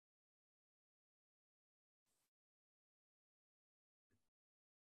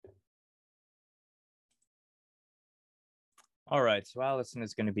All right, so Allison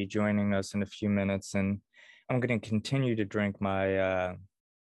is going to be joining us in a few minutes, and I'm going to continue to drink my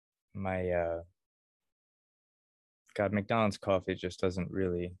God, McDonald's coffee just doesn't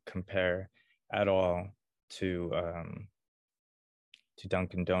really compare at all to um to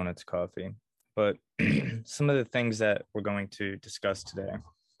Dunkin' Donuts coffee. But some of the things that we're going to discuss today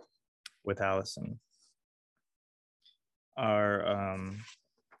with Allison are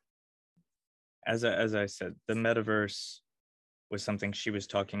as I said, the metaverse was something she was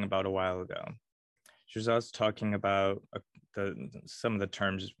talking about a while ago. She was also talking about some of the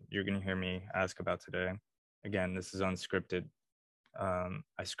terms you're going to hear me ask about today. Again, this is unscripted.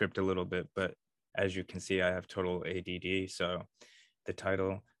 I script a little bit, but as you can see, I have total ADD. So the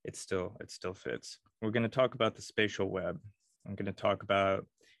title, it still fits. We're going to talk about the spatial web. I'm going to talk about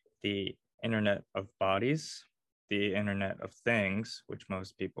the Internet of Bodies, the Internet of Things, which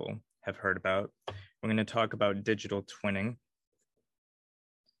most people have heard about. We're going to talk about digital twinning.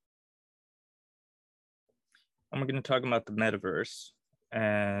 And we're going to talk about the metaverse.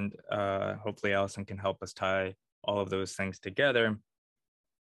 And hopefully Allison can help us tie all of those things together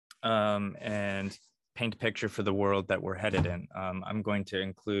and paint a picture for the world that we're headed in. I'm going to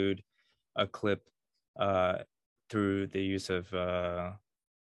include a clip through the use of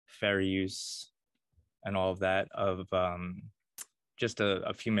fair use and all of that of just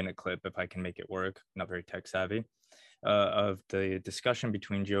a few minute clip, if I can make it work, not very tech savvy, of the discussion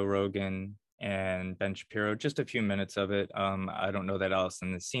between Joe Rogan and Ben Shapiro, just a few minutes of it. I don't know that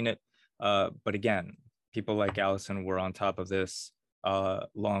Allison has seen it, but again, people like Allison were on top of this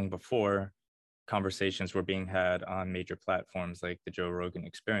long before conversations were being had on major platforms like the Joe Rogan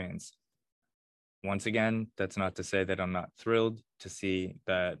Experience. Once again, that's not to say that I'm not thrilled to see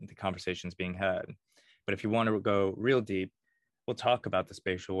that the conversation's being had. But if you want to go real deep, we'll talk about the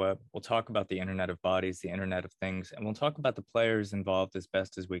spatial web. We'll talk about the Internet of Bodies, the Internet of Things, and we'll talk about the players involved as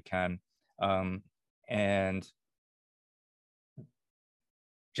best as we can. And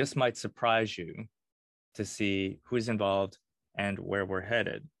just might surprise you to see who's involved and where we're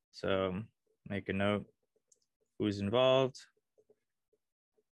headed. So make a note, who's involved,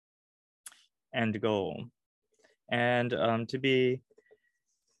 end goal. And to be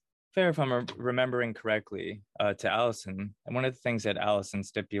fair, if I'm remembering correctly, to Allison, and one of the things that Allison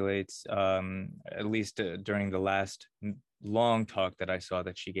stipulates, at least during the last long talk that I saw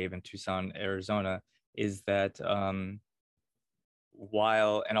that she gave in Tucson, Arizona, is that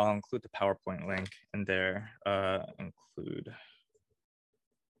while, and I'll include the PowerPoint link in there, include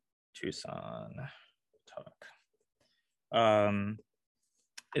Tucson talk,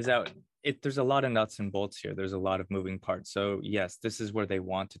 is that there's a lot of nuts and bolts here. There's a lot of moving parts. So yes, this is where they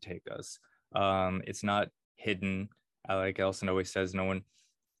want to take us. It's not hidden. Like Elson always says, no one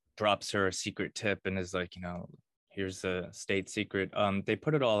drops her a secret tip and is like, here's a state secret. They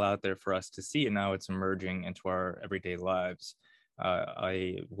put it all out there for us to see, and now it's emerging into our everyday lives.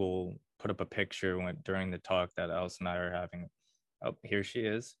 I will put up a picture during the talk that Elson and I are having. Oh, here she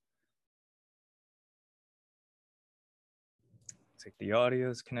is. Looks like the audio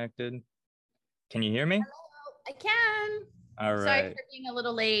is connected. Can you hear me? Hello, I can. All right. Sorry for being a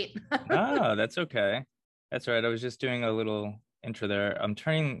little late. No, that's okay. That's right. I was just doing a little intro there. I'm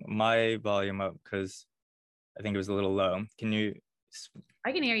turning my volume up because I think it was a little low. Can you?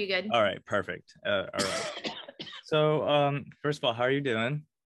 I can hear you good. All right, perfect. All right. So, first of all, how are you doing?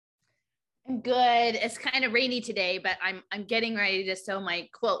 I'm good. It's kind of rainy today, but I'm getting ready to sew my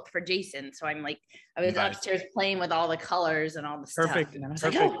quilt for Jason. So I was Nice. upstairs playing with all the colors and all the Perfect, stuff. And I was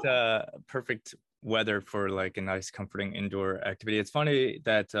perfect, like, oh. perfect weather for like a nice, comforting indoor activity. It's funny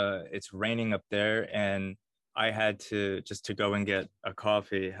that it's raining up there, and I had to go and get a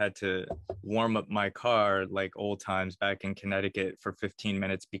coffee, had to warm up my car like old times back in Connecticut for 15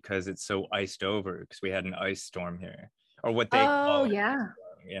 minutes because it's so iced over because we had an ice storm here, or what they Oh call it, yeah.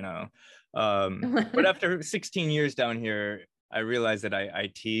 you know. But after 16 years down here, I realized that I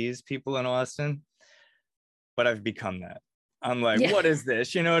tease people in Austin, but I've become that. I'm like, Yeah. what is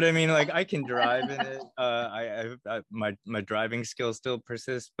this? You know what I mean? Like, I can drive in it. My driving skills still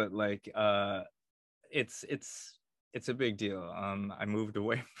persist, but like, it's a big deal. I moved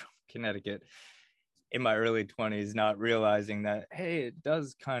away from Connecticut in my early 20s, not realizing that hey, it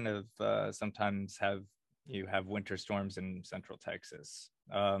does kind of sometimes have winter storms in Central Texas.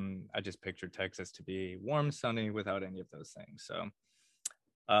 I just pictured Texas to be warm, sunny, without any of those things. So,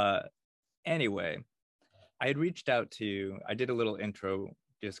 anyway, I had reached out to you. I did a little intro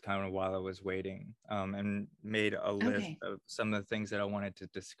just kind of while I was waiting, and made a list Okay. of some of the things that I wanted to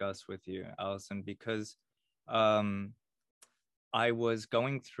discuss with you, Allison, because um, I was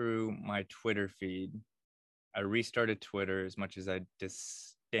going through my Twitter feed I restarted Twitter. As much as I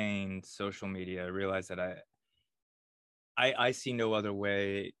disdained social media, I realized that I see no other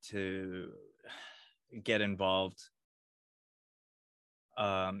way to get involved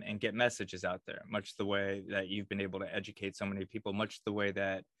and get messages out there, much the way that you've been able to educate so many people, much the way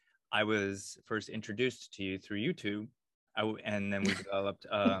that I was first introduced to you through YouTube. And then we developed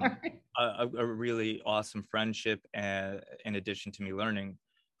a really awesome friendship, and in addition to me learning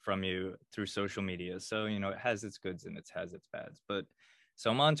from you through social media. So, you know, it has its goods and it has its bads. But so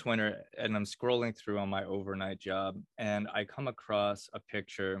I'm on Twitter and I'm scrolling through on my overnight job, and I come across a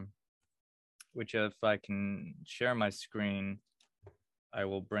picture, which if I can share my screen, I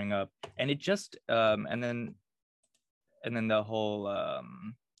will bring up, and it just and then the whole I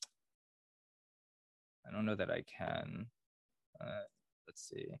don't know that I can. Let's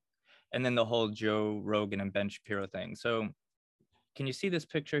see. And then the whole Joe Rogan and Ben Shapiro thing. So, can you see this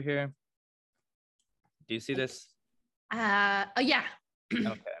picture here? Do you see this? Oh yeah.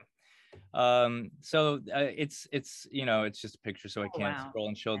 Okay. So it's you know, it's just a picture, so I can't Wow. scroll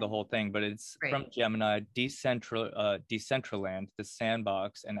and show the whole thing, but it's Great. from Gemini. Decentraland, The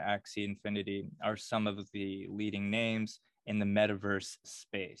Sandbox, and Axie Infinity are some of the leading names in the metaverse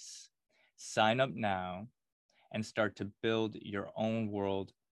space. Sign up now and start to build your own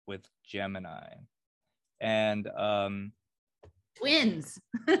world with Gemini. And Twins,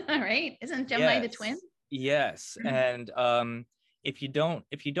 right? Isn't Gemini the twin? yes, and if you don't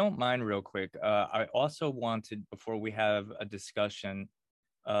mind, real quick, I also wanted, before we have a discussion,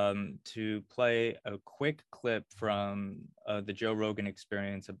 to play a quick clip from the Joe Rogan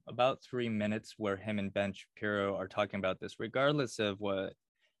Experience, about 3 minutes, where him and Ben Shapiro are talking about this. Regardless of what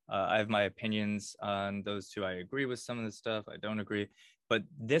I have my opinions on those two, I agree with some of the stuff, I don't agree, but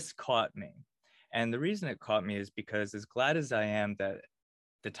this caught me. And the reason it caught me is because, as glad as I am that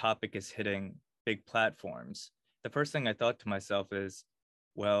the topic is hitting big platforms, the first thing I thought to myself is,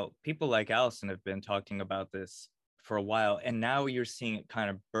 well, people like Allison have been talking about this for a while, and now you're seeing it kind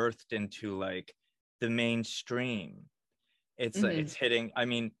of birthed into like the mainstream. It's hitting. I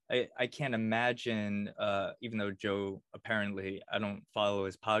mean, I can't imagine, even though Joe, apparently, I don't follow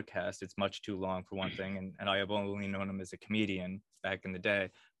his podcast, it's much too long for one thing, and I have only known him as a comedian back in the day,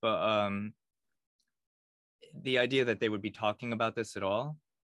 but the idea that they would be talking about this at all,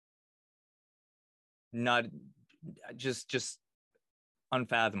 not just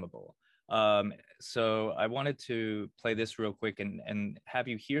unfathomable. So I wanted to play this real quick and have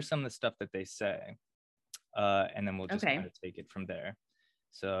you hear some of the stuff that they say, and then we'll just kind of take it from there.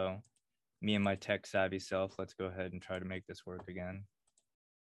 So me and my tech savvy self, let's go ahead and try to make this work again.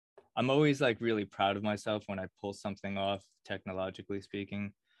 I'm always like really proud of myself when I pull something off, technologically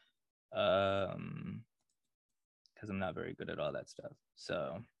speaking, because I'm not very good at all that stuff.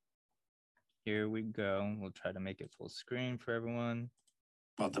 So here we go. We'll try to make it full screen for everyone.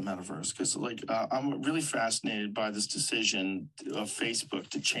 About the metaverse, because like I'm really fascinated by this decision of Facebook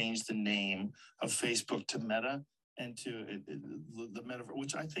to change the name of Facebook to Meta and to the metaverse,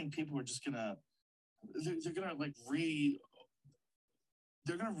 which I think people are just they're gonna like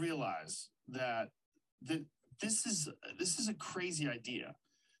they're gonna realize that this is a crazy idea,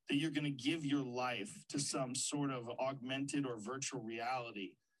 that you're gonna give your life to some sort of augmented or virtual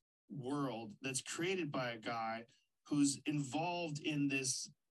reality world that's created by a guy who's involved in this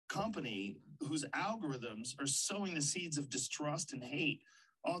company whose algorithms are sowing the seeds of distrust and hate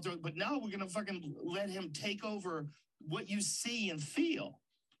all through. But now we're going to fucking let him take over what you see and feel,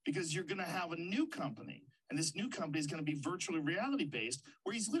 because you're going to have a new company, and this new company is going to be virtually reality based,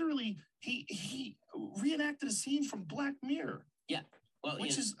 where he's literally he reenacted a scene from Black Mirror. Yeah, well,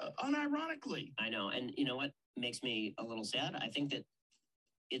 which is unironically. I know, and you know what makes me a little sad? I think that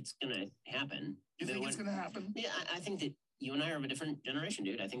it's gonna happen. You think it's gonna happen? Yeah, I think that you and I are of a different generation,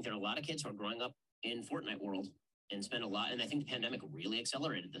 dude. I think there are a lot of kids who are growing up in Fortnite world and spend a lot, and I think the pandemic really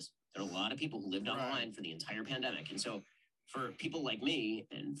accelerated this. There are a lot of people who lived online for the entire pandemic. And so for people like me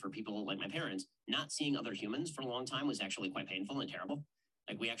and for people like my parents, not seeing other humans for a long time was actually quite painful and terrible.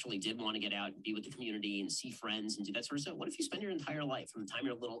 Like, we actually did want to get out and be with the community and see friends and do that sort of stuff. What if you spend your entire life, from the time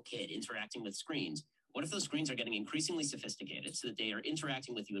you're a little kid, interacting with screens? What if those screens are getting increasingly sophisticated so that they are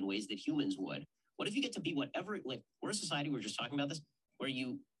interacting with you in ways that humans would? What if you get to be whatever, like, we're a society, we were just talking about this, where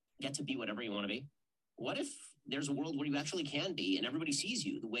you get to be whatever you want to be. What if there's a world where you actually can be and everybody sees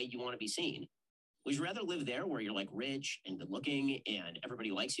you the way you want to be seen? Would you rather live there where you're like rich and good looking and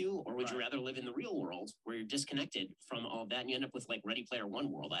everybody likes you? Or would you rather live in the real world where you're disconnected from all of that and you end up with like Ready Player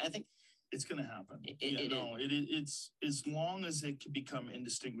One world? I think it's going to happen. It's as long as it can become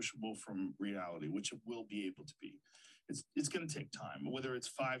indistinguishable from reality, which it will be able to be. It's going to take time, whether it's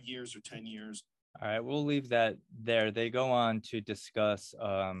 5 years or 10 years. All right, we'll leave that there. They go on to discuss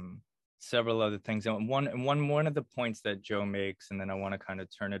several other things, and one of the points that Joe makes, and then I want to kind of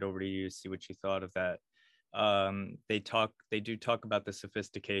turn it over to you, see what you thought of that. They do talk about the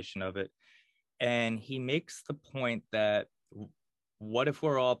sophistication of it, and he makes the point that what if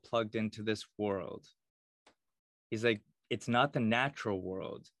we're all plugged into this world? He's like, it's not the natural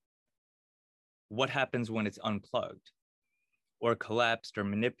world. What happens when it's unplugged or collapsed or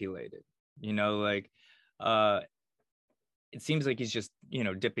manipulated? You know, like it seems like he's just, you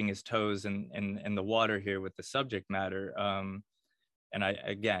know, dipping his toes in the water here with the subject matter. And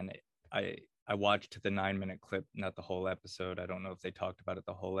I watched the 9-minute clip, not the whole episode. I don't know if they talked about it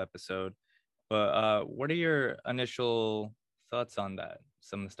the whole episode, but what are your initial thoughts on that?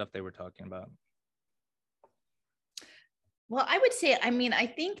 Some of the stuff they were talking about. Well, I would say, I mean, I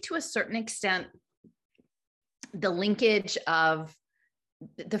think to a certain extent, the linkage of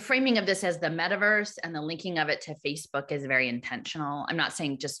the framing of this as the metaverse and the linking of it to Facebook is very intentional. I'm not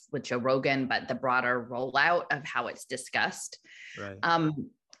saying just with Joe Rogan, but the broader rollout of how it's discussed. Right.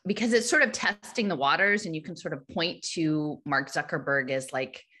 Because it's sort of testing the waters, and you can sort of point to Mark Zuckerberg as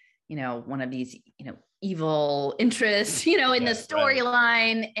like, you know, one of these, you know, evil interests, you know, in the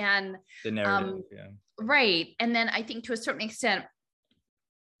storyline, right. And the narrative, right. And then I think to a certain extent,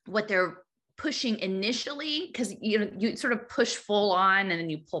 what they're pushing initially, because you sort of push full on and then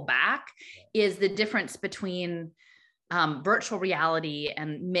you pull back, is the difference between virtual reality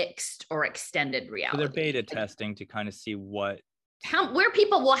and mixed or extended reality. So they're beta testing to kind of see how will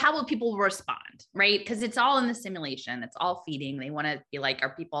people respond, right? Because it's all in the simulation, it's all feeding. They want to be like,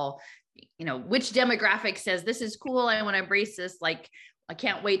 are people, you know, which demographic says this is cool, I want to embrace this, like I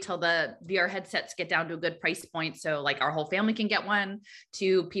can't wait till the VR headsets get down to a good price point, so like our whole family can get one,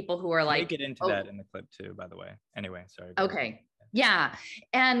 to people who are like, get into that in the clip too, by the way. Anyway, sorry. Okay. Yeah.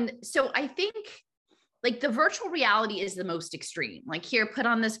 And so I think like the virtual reality is the most extreme. Like here, put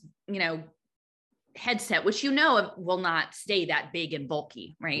on this, you know, headset, which you know will not stay that big and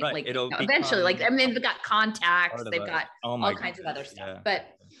bulky, right? Like eventually, like, I mean, they've got contacts, they've got all kinds of other stuff.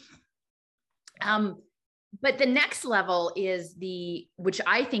 But the next level is which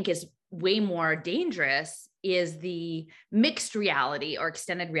I think is way more dangerous, is the mixed reality or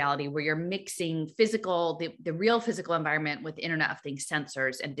extended reality, where you're mixing the real physical environment with Internet of Things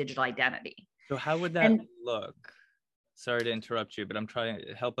sensors and digital identity. So how would that look? Sorry to interrupt you, but I'm trying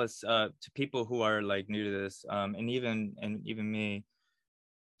to help us to people who are like new to this, and even me.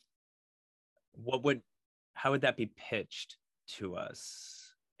 How would that be pitched to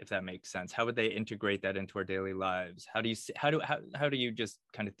us, if that makes sense? How would they integrate that into our daily lives? How do you just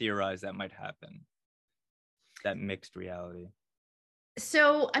kind of theorize that might happen? That mixed reality.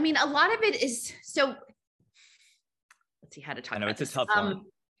 So, I mean, a lot of it is, so let's see how to talk about it's a tough one.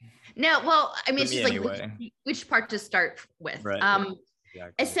 No, well, I mean, it's just anyway. like which part to start with. Right.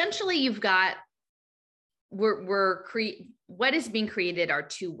 Exactly. Essentially, you've got, what is being created are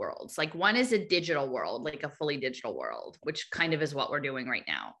two worlds. Like one is a digital world, like a fully digital world, which kind of is what we're doing right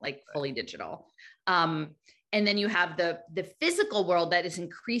now, like fully digital. And then you have the physical world that is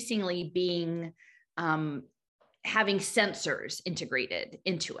increasingly being, having sensors integrated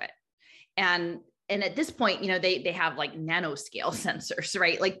into it. And at this point, you know, they have like nanoscale sensors,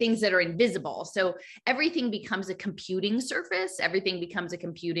 right? Like things that are invisible. So everything becomes a computing surface. Everything becomes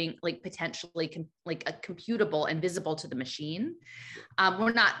like potentially like a computable and visible to the machine.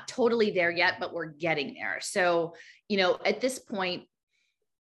 We're not totally there yet, but we're getting there. So, you know, at this point,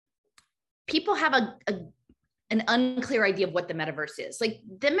 people have an unclear idea of what the metaverse is. Like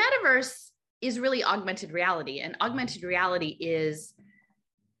the metaverse is really augmented reality, and augmented reality is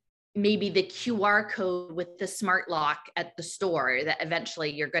maybe the QR code with the smart lock at the store that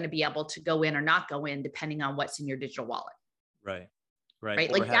eventually you're going to be able to go in or not go in depending on what's in your digital wallet. Right.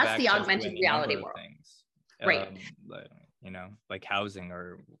 Like that's the augmented reality world. Things. Right. You know, like housing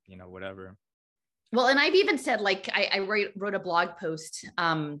or, you know, whatever. Well, and I've even said, like, I wrote a blog post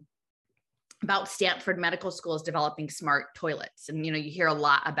about Stanford Medical Schools developing smart toilets. And, you know, you hear a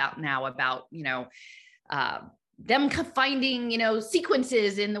lot about, you know, them finding, you know,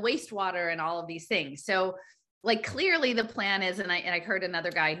 sequences in the wastewater and all of these things. So like clearly the plan is, and I heard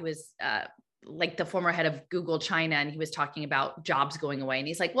another guy who is like the former head of Google China, and he was talking about jobs going away. And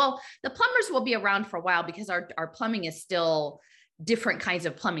he's like, well, the plumbers will be around for a while because our plumbing is still different kinds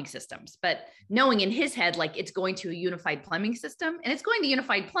of plumbing systems, but knowing in his head, like it's going to a unified plumbing system, and it's going to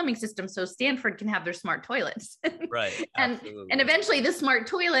unified plumbing system so Stanford can have their smart toilets. Right. and eventually the smart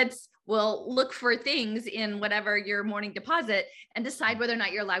toilets will look for things in whatever your morning deposit and decide whether or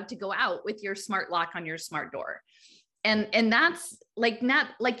not you're allowed to go out with your smart lock on your smart door. And that's like, not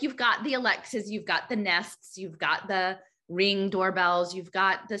like, you've got the Alexas, you've got the Nests, you've got the Ring doorbells, you've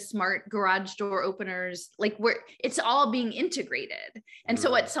got the smart garage door openers, like it's all being integrated. And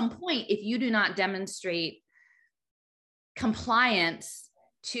so at some point, if you do not demonstrate compliance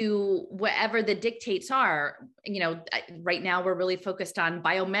to whatever the dictates are, right now we're really focused on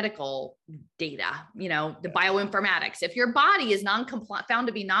biomedical data, the bioinformatics. If your body is found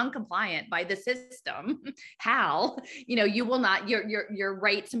to be non-compliant by the system, HAL, you will not, your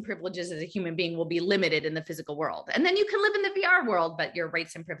rights and privileges as a human being will be limited in the physical world. And then you can live in the VR world, but your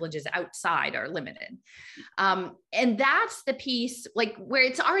rights and privileges outside are limited. And that's the piece, like, where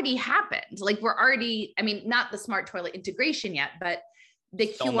it's already happened. Like, we're already, not the smart toilet integration yet, but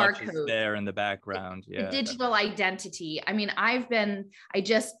the so QR much code is there in the background. The digital identity. I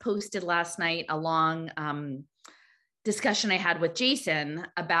just posted last night a long discussion I had with Jason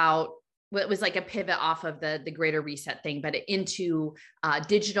about what was like a pivot off of the greater reset thing, but into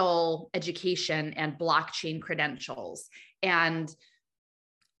digital education and blockchain credentials. And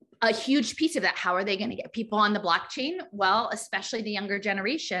a huge piece of that, how are they going to get people on the blockchain? Well, especially the younger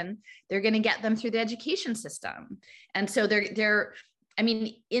generation, they're going to get them through the education system. And so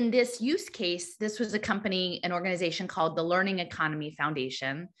in this use case, this was a company, an organization called the Learning Economy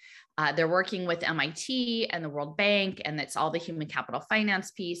Foundation. They're working with MIT and the World Bank, and it's all the human capital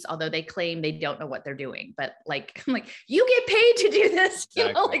finance piece, although they claim they don't know what they're doing. But I'm like, you get paid to do this,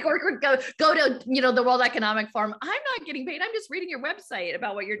 Exactly. or go to, the World Economic Forum. I'm not getting paid. I'm just reading your website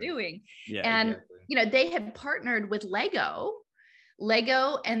about what you're doing. Yeah, and, exactly. they had partnered with Lego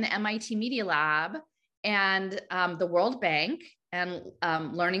and the MIT Media Lab and the World Bank and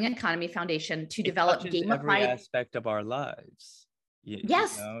Learning Economy Foundation to develop gamified every aspect of our lives.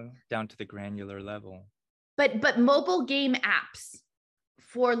 Yes. Down to the granular level. But mobile game apps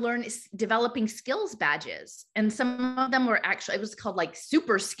for developing skills badges. And some of them were actually, it was called like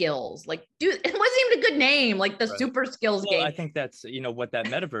super skills. Like, dude, it wasn't even a good name, like the super skills game. I think that's, what that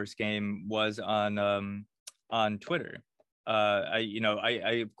metaverse game was on Twitter.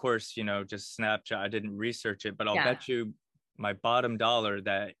 I of course, just Snapchat, I didn't research it, but I'll bet you my bottom dollar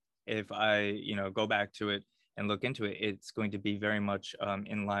that if I, go back to it and look into it, it's going to be very much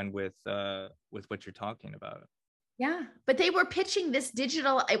in line with what you're talking about. Yeah, but they were pitching this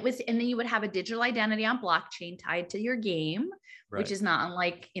digital, and then you would have a digital identity on blockchain tied to your game, which is not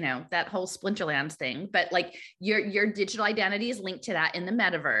unlike, that whole Splinterlands thing, but like your digital identity is linked to that in the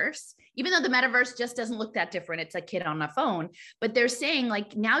metaverse, even though the metaverse just doesn't look that different. It's a kid on a phone, but they're saying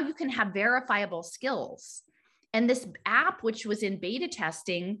like, now you can have verifiable skills. And this app, which was in beta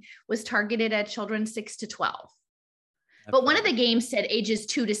testing, was targeted at children 6 to 12. But one of the games said ages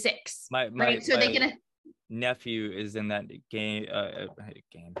 2 to 6. Right? So they're gonna. Nephew is in that game.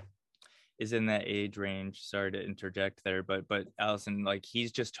 Is in that age range. Sorry to interject there, but Allison, like,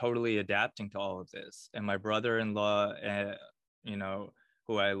 he's just totally adapting to all of this. And my brother-in-law,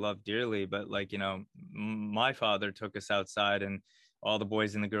 who I love dearly, but like, my father took us outside and all the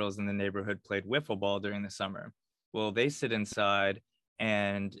boys and the girls in the neighborhood played wiffle ball during the summer. Well, they sit inside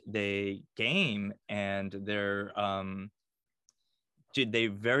and they game, and they're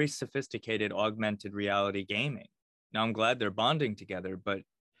very sophisticated augmented reality gaming. Now I'm glad they're bonding together, but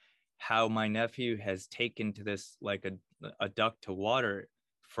how my nephew has taken to this like a duck to water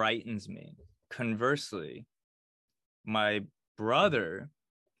frightens me. Conversely, my brother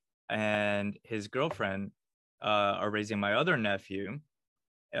and his girlfriend are raising my other nephew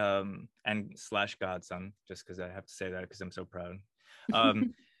and / godson, just because I have to say that because I'm so proud.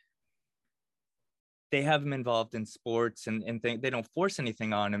 They have him involved in sports and they don't force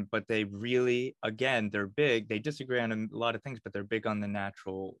anything on him, but they really, again, they're big. They disagree on a lot of things, but they're big on the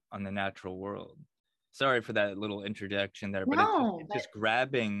natural world. Sorry for that little interjection there, but it's just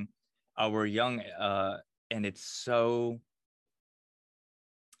grabbing our young, and it's so,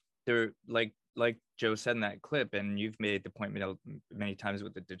 they're like Joe said in that clip, and you've made the point many times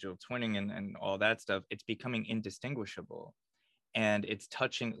with the digital twinning and all that stuff, it's becoming indistinguishable. And it's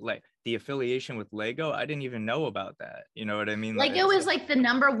touching, like, the affiliation with Lego. I didn't even know about that. You know what I mean? Lego is like the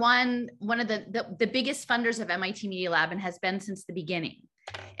number one of the biggest funders of MIT Media Lab, and has been since the beginning.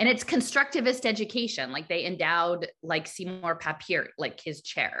 And it's constructivist education. Like, they endowed like Seymour Papert, like his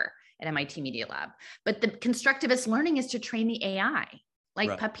chair at MIT Media Lab. But the constructivist learning is to train the AI. Like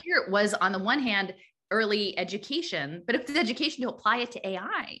Papert was, on the one hand, early education, but it's education to apply it to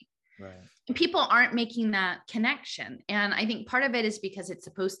AI. Right. And people aren't making that connection. And I think part of it is because it's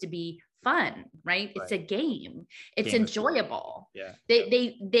supposed to be fun, right? It's a game. It's enjoyable. Yeah.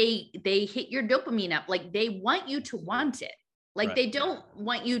 They hit your dopamine up. Like, they want you to want it. Like Right. they don't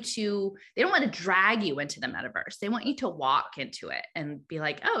want to drag you into the metaverse. They want you to walk into it and be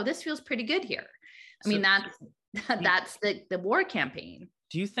like, oh, this feels pretty good here. I mean, that's the war campaign.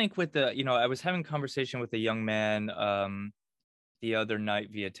 Do you think with the, I was having a conversation with a young man the other night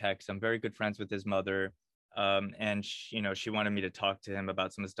via text. I'm very good friends with his mother. And she wanted me to talk to him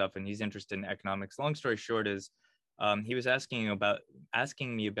about some stuff, and he's interested in economics. Long story short is he was asking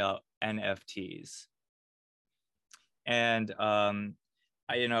me about NFTs. And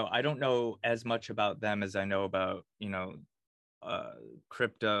I don't know as much about them as I know about other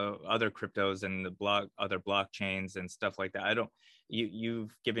cryptos and other blockchains and stuff like that.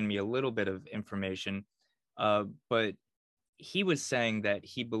 You've given me a little bit of information, but he was saying that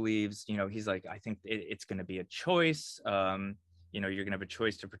he believes, he's like, I think it's going to be a choice. You're going to have a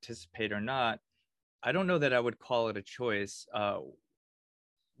choice to participate or not. I don't know that I would call it a choice.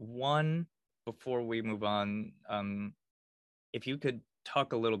 One, before we move on, if you could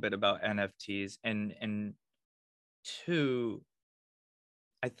talk a little bit about NFTs, and two,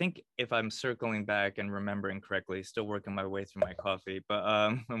 I think if I'm circling back and remembering correctly, still working my way through my coffee, but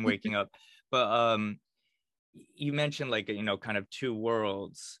I'm waking up. But you mentioned kind of two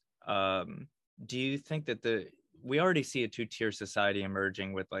worlds. Do you think that we already see a two-tier society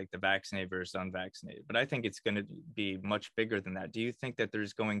emerging with like the vaccinated versus unvaccinated, but I think it's going to be much bigger than that. Do you think that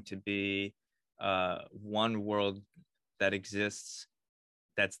there's going to be one world that exists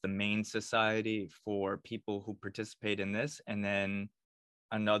that's the main society for people who participate in this, and then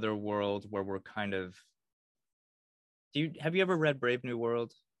another world where we're kind of have you ever read Brave New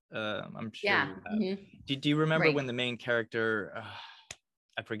World? I'm sure you have. Mm-hmm. Do you remember when the main character,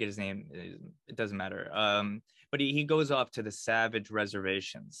 I forget his name, it doesn't matter, but he goes off to the savage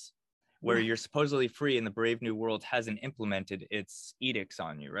reservations where you're supposedly free, and the Brave New World hasn't implemented its edicts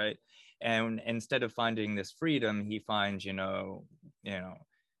on you, right? And instead of finding this freedom, he finds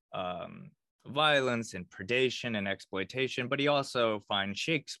violence and predation and exploitation, but he also finds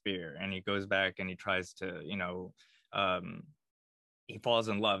Shakespeare, and he goes back and he tries to he falls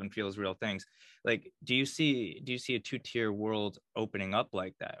in love and feels real things. Like, do you see a two-tier world opening up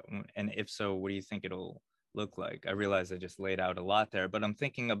like that? And if so, what do you think it'll look like? I realize I just laid out a lot there, but I'm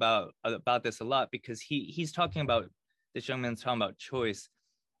thinking about this a lot because he's talking about, this young man's talking about choice,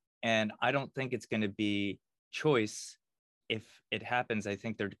 and I don't think it's going to be choice. If it happens, I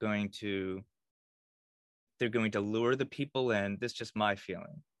think they're going to lure the people in. This is just my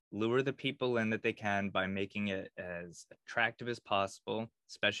feeling. Lure the people in that they can by making it as attractive as possible,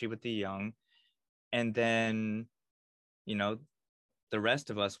 especially with the young. And then, the rest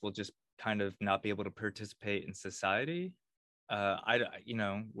of us will just kind of not be able to participate in society. What are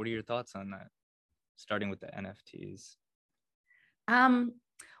your thoughts on that? Starting with the NFTs.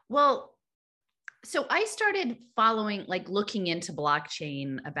 Well, so I started looking into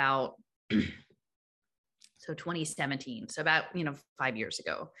blockchain about 2017. So about, 5 years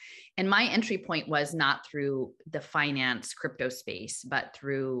ago. And my entry point was not through the finance crypto space, but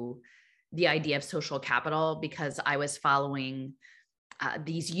through the idea of social capital, because I was following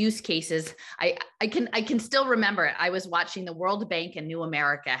these use cases. I can still remember it. I was watching the World Bank and New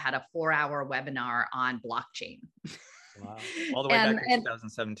America had a 4-hour webinar on blockchain. Wow. All the way back in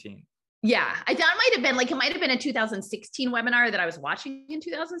 2017. Yeah, I thought it might have been a 2016 webinar that I was watching in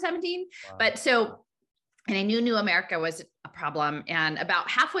 2017. Wow. But and I knew New America was a problem. And about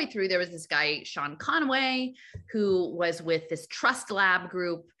halfway through, there was this guy, Sean Conway, who was with this Trust Lab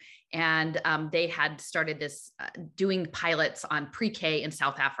group. And they had started this doing pilots on pre-K in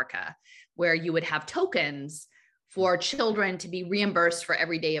South Africa, where you would have tokens for children to be reimbursed for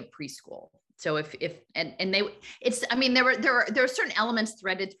every day of preschool. So there are certain elements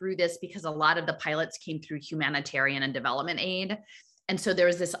threaded through this because a lot of the pilots came through humanitarian and development aid. And so there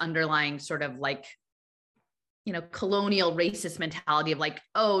was this underlying sort of colonial racist mentality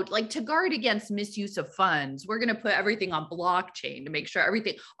of to guard against misuse of funds, we're going to put everything on blockchain to make sure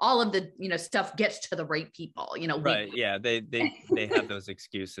all of the, stuff gets to the right people, Right. Yeah. They have those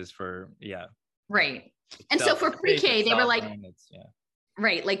excuses for, yeah. Right. And so for pre-K, they were like,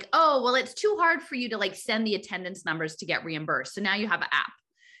 right. It's too hard for you to send the attendance numbers to get reimbursed. So now you have an app.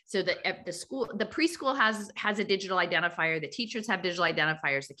 So the preschool has a digital identifier, the teachers have digital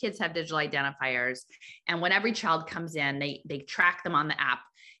identifiers, the kids have digital identifiers. And when every child comes in, they track them on the app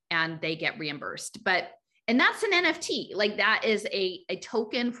and they get reimbursed. And that's an NFT. That is a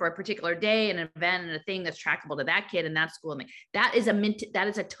token for a particular day, an event, and a thing that's trackable to that kid in that school. And that is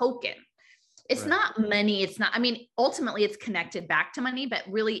a token. It's not money. It's not, ultimately it's connected back to money, but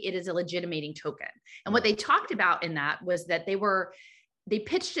really it is a legitimating token. And what they talked about in that was that they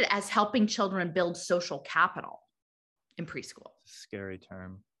pitched it as helping children build social capital. in preschool. Scary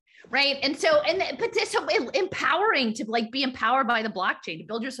term. Right. And so, but it's so empowering to like be empowered by the blockchain to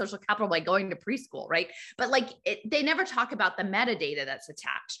build your social capital by going to preschool. Right. But like they never talk about the metadata that's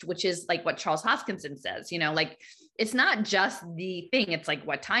attached, which is like what Charles Hoskinson says, you know, like it's not just the thing. It's like,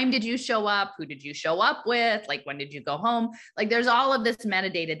 what time did you show up? Who did you show up with? Like, when did you go home? Like there's all of this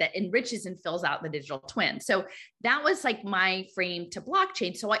metadata that enriches and fills out the digital twin. So that was like my frame to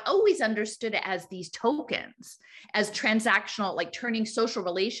blockchain. So I always understood it as these tokens, as transactional, like turning social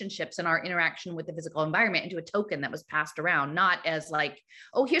relationships and our interaction with the physical environment into a token that was passed around, not as like,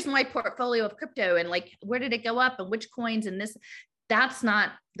 oh, here's my portfolio of crypto and like, where did it go up and which coins and this. That's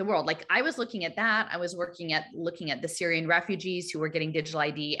not the world. Like I was looking at that. I was looking at the Syrian refugees who were getting digital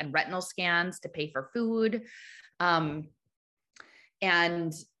ID and retinal scans to pay for food. And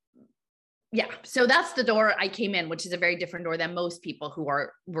yeah, so that's the door I came in, which is a very different door than most people who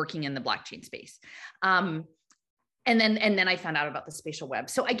are working in the blockchain space. And then I found out about the spatial web.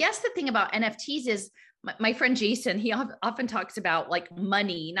 So I guess the thing about NFTs is my friend Jason, he often talks about like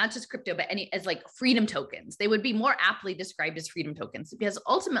money, not just crypto, but as like freedom tokens. They would be more aptly described as freedom tokens because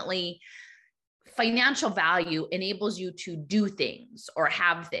ultimately financial value enables you to do things or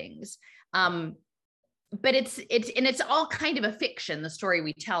have things. But it's all kind of a fiction, the story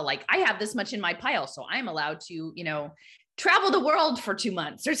we tell. Like I have this much in my pile, so I'm allowed to, you know, travel the world for 2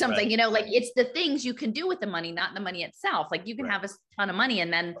 months or something, right. You know, like it's the things you can do with the money, not the money itself. Like you can have a ton of money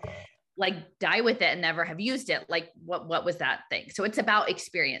and then like die with it and never have used it. Like what was that thing? So it's about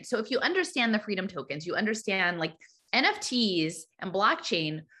experience. So if you understand the freedom tokens, you understand like NFTs and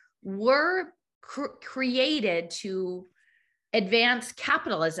blockchain were created to advance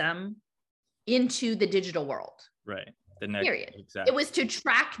capitalism into the digital world. Right. The next, period. Exactly. It was to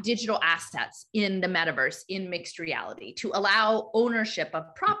track digital assets in the metaverse, in mixed reality, to allow ownership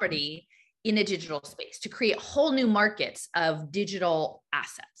of property in a digital space, to create whole new markets of digital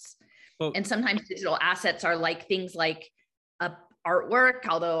assets. Well, and sometimes digital assets are like things like artwork,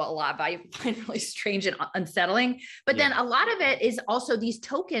 although a lot of I find really strange and unsettling. But then a lot of it is also these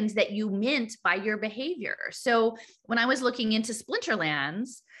tokens that you mint by your behavior. So when I was looking into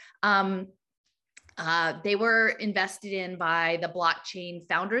Splinterlands, they were invested in by the Blockchain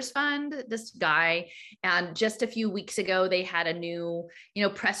Founders Fund, this guy. And just a few weeks ago, they had a new, you know,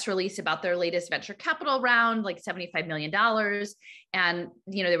 press release about their latest venture capital round, like $75 million. And,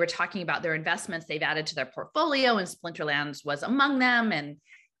 you know, they were talking about their investments they've added to their portfolio, and Splinterlands was among them. And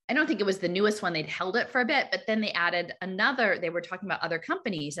I don't think it was the newest one. They'd held it for a bit, but then they added another, they were talking about other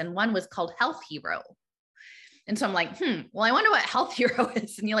companies, and one was called Health Hero. And so I'm like, well, I wonder what Health Hero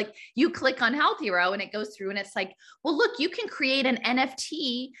is. And you click on Health Hero and it goes through and it's like, well, look, you can create an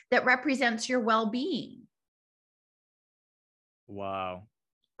NFT that represents your well-being. Wow.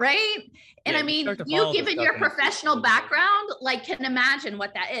 Right. And I mean, you given your professional background, like can imagine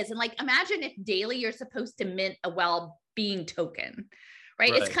what that is. And like, imagine if daily you're supposed to mint a well-being token.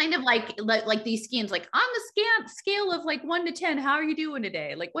 Right. It's kind of like these schemes, like on the scale of like 1 to 10, how are you doing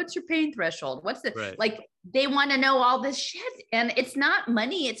today? Like, what's your pain threshold? What's the, like, they want to know all this shit. And it's not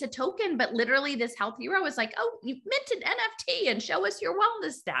money, it's a token, but literally this Health Hero is like, oh, you minted NFT and show us your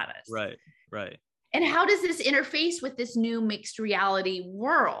wellness status. Right. Right. And how does this interface with this new mixed reality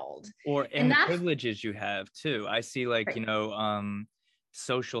world? And the privileges you have too. I see like, you know,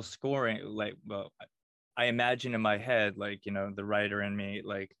 social scoring, like, well, I imagine in my head, like, you know, the writer in me,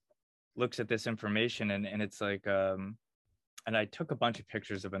 like, looks at this information and it's like, and I took a bunch of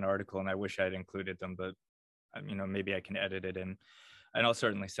pictures of an article and I wish I'd included them, but, you know, maybe I can edit it in and I'll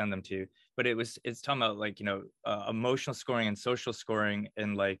certainly send them to you. But it's talking about like, you know, emotional scoring and social scoring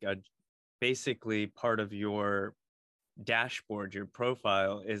and like basically part of your dashboard, your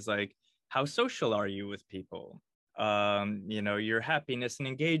profile is like, how social are you with people? You know, your happiness and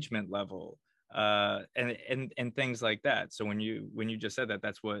engagement level. And things like that. So when you just said that,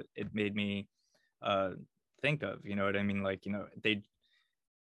 that's what it made me think of, you know what I mean? Like, you know, they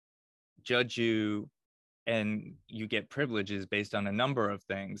judge you and you get privileges based on a number of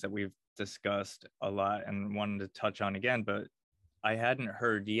things that we've discussed a lot and wanted to touch on again, but I hadn't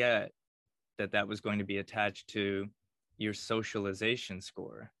heard yet that was going to be attached to your socialization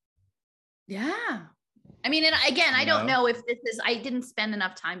score. Yeah. I mean, and again, I don't know if this is, I didn't spend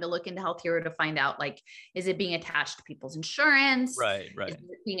enough time to look into Health Hero to find out, like, is it being attached to people's insurance? Right. Is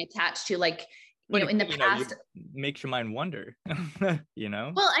it being attached to like, you know, in the past? Makes your mind wonder, you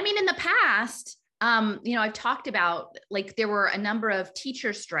know? Well, I mean, in the past, you know, I've talked about, like, there were a number of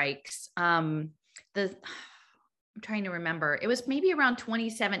teacher strikes. I'm trying to remember. It was maybe around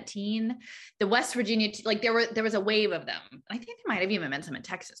 2017. The West Virginia, like there was a wave of them. I think there might have even been some in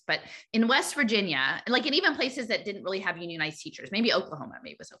Texas, but in West Virginia, like in even places that didn't really have unionized teachers, maybe Oklahoma,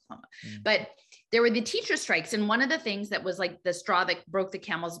 maybe it was Oklahoma, but there were the teacher strikes. And one of the things that was like the straw that broke the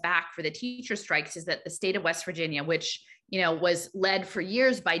camel's back for the teacher strikes is that the state of West Virginia, which, you know, was led for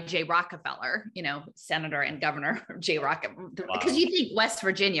years by Jay Rockefeller, you know, Senator and Governor Jay Rockefeller, because you think West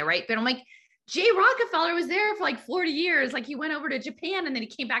Virginia, right? But I'm like, Jay Rockefeller was there for like 40 years. Like he went over to Japan and then he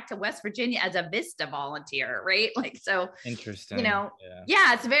came back to West Virginia as a Vista volunteer, right? Like, so interesting. You know,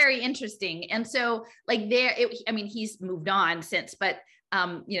 yeah, it's very interesting. And so like I mean, he's moved on since, but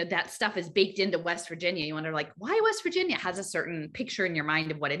you know, that stuff is baked into West Virginia. You wonder like why West Virginia has a certain picture in your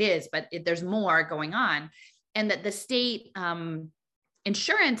mind of what it is, but there's more going on. And that the state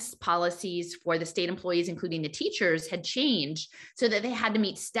insurance policies for the state employees, including the teachers, had changed so that they had to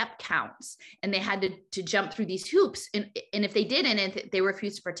meet step counts and they had to jump through these hoops. And if they didn't, and if they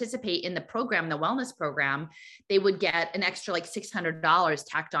refused to participate in the program, the wellness program, they would get an extra like $600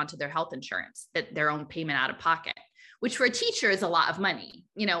 tacked onto their health insurance, that their own payment out of pocket, which for a teacher is a lot of money,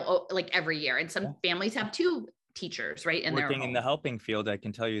 you know, like every year. And some families have 2 teachers, right? And working in the helping field, I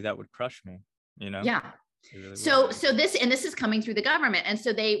can tell you that would crush me, you know? Yeah. Really so this is coming through the government. And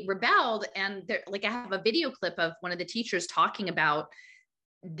so they rebelled, and like, I have a video clip of one of the teachers talking about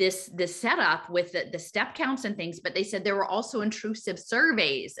this setup with the step counts and things, but they said there were also intrusive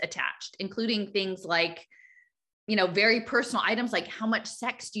surveys attached, including things like, you know, very personal items like how much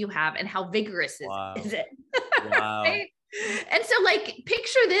sex do you have and how vigorous is it? Wow. Right? And so like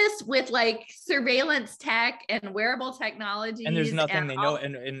picture this with like surveillance tech and wearable technologies. And there's nothing they know.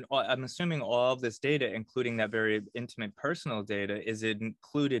 And I'm assuming all of this data, including that very intimate personal data, is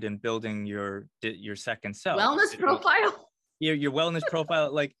included in building your second self. Wellness profile. Your wellness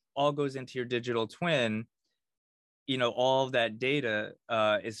profile, like all goes into your digital twin. You know, all of that data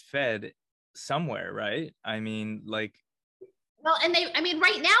is fed somewhere, right? I mean, like. Well, and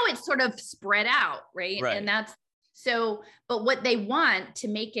right now it's sort of spread out, right? And that's, so, but what they want to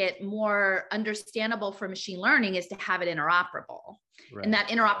make it more understandable for machine learning is to have it interoperable. Right. And that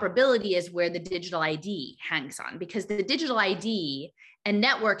interoperability is where the digital ID hangs on, because the digital ID and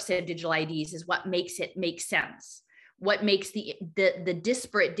networks of digital IDs is what makes it make sense. What makes the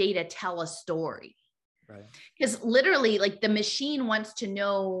disparate data tell a story. Right. Because literally, like the machine wants to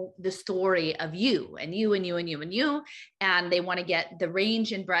know the story of you and you and you and you and you, and they want to get the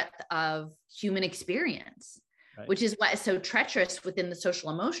range and breadth of human experience. Right. Which is what is so treacherous within the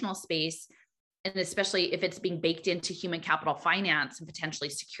social emotional space. And especially if it's being baked into human capital finance and potentially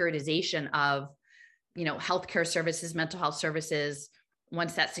securitization of, you know, healthcare services, mental health services.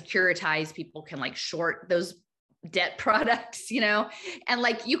 Once that's securitized, people can like short those debt products, you know, and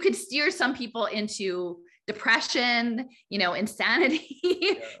like you could steer some people into depression, you know, insanity.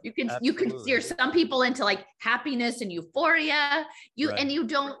 Yeah, you can steer some people into like happiness and euphoria. And you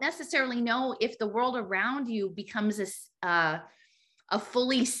don't necessarily know if the world around you becomes a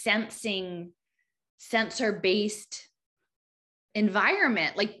fully sensor-based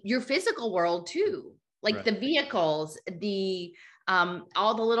environment, like your physical world too, like the vehicles, the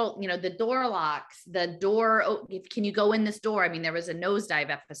all the little, you know, the door locks, the door, can you go in this door? I mean, there was a Nosedive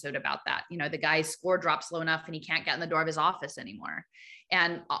episode about that. You know, the guy's score drops low enough and he can't get in the door of his office anymore.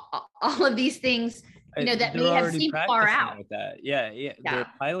 And all of these things, you know, that may have seemed far out. With that. Yeah.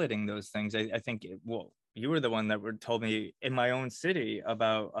 They're piloting those things. I think, well, you were the one that told me in my own city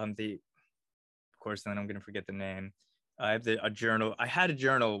about of course, then I'm going to forget the name. I have a journal. I had a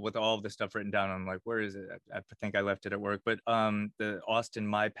journal with all of the stuff written down. I'm like, where is it? I think I left it at work. But the Austin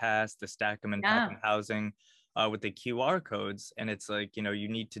My Pass, the Stackham and Peckham housing with the QR codes. And it's like, you know, you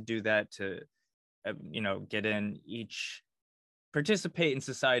need to do that to, you know, get in participate in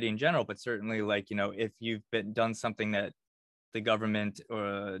society in general. But certainly, like, you know, if you've done something that the government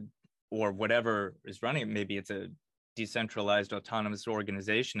or whatever is running, maybe it's a decentralized autonomous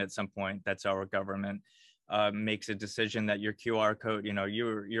organization at some point, that's our government. Makes a decision that your QR code, you know,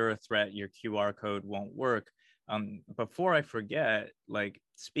 you're a threat, your QR code won't work. Before I forget, like,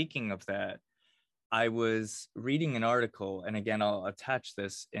 speaking of that, I was reading an article, and again, I'll attach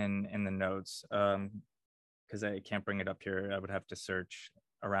this in the notes because I can't bring it up here. I would have to search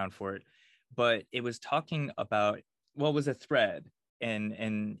around for it. But it was talking about what was a thread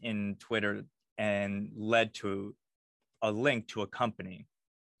in Twitter and led to a link to a company.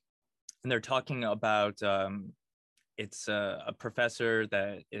 And they're talking about it's a professor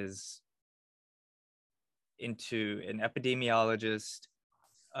that is into an epidemiologist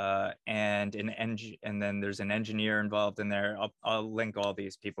and and then there's an engineer involved in there. I'll link all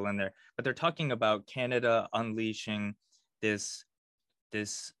these people in there, but they're talking about Canada unleashing this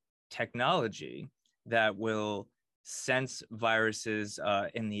technology that will sense viruses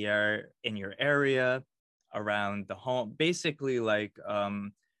in the air, in your area, around the home, basically like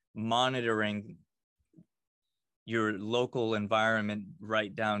monitoring your local environment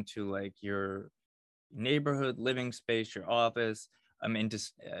right down to like your neighborhood, living space, your office. I mean,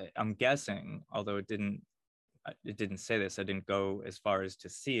 just I'm guessing, although it didn't say this, I didn't go as far as to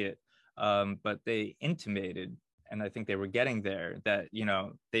see it, but they intimated, and I think they were getting there, that, you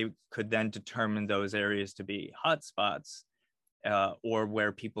know, they could then determine those areas to be hotspots, or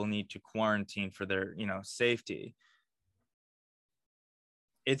where people need to quarantine for their, you know, safety.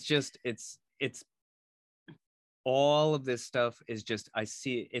 It's just, it's all of this stuff is just, I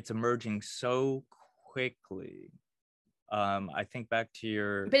see it's emerging so quickly. I think back to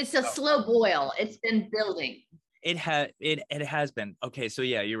your, but it's a slow boil. It's been building. It has been. Okay, so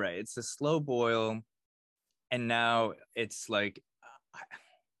yeah, you're right. It's a slow boil, and now it's like,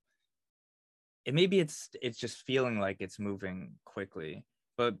 maybe it's just feeling like it's moving quickly.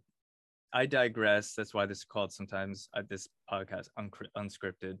 But I digress. That's why this is called sometimes this podcast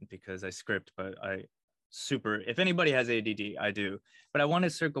unscripted, because I script, but if anybody has ADD, I do. But I want to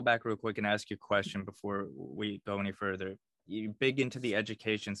circle back real quick and ask you a question before we go any further. You big into the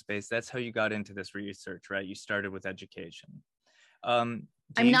education space. That's how you got into this research, right? You started with education. I'm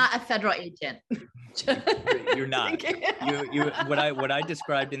not a federal agent. You're not. What I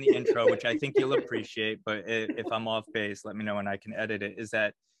described in the intro, which I think you'll appreciate, but if I'm off base, let me know and I can edit it, is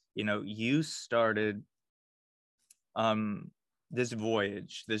that, you know, you started this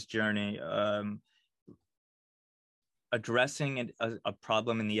voyage, this journey, addressing a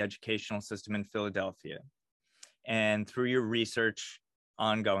problem in the educational system in Philadelphia. And through your research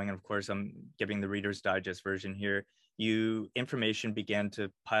ongoing, and of course, I'm giving the Reader's Digest version here, information began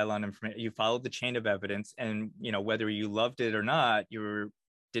to pile on information. You followed the chain of evidence, and, you know, whether you loved it or not,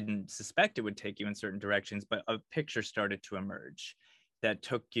 didn't suspect it would take you in certain directions, but a picture started to emerge that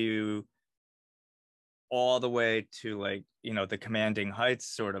took you all the way to, like, you know, the commanding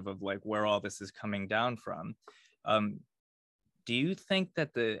heights sort of like where all this is coming down from. Do you think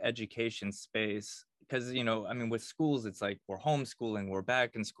that the education space, because, you know, I mean, with schools, it's like we're homeschooling, we're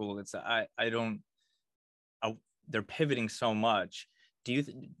back in school. It's they're pivoting so much. Do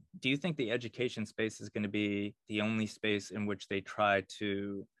you think the education space is going to be the only space in which they try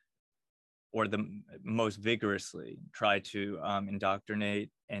to, or the most vigorously try to indoctrinate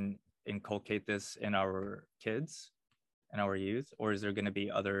and inculcate this in our kids and our youth? Or is there going to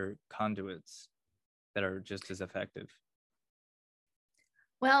be other conduits that are just as effective?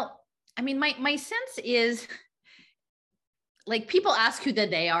 Well, I mean, my sense is, like, people ask who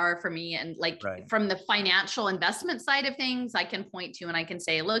they are for me, and like, right, from the financial investment side of things, I can point to and I can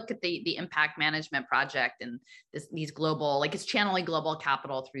say, look at the impact management project and these global, like, it's channeling global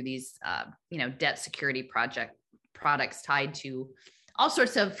capital through these you know, debt security products tied to all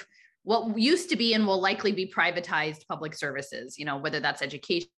sorts of what used to be and will likely be privatized public services, you know, whether that's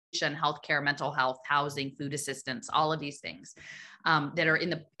education, healthcare, mental health, housing, food assistance, all of these things that are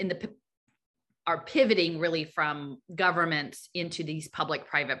are pivoting really from governments into these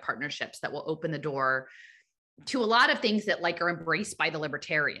public-private partnerships that will open the door to a lot of things that, like, are embraced by the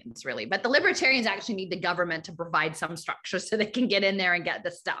libertarians, really. But the libertarians actually need the government to provide some structure so they can get in there and get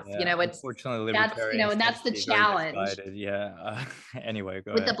the stuff. Yeah, you know, unfortunately, libertarians, you know, and that's the challenge. Yeah. Anyway,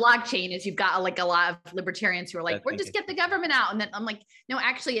 go with ahead. The blockchain is you've got, like, a lot of libertarians who are like, we'll just get the government out. And then I'm like, no,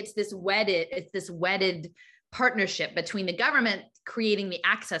 actually, it's this wedded partnership between the government creating the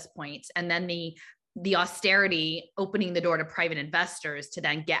access points and then the austerity opening the door to private investors to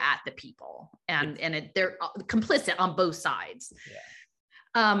then get at the people, and they're complicit on both sides.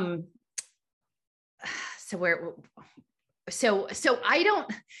 Yeah. So I don't.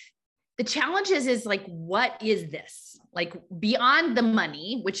 The challenge is like, what is this? Like, beyond the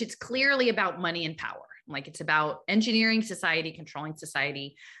money, which it's clearly about money and power. Like, it's about engineering society, controlling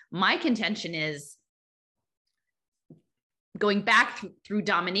society. My contention is going back through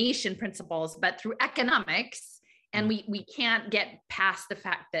domination principles, but through economics. And we can't get past the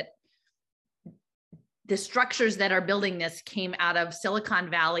fact that the structures that are building this came out of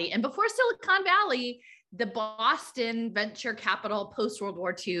Silicon Valley. And before Silicon Valley, the Boston venture capital post-World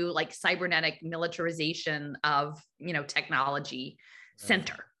War II, like, cybernetic militarization of, you know, technology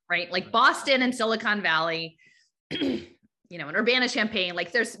center, right? Like Boston and Silicon Valley, you know, and Urbana-Champaign,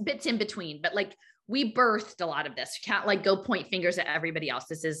 like, there's bits in between, but, like, we birthed a lot of this. You can't, like, go point fingers at everybody else.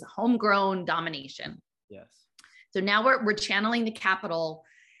 This is homegrown domination. Yes. So now we're channeling the capital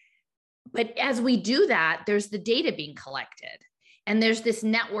But as we do that, there's the data being collected, and there's this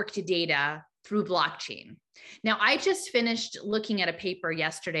networked data through blockchain. Now, I just finished looking at a paper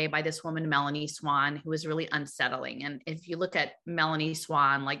yesterday by this woman, Melanie Swan, who was really unsettling. And if you look at Melanie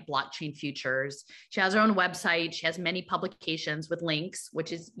Swan, like Blockchain Futures, she has her own website. She has many publications with links,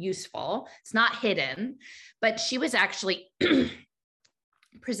 which is useful. It's not hidden, but she was actually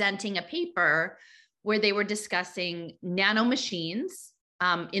presenting a paper where they were discussing nanomachines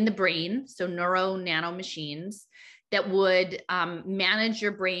in the brain, so nano machines that would manage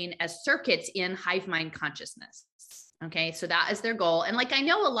your brain as circuits in hive mind consciousness. Okay, so that is their goal. And like, I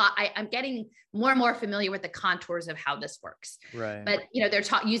know a lot, I'm getting more and more familiar with the contours of how this works. Right. But, you know, they're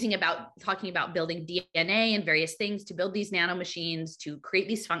talking about building DNA and various things to build these nanomachines, to create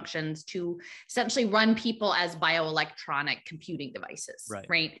these functions, to essentially run people as bioelectronic computing devices.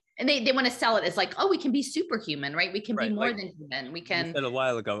 Right. And they want to sell it as like, oh, we can be superhuman, right? We can be more than human. We can. You said a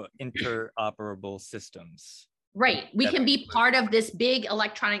while ago, interoperable systems. Right. We can be part of this big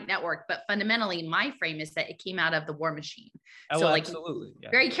electronic network, but fundamentally my frame is that it came out of the war machine. Oh, so like absolutely. Yeah.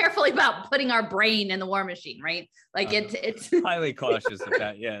 Very carefully about putting our brain in the war machine, right? Like it's highly cautious of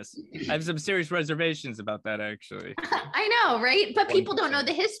that. Yes. I have some serious reservations about that actually. I know, right? But people don't know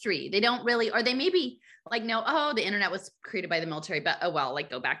the history. They don't really, or they maybe like know, oh, the internet was created by the military, but oh, well, like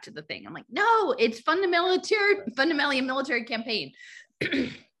go back to the thing. I'm like, no, it's fundamentally a military campaign.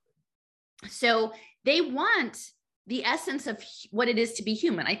 So they want the essence of what it is to be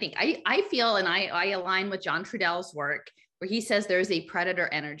human. I think I feel, and I align with John Trudell's work where he says there's a predator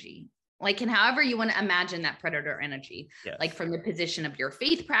energy, like, and however you want to imagine that predator energy, yes. Like from the position of your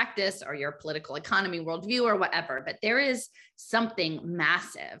faith practice or your political economy worldview or whatever, but there is something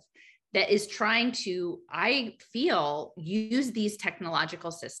massive that is trying to, I feel, use these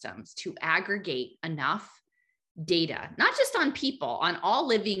technological systems to aggregate enough data, not just on people, on all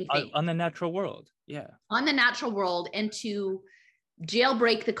living things. On the natural world. Yeah. On the natural world, and to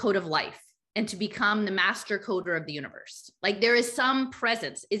jailbreak the code of life and to become the master coder of the universe. Like there is some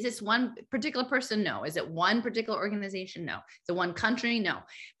presence. Is this one particular person? No. Is it one particular organization? No. Is it one country? No.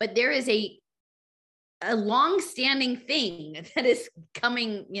 But there is a long-standing thing that is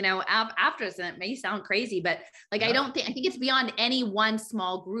coming, you know, after us. And it may sound crazy, but like, yeah. I think it's beyond any one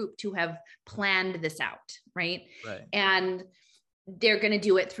small group to have planned this out. Right. And they're going to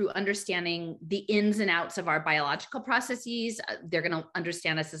do it through understanding the ins and outs of our biological processes. They're going to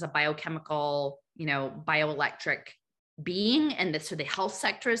understand us as a biochemical, you know, bioelectric being. And so the health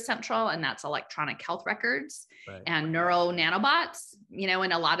sector is central, and that's electronic health records and neuro nanobots, you know,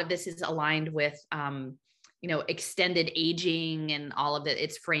 and a lot of this is aligned with, you know, extended aging and all of it.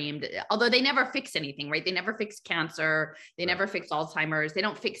 It's framed, although they never fix anything, right? They never fix cancer. They never fix Alzheimer's. They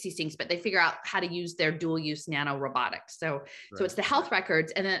don't fix these things, but they figure out how to use their dual use nano robotics. So it's the health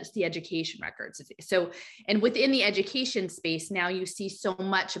records, and then it's the education records. So, and within the education space, now you see so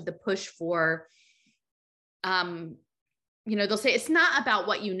much of the push for, you know, they'll say it's not about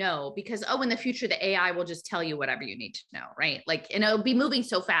what you know, because, oh, in the future, the AI will just tell you whatever you need to know, right? Like, and it'll be moving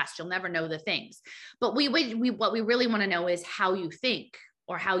so fast, you'll never know the things. But what we really want to know is how you think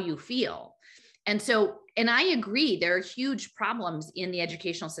or how you feel. And so, and I agree, there are huge problems in the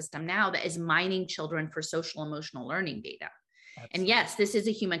educational system now that is mining children for social emotional learning data. Absolutely. And yes, this is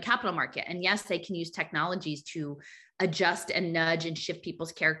a human capital market. And yes, they can use technologies to adjust and nudge and shift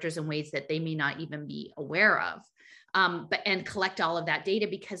people's characters in ways that they may not even be aware of. And collect all of that data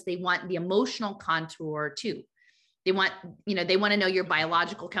because they want the emotional contour too. They want, you know, they want to know your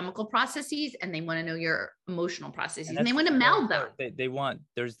biological chemical processes, and they want to know your emotional processes, and they want to meld them. They want,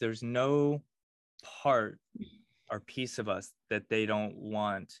 there's no part or piece of us that they don't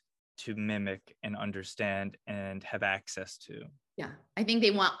want to mimic and understand and have access to. Yeah. I think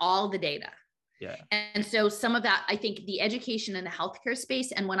they want all the data. Yeah. And so some of that, I think the education in the healthcare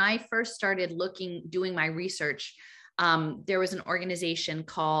space. And when I first started doing my research, there was an organization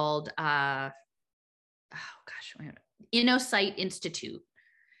called, InnoSight Institute.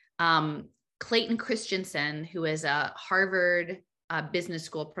 Clayton Christensen, who is a Harvard business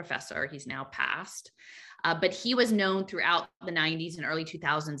school professor, he's now passed, but he was known throughout the 90s and early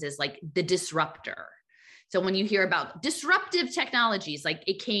 2000s as like the disruptor. So when you hear about disruptive technologies, like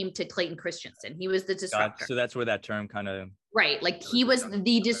it came to Clayton Christensen, he was the disruptor. So that's where that term kind of. Right. Like he was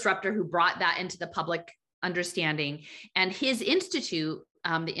the disruptor who brought that into the public understanding. And his institute,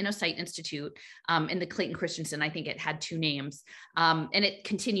 the InnoSight Institute, and the Clayton Christensen, I think it had two names, and it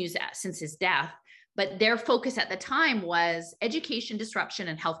continues since his death. But their focus at the time was education disruption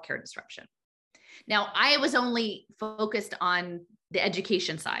and healthcare disruption. Now, I was only focused on the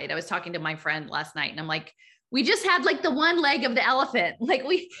education side. I was talking to my friend last night, and I'm like, We just had like the one leg of the elephant. Like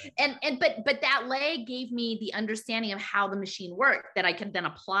but that leg gave me the understanding of how the machine worked, that I could then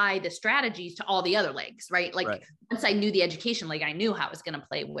apply the strategies to all the other legs, right? Like once I knew the education leg, I knew how I was going to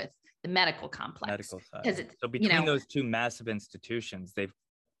play with the medical complex. Medical side. Because it's, so between those two massive institutions,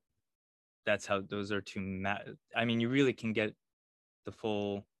 that's how those are two. I mean, you really can get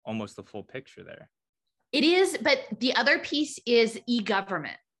almost the full picture there. It is, but the other piece is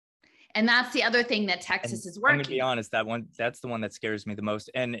e-government. And that's the other thing that Texas is working. I'm gonna be honest, that's the one that scares me the most.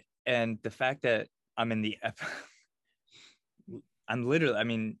 And the fact that I'm in the I'm literally, I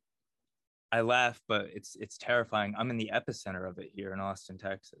mean, I laugh, but it's terrifying. I'm in the epicenter of it here in Austin,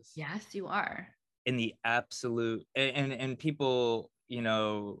 Texas. Yes, you are. In the absolute, and people, you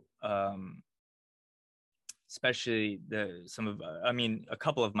know, especially a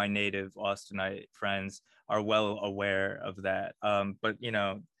couple of my native Austinite friends are well aware of that. But you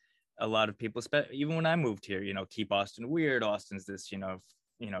know, a lot of people, even when I moved here, you know, keep Austin weird. Austin's this, you know,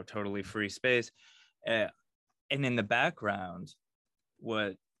 totally free space. And in the background,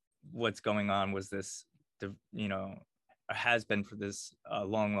 what's going on was this, you know, has been for this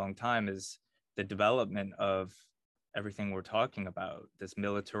long time, is the development of everything we're talking about, this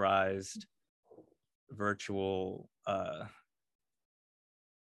militarized virtual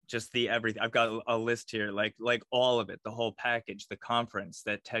just the everything. I've got a list here, like all of it, the whole package, the conference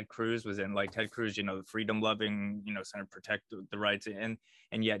that Ted Cruz was in, like Ted Cruz, you know, the freedom loving, you know, center protect the rights, and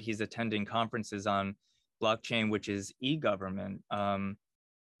yet he's attending conferences on blockchain, which is e-government.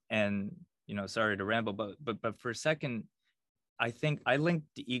 And, you know, sorry to ramble, but for a second, I think I linked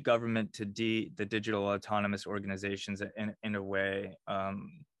the e-government to the digital autonomous organizations in a way.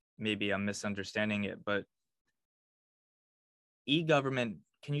 Maybe I'm misunderstanding it, but e-government,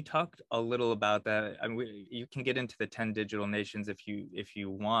 can you talk a little about that? I mean, you can get into the 10 digital nations if you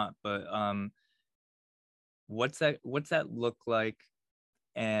want, but what's that look like,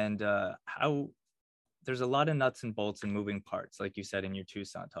 and how? There's a lot of nuts and bolts and moving parts, like you said in your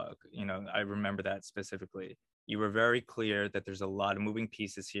Tucson talk. You know, I remember that specifically. You were very clear that there's a lot of moving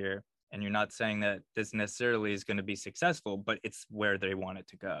pieces here, and you're not saying that this necessarily is going to be successful, but it's where they want it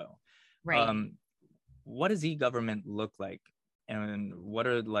to go. Right. What does e-government look like, and what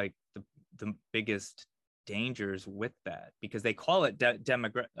are like the biggest dangers with that? Because they call it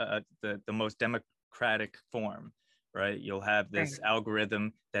the most democratic form, right? You'll have this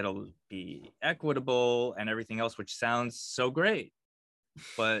algorithm that'll be equitable and everything else, which sounds so great,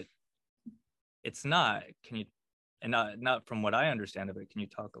 but it's not. Can you, and not from what I understand of it, can you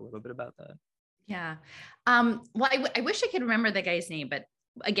talk a little bit about that? Yeah. Well, I wish I could remember the guy's name, but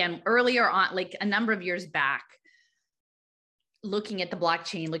again, earlier on, like a number of years back, looking at the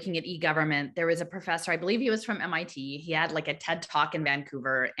blockchain, looking at e-government, there was a professor, I believe he was from MIT. He had like a TED talk in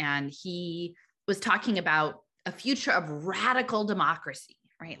Vancouver, and he was talking about a future of radical democracy,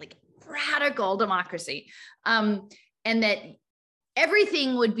 right? Like radical democracy. And that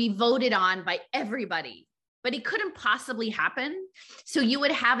everything would be voted on by everybody, but it couldn't possibly happen. So you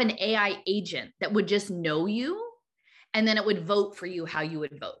would have an AI agent that would just know you, and then it would vote for you how you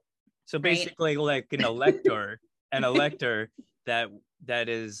would vote. So basically, right? Like an elector, that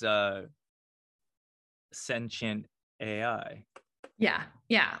is sentient AI. Yeah.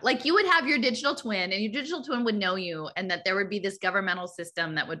 Like you would have your digital twin, and your digital twin would know you, and that there would be this governmental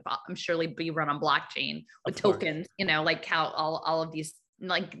system that would surely be run on blockchain with tokens, you know, like how all of these,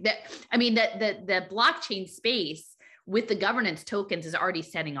 like that. I mean, the blockchain space with the governance tokens is already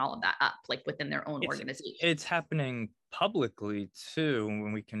setting all of that up, like within their own organization. It's happening publicly too,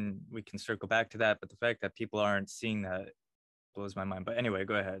 when we can circle back to that. But the fact that people aren't seeing that blows my mind. But anyway,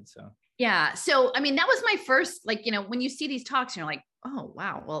 go ahead. So yeah. So, I mean, that was my first, like, you know, when you see these talks, you're like, oh,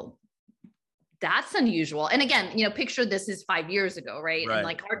 wow, well, that's unusual. And again, you know, picture this is 5 years ago, right? And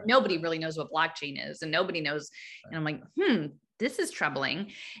like nobody really knows what blockchain is, and nobody knows. And I'm like, this is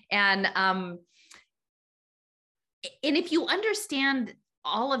troubling. And if you understand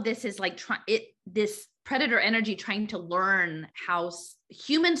all of this is like this predator energy trying to learn how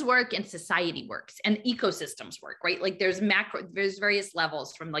humans work and society works and ecosystems work, right? Like there's various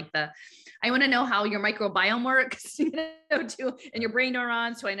levels, from like I want to know how your microbiome works, you know, to, and your brain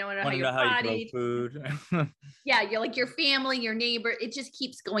neurons. So I know how your body, you grow food. Yeah. You're like your family, your neighbor, it just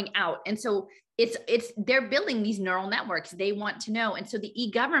keeps going out. And so they're building these neural networks. They want to know. And so the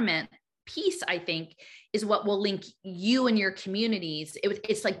e-government piece, I think, is what will link you and your communities.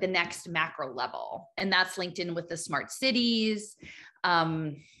 It's like the next macro level, and that's linked in with the smart cities,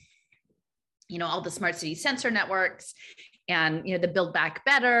 you know, all the smart city sensor networks, and, you know, the Build Back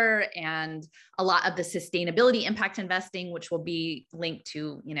Better, and a lot of the sustainability impact investing, which will be linked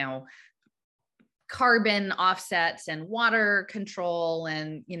to, you know, carbon offsets and water control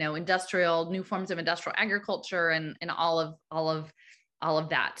and, you know, new forms of industrial agriculture and all of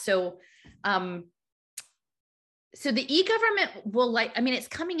that. So, so the e-government will it's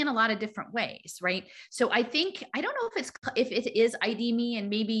coming in a lot of different ways, right? So I think, I don't know if it is ID Me, and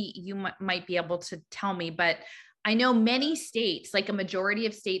maybe you might be able to tell me, but I know many states, like a majority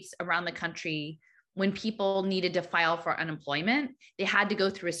of states around the country, when people needed to file for unemployment, they had to go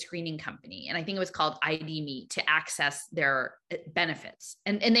through a screening company. And I think it was called ID Me to access their benefits.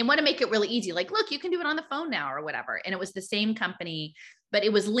 And they want to make it really easy. Like, look, you can do it on the phone now or whatever. And it was the same company, but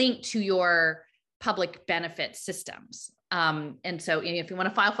it was linked to your public benefit systems. And so if you want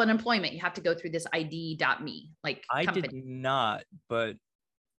to file for unemployment, you have to go through this ID.me, like I company. did not, but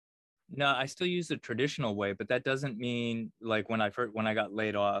no, I still use the traditional way, but that doesn't mean like when I got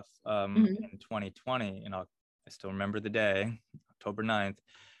laid off in 2020, I still remember the day, October 9th.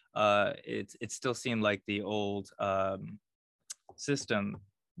 It still seemed like the old system,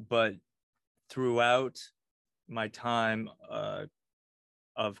 but throughout my time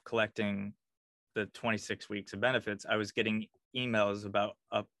of collecting the 26 weeks of benefits, I was getting emails about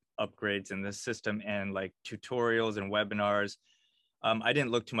upgrades in this system and like tutorials and webinars. I didn't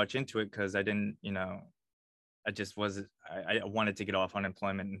look too much into it because I didn't, I just wasn't, I wanted to get off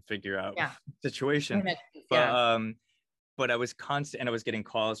unemployment and figure out the situation. But I was constant, and I was getting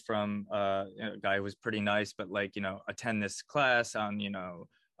calls from a guy who was pretty nice, but like, attend this class on,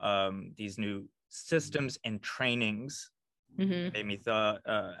 these new systems and trainings. Made me thought,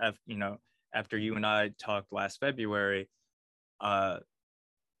 after you and I talked last February, I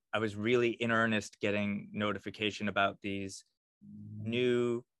was really in earnest getting notification about these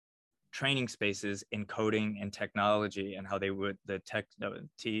new training spaces in coding and technology, and how the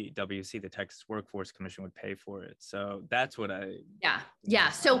TWC, the Texas Workforce Commission, would pay for it. So that's what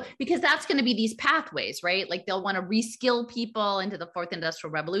So because that's going to be these pathways, right? Like they'll want to reskill people into the fourth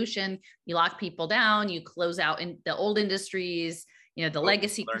industrial revolution. You lock people down, you close out in the old industries, the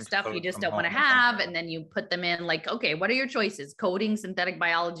legacy stuff you just don't want to have. And then you put them in like, okay, what are your choices? Coding, synthetic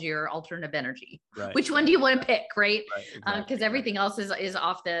biology, or alternative energy? Right. Which one do you want to pick? Right. Because everything else is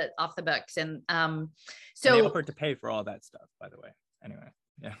off the books. And so and they offered to pay for all that stuff, by the way. Anyway.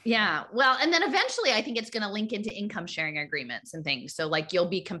 Yeah. Well, and then eventually I think it's going to link into income sharing agreements and things. So like you'll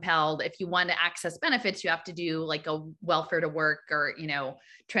be compelled, if you want to access benefits, you have to do like a welfare to work or,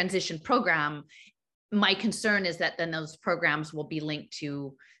 transition program. My concern is that then those programs will be linked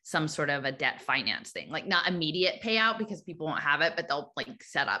to some sort of a debt finance thing, like not immediate payout because people won't have it, but they'll like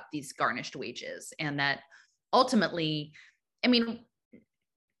set up these garnished wages. And that ultimately,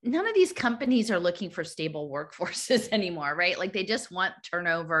 none of these companies are looking for stable workforces anymore, right? Like they just want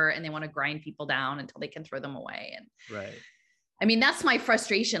turnover and they want to grind people down until they can throw them away. And that's my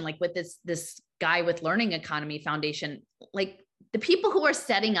frustration, like with this guy with Learning Economy Foundation, like the people who are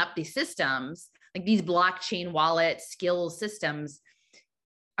setting up these systems, like these blockchain wallet skills systems,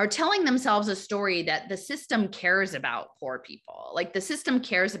 are telling themselves a story that the system cares about poor people. Like the system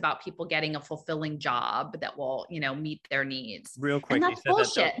cares about people getting a fulfilling job that will, meet their needs. Real quick, and that's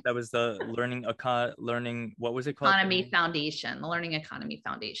bullshit. That was the learning, what was it called? Economy Foundation, the Learning Economy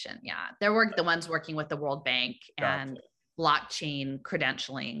Foundation. Yeah. They're the ones working with the World Bank and blockchain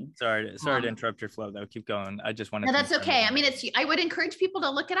credentialing. Sorry to interrupt your flow though. Keep going. I just wanted to. No, that's okay. I would encourage people to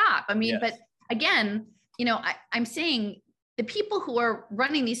look it up. But again, I'm saying the people who are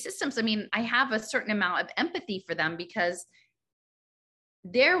running these systems, I have a certain amount of empathy for them because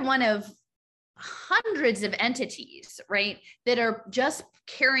they're one of hundreds of entities, right, that are just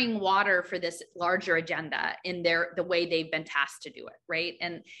carrying water for this larger agenda in the way they've been tasked to do it, right?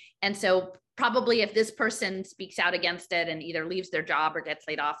 And so probably if this person speaks out against it and either leaves their job or gets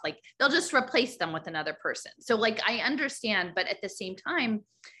laid off, like they'll just replace them with another person. So like I understand, but at the same time,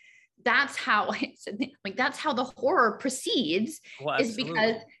 that's how the horror proceeds. Well, is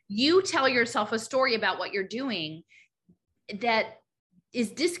because you tell yourself a story about what you're doing that is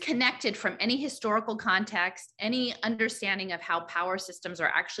disconnected from any historical context, any understanding of how power systems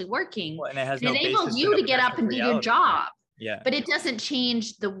are actually working. Well, and it has no enables you to get up and do your job. Yeah. But it doesn't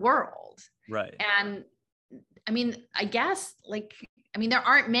change the world. Right. And I guess there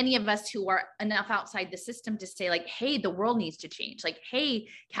aren't many of us who are enough outside the system to say like, hey, the world needs to change. Like, hey,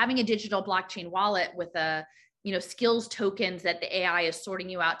 having a digital blockchain wallet with skills tokens that the AI is sorting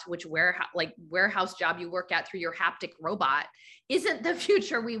you out to which warehouse job you work at through your haptic robot isn't the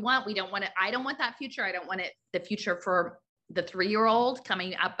future we want. We don't want it. I don't want that future. I don't want it, the future for the 3-year-old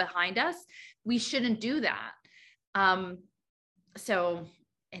coming up behind us. We shouldn't do that. So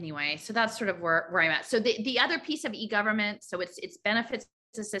anyway, so that's sort of where I'm at. So the other piece of e-government, so it's benefits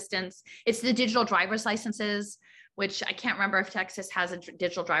assistants. It's the digital driver's licenses, which I can't remember if Texas has a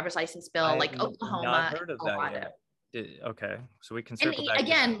digital driver's license bill, I like have Oklahoma. not heard of that Colorado. yet. Okay, so we can And circle back.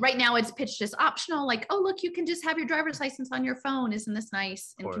 again, right now it's pitched as optional, like, oh, look, you can just have your driver's license on your phone. Isn't this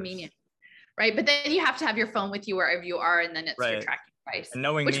nice and convenient? Right. But then you have to have your phone with you wherever you are, and then it's your tracking device. And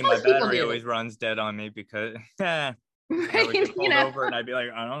knowing which me, my most people battery do. always runs dead on me because I Right, would get pulled over and I'd be like,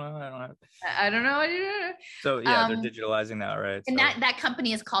 I don't know. So yeah, they're digitalizing that, right? And so. that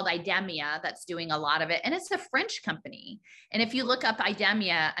company is called Idemia, that's doing a lot of it. And it's a French company. And if you look up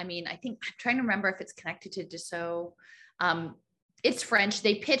Idemia, I mean, I think I'm trying to remember if it's connected to Dassault. It's French.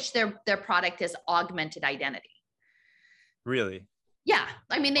 They pitch their product as augmented identity. Really? Yeah.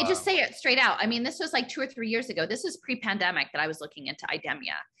 I mean, they just say it straight out. I mean, this was like 2 or 3 years ago. This is pre-pandemic that I was looking into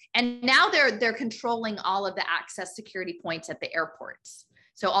Idemia. And now they're controlling all of the access security points at the airports.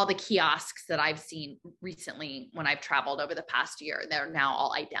 So all the kiosks that I've seen recently when I've traveled over the past year, they're now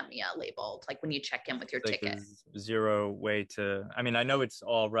all Idemia labeled, like when you check in with your ticket. Zero way to, I mean, I know it's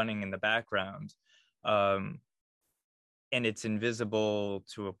all running in the background, and it's invisible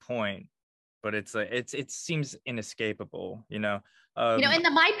to a point, but it's like, it seems inescapable, in the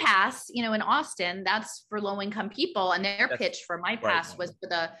MyPass, in Austin, that's for low-income people, and their pitch for MyPass was for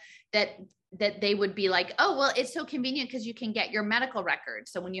that they would be like, oh, well, it's so convenient because you can get your medical records.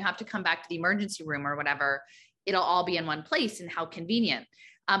 So when you have to come back to the emergency room or whatever, it'll all be in one place, and how convenient.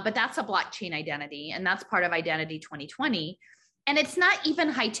 But that's a blockchain identity, and that's part of Identity 2020. And it's not even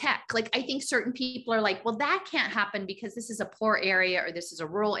high tech. Like, I think certain people are like, well, that can't happen because this is a poor area, or this is a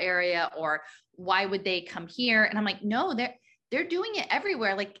rural area, or why would they come here? And I'm like, no, they're doing it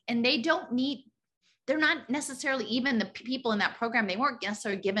everywhere. Like, and they're not necessarily, even the people in that program, they weren't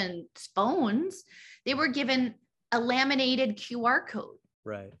necessarily given phones. They were given a laminated QR code.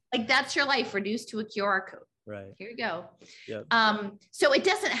 Right. Like, that's your life reduced to a QR code. Right. Here you go. Yep. So it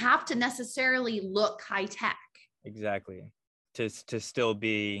doesn't have to necessarily look high tech. Exactly. To still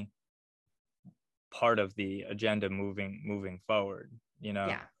be part of the agenda moving forward,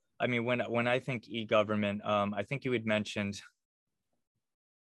 Yeah. I mean, when I think e-government, I think you had mentioned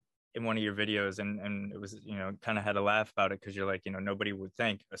in one of your videos, and it was, kind of had a laugh about it because you're like, nobody would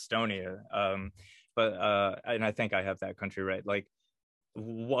think Estonia, but and I think I have that country right. Like,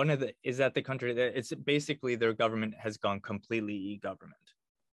 is that the country that it's basically their government has gone completely e-government.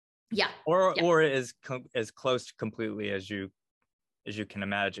 Yeah. Or as close to completely as you can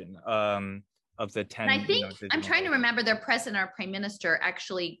imagine, of the 10. And I think I'm trying to remember, their president or prime minister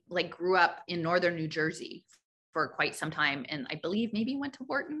actually grew up in northern New Jersey for quite some time, and I believe maybe went to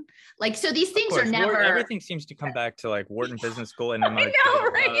Wharton. So these things are never. Everything seems to come back to Wharton Business School and MIT. I know,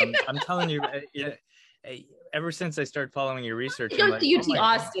 right? I'm telling you, ever since I started following your research, you go to UT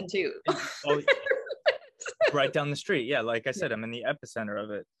Austin too. Right down the street. Yeah, like I said, I'm in the epicenter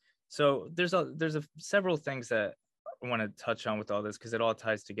of it. So there's several things that I want to touch on with all this because it all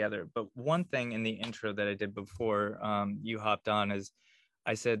ties together. But one thing in the intro that I did before you hopped on is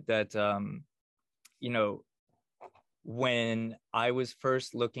I said that when I was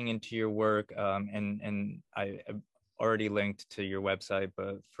first looking into your work, and I already linked to your website,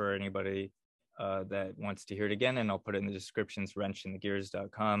 but for anybody that wants to hear it again, and I'll put it in the descriptions,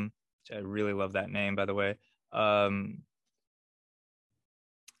 wrenchinthegears.com, which I really love that name, by the way.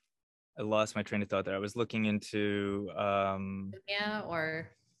 I lost my train of thought there. I was looking into or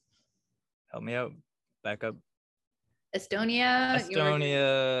help me out. Back up. Estonia.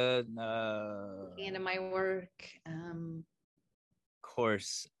 Looking into my work. Of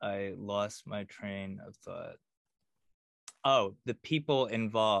course, I lost my train of thought. Oh, the people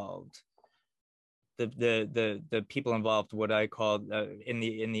involved. The people involved. What I called in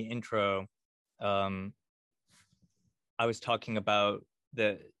the intro. I was talking about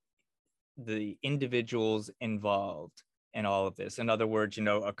the individuals involved in all of this. In other words,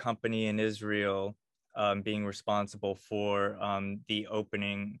 a company in Israel being responsible for the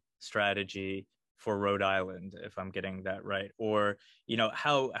opening strategy for Rhode Island, if I'm getting that right, or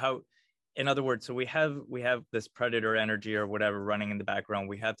how. In other words, so we have this predator energy or whatever running in the background.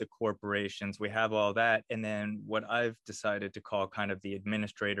 We have the corporations, we have all that, and then what I've decided to call kind of the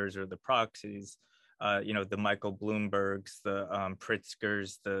administrators or the proxies. The Michael Bloombergs, the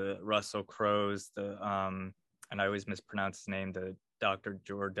Pritzkers, the Russell Crowes, and I always mispronounce his name, the Dr.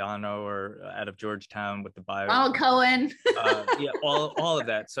 Giordano, or out of Georgetown with the bio. Oh, Cohen. all of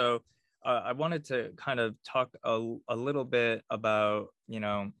that. So I wanted to kind of talk a little bit about, we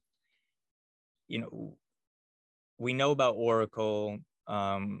know about Oracle.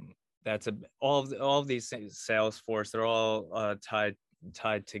 That's all of these things, Salesforce, they're all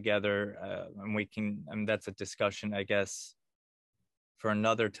tied together, and that's a discussion, I guess, for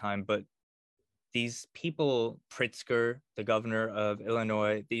another time. But these people, Pritzker, the governor of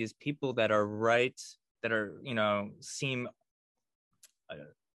Illinois, these people that are right, that are, seem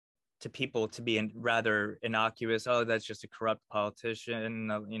to people to be rather innocuous. Oh, that's just a corrupt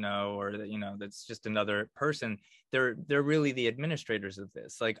politician, or that's just another person. They're really the administrators of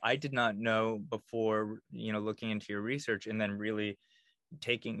this. Like, I did not know before, looking into your research and then really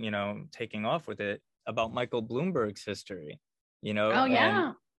taking off with it, about Michael Bloomberg's history, Oh,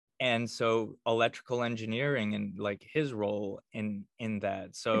 yeah. and so electrical engineering and like his role in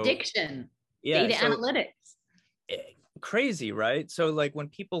that. So Prediction, yeah, data analytics. Crazy, right? So like when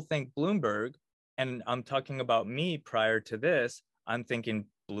people think Bloomberg, and I'm talking about me prior to this, I'm thinking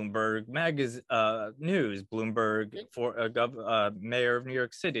Bloomberg News, Bloomberg for mayor of New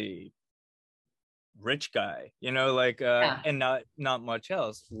York City, rich guy, and not much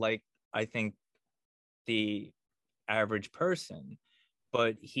else. Like, I think the average person,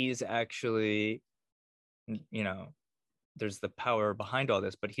 but he's actually, there's the power behind all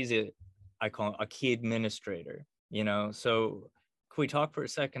this, but I call him a key administrator, So can we talk for a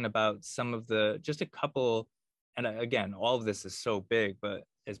second about just a couple, and again, all of this is so big, but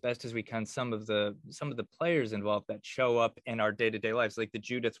as best as we can, some of the players involved that show up in our day-to-day lives, like the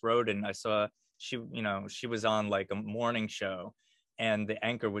Judith Rodin. I saw she was on like a morning show, and the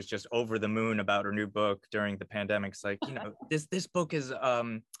anchor was just over the moon about her new book during the pandemic. It's like, this book is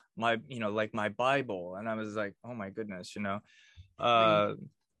my, like my Bible. And I was like, oh my goodness,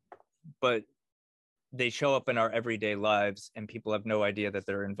 but they show up in our everyday lives, and people have no idea that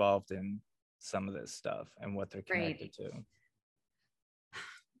they're involved in some of this stuff and what they're connected to.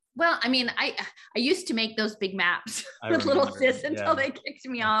 Well, I mean, I used to make those big maps with Little Sis until they kicked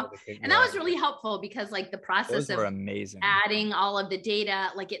me off. And that was really helpful, because like the process of amazing. Adding all of the data,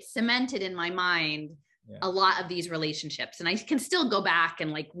 like it cemented in my mind a lot of these relationships. And I can still go back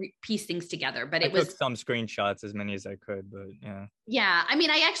and like piece things together, but I took some screenshots, as many as I could, but yeah. Yeah. I mean,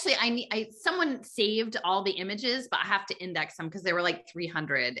 someone saved all the images, but I have to index them because there were like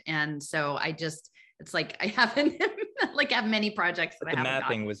 300. And so it's like, I haven't have many projects that I haven't. The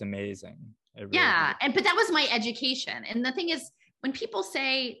mapping was amazing. But that was my education. And the thing is, when people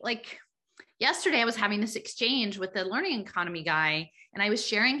say, like, yesterday I was having this exchange with the learning economy guy, and I was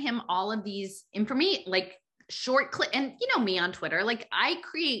sharing him all of these information, like short clip, and me on Twitter, like I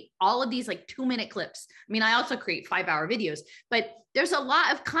create all of these like 2-minute clips. I mean, I also create 5-hour videos, but there's a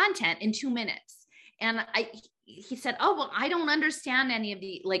lot of content in 2 minutes. And he said, oh, well, I don't understand any of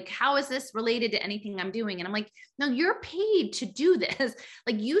the, like, how is this related to anything I'm doing? And I'm like, no, you're paid to do this.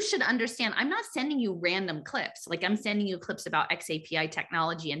 Like, you should understand, I'm not sending you random clips. Like, I'm sending you clips about XAPI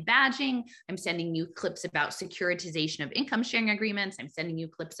technology and badging. I'm sending you clips about securitization of income sharing agreements. I'm sending you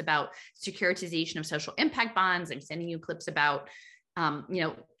clips about securitization of social impact bonds. I'm sending you clips about,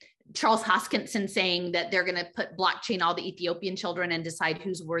 Charles Hoskinson saying that they're going to put blockchain all the Ethiopian children and decide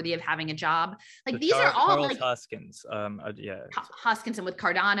who's worthy of having a job. Like, these are all Charles like Hoskins, Hoskinson with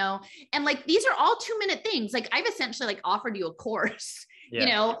Cardano. And like, these are all 2-minute things. Like, I've essentially like offered you a course,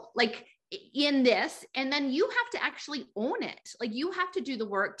 like in this, and then you have to actually own it. Like, you have to do the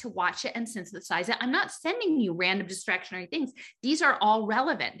work to watch it and synthesize it. I'm not sending you random distractionary things. These are all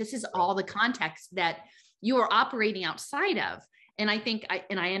relevant. This is all the context that you are operating outside of. And I think I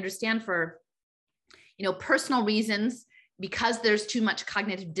understand for, personal reasons, because there's too much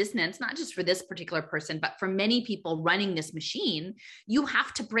cognitive dissonance, not just for this particular person, but for many people running this machine, you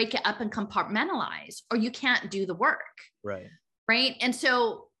have to break it up and compartmentalize, or you can't do the work. Right. Right. And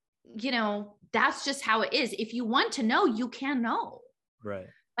so, that's just how it is. If you want to know, you can know. Right.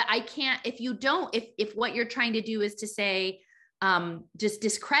 But I can't, if you don't, if what you're trying to do is to say, just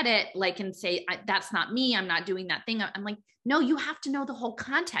discredit, like, and say, that's not me, I'm not doing that thing. I'm like, no, you have to know the whole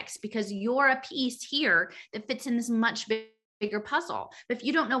context, because you're a piece here that fits in this much bigger puzzle. But if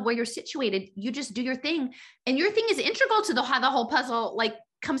you don't know where you're situated, you just do your thing, and your thing is integral to how the whole puzzle like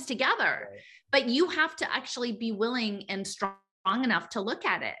comes together. Right. But you have to actually be willing and strong enough to look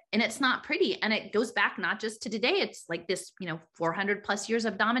at it. And it's not pretty. And it goes back not just to today. It's like this, 400 plus years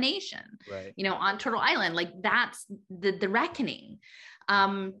of domination, right. On Turtle Island. Like, that's the reckoning.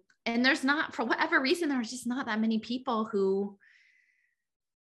 And there's not, for whatever reason, there's just not that many people who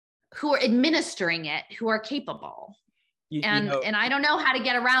are administering it, who are capable. And I don't know how to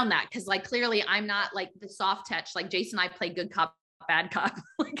get around that. Cause like, clearly I'm not like the soft touch, like Jason and I play good cop, bad cop.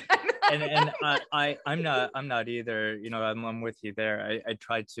 Like, I'm not either, I'm with you there. I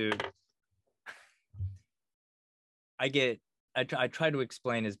try to, I try to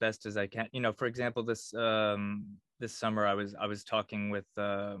explain as best as I can. For example, this summer I was talking with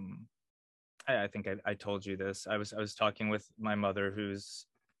I think I told you this. I was talking with my mother, who's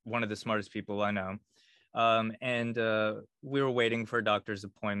one of the smartest people I know. And we were waiting for a doctor's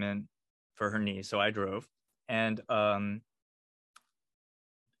appointment for her knee. So I drove. And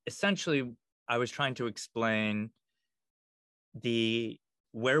essentially, I was trying to explain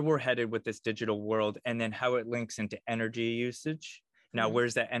where we're headed with this digital world, and then how it links into energy usage. Now,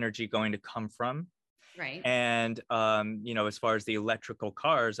 where's that energy going to come from? Right. And as far as the electrical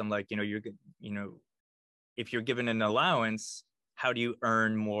cars, I'm like, if you're given an allowance, how do you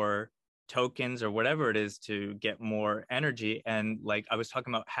earn more tokens or whatever it is to get more energy? And like, I was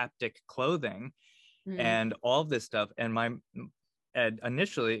talking about haptic clothing and all of this stuff. And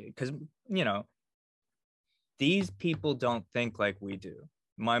initially, because these people don't think like we do.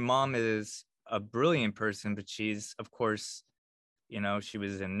 My mom is a brilliant person, but she's, of course, she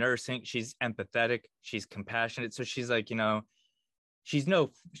was in nursing. She's empathetic. She's compassionate. So she's like, she's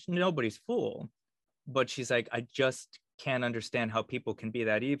nobody's fool, but she's like, I just can't understand how people can be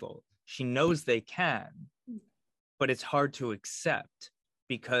that evil. She knows they can, but it's hard to accept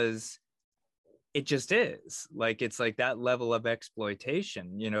because it just is. Like, it's like that level of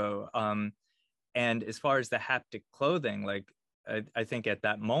exploitation, and as far as the haptic clothing, like, I think at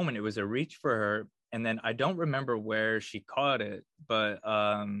that moment it was a reach for her. And then I don't remember where she caught it, but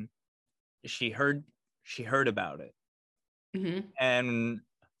she heard about it. And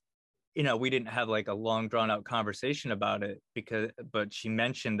we didn't have like a long drawn out conversation about it, but she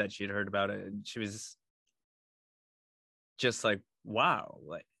mentioned that she'd heard about it, and she was just like, wow,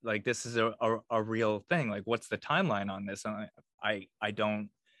 like this is a real thing. Like, what's the timeline on this? And I don't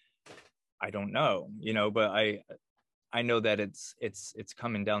know, but I know that it's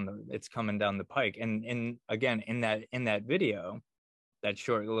coming down the pike. And again, in that video, that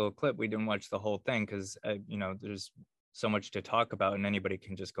short little clip, we didn't watch the whole thing because there's so much to talk about, and anybody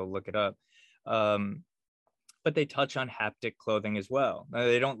can just go look it up. But they touch on haptic clothing as well. Now,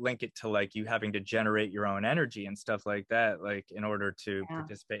 they don't link it to like you having to generate your own energy and stuff like that, like in order to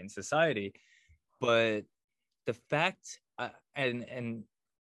participate in society. But the fact, and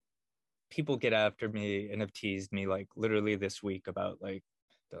people get after me and have teased me like literally this week about like,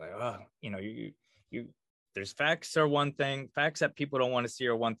 they're like, oh, you there's facts are one thing, facts that people don't want to see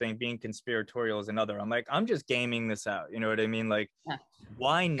are one thing, being conspiratorial is another. I'm like, I'm just gaming this out. You know what I mean? Like,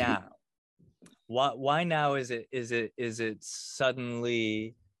 why now? Why now is it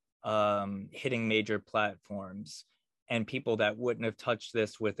suddenly hitting major platforms, and people that wouldn't have touched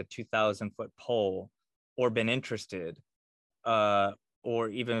this with a 2,000-foot pole or been interested or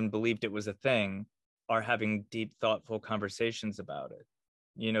even believed it was a thing are having deep, thoughtful conversations about it?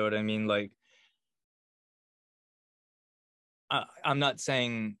 You know what I mean? Like, I'm not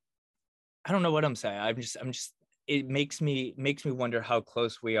saying, I don't know what I'm saying. I'm just, it makes me wonder how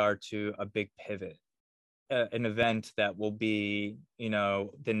close we are to a big pivot, an event that will be, the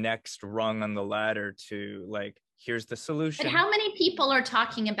next rung on the ladder to like, here's the solution. But how many people are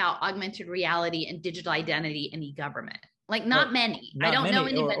talking about augmented reality and digital identity in e-government? Like, not many. I don't know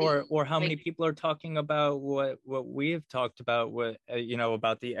anybody. Or how many people are talking about what we have talked about, what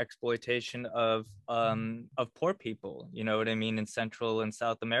about the exploitation of poor people. You know what I mean, in Central and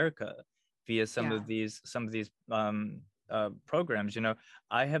South America, via some of these programs.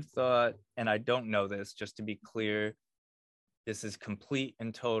 I have thought, and I don't know this, just to be clear, this is complete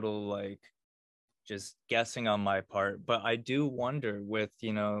and total like just guessing on my part, but I do wonder with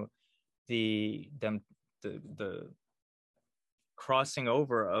the crossing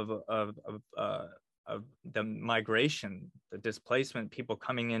over of the migration, the displacement, people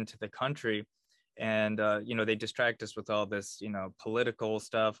coming into the country, and they distract us with all this political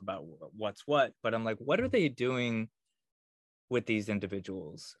stuff about what's what. But I'm like, what are they doing with these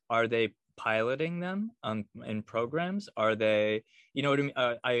individuals? Are they piloting them in programs? Are they, what I mean?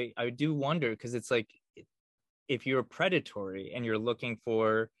 I do wonder, because it's like, if you're predatory and you're looking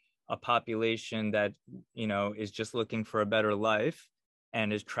for a population that is just looking for a better life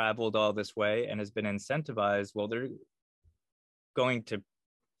and has traveled all this way and has been incentivized, well, they're going to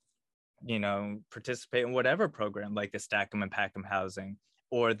participate in whatever program, like the stack 'em and pack 'em housing,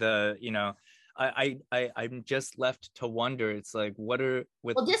 or the I'm just left to wonder. It's like, what are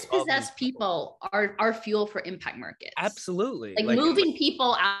with dispossessed people are fuel for impact markets. Absolutely. Like moving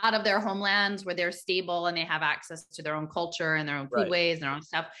people out of their homelands where they're stable and they have access to their own culture and their own foodways and their own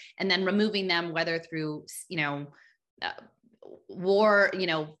stuff, and then removing them, whether through war,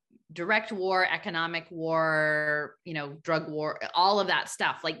 direct war, economic war, drug war, all of that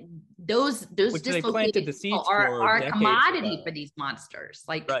stuff. Like those dislocated people are a commodity for these monsters.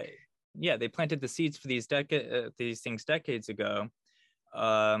 Like, right. Yeah, they planted the seeds for these things decades ago.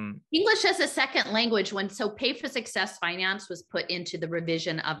 English as a second language. So Pay for Success Finance was put into the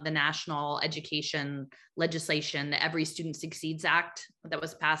revision of the national education legislation, the Every Student Succeeds Act that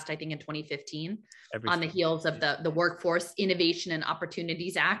was passed, I think, in 2015, on the heels of the Workforce Innovation and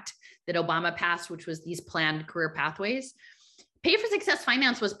Opportunities Act that Obama passed, which was these planned career pathways. Pay for Success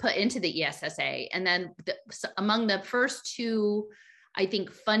Finance was put into the ESSA. And then among the first two, I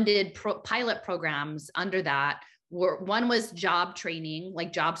think, funded pilot programs under that, one was job training,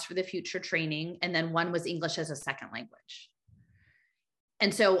 like jobs for the future training, and then one was English as a second language.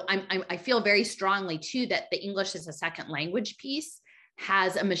 And so I feel very strongly too that the English as a second language piece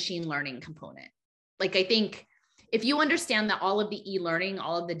has a machine learning component. Like, I think if you understand that all of the e-learning,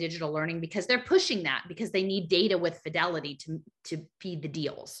 all of the digital learning, because they're pushing that because they need data with fidelity to feed the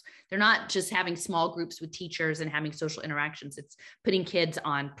deals. They're not just having small groups with teachers and having social interactions. It's putting kids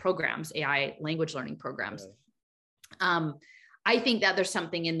on programs, AI language learning programs. I think that there's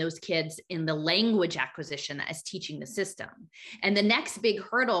something in those kids in the language acquisition as teaching the system. And the next big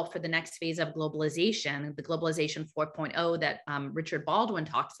hurdle for the next phase of globalization, the globalization 4.0 that Richard Baldwin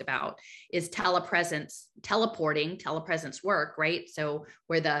talks about, is telepresence work, right? So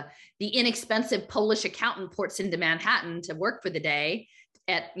where the inexpensive Polish accountant ports into Manhattan to work for the day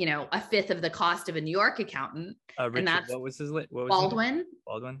at, a fifth of the cost of a New York accountant. Richard, and that's what was his Baldwin.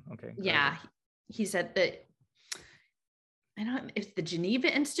 Baldwin. Okay. Yeah. He said that, I don't know if it's the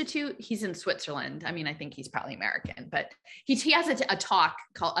Geneva Institute. He's in Switzerland. I mean, I think he's probably American, but he has a talk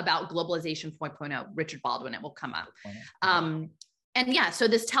about globalization 4.0, Richard Baldwin. It will come up. And yeah, so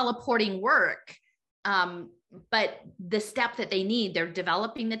this teleporting work, but the step that they need, they're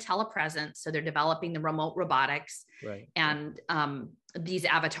developing the telepresence. So they're developing the remote robotics, right, and these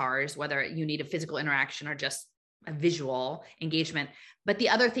avatars, whether you need a physical interaction or just a visual engagement. But the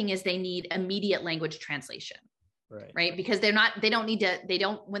other thing is they need immediate language translation. Right. Because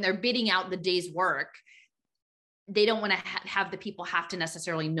when they're bidding out the day's work, they don't want to have the people have to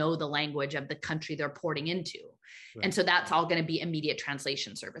necessarily know the language of the country they're porting into. Right. And so that's all going to be immediate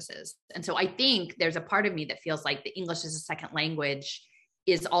translation services. And so I think there's a part of me that feels like the English as a second language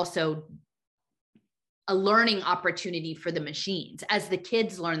is also a learning opportunity for the machines. As the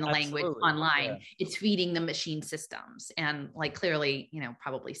kids learn the language online, it's feeding the machine systems. And like, clearly,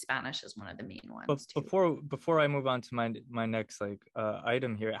 probably Spanish is one of the main ones. But before I move on to my next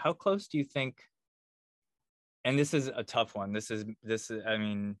item here, how close do you think, and this is a tough one, this is I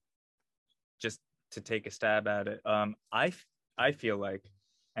mean, just to take a stab at it, I feel like,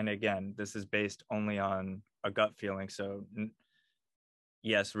 and again, this is based only on a gut feeling, so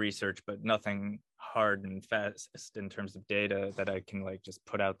yes, research, but nothing hard and fast in terms of data that I can just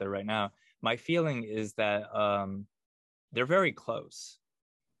put out there right now. My feeling is that they're very close,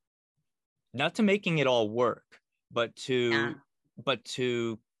 not to making it all work, but to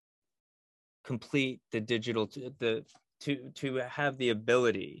complete the digital, to have the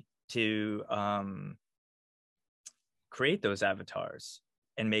ability to create those avatars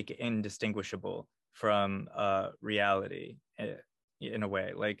and make it indistinguishable from reality in a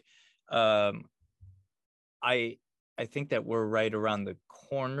way. I think that we're right around the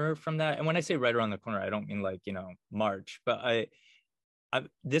corner from that. And when I say right around the corner, I don't mean March, but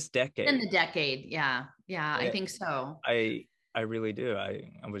this decade. In the decade, yeah, I think so. I really do. I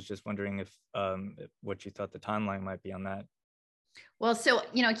was just wondering if what you thought the timeline might be on that. Well, so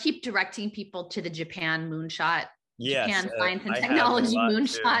I keep directing people to the Japan moonshot. Yes, Japan Science and Technology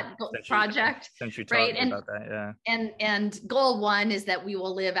Moonshot Project. Since you talked about that, yeah. And goal 1 is that we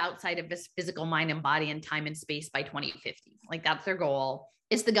will live outside of this physical mind and body and time and space by 2050. That's their goal.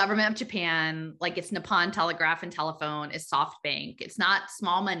 It's the government of Japan, it's Nippon Telegraph and Telephone, it's SoftBank. It's not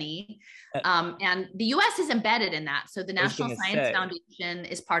small money. And the US is embedded in that. So the National Science Foundation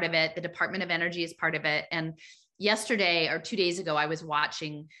is part of it. The Department of Energy is part of it. And yesterday or 2 days ago, I was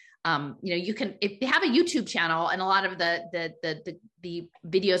watching you can, if they have a YouTube channel, and a lot of the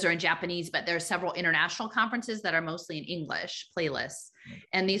videos are in Japanese, but there are several international conferences that are mostly in English playlists.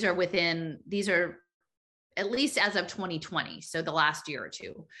 And these are at least as of 2020. So the last year or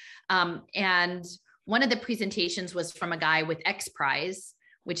two. And one of the presentations was from a guy with X Prize,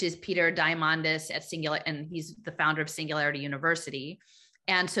 which is Peter Diamandis at Singular, and he's the founder of Singularity University.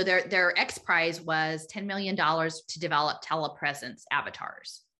 And so their X Prize was $10 million to develop telepresence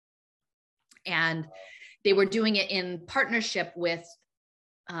avatars. And they were doing it in partnership with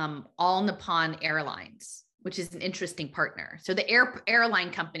All Nippon Airlines, which is an interesting partner. So the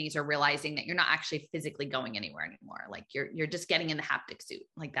airline companies are realizing that you're not actually physically going anywhere anymore. You're just getting in the haptic suit.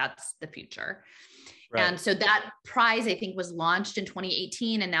 That's the future. Right. And so that prize, I think, was launched in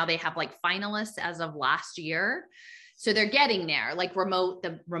 2018, and now they have finalists as of last year. So they're getting there, like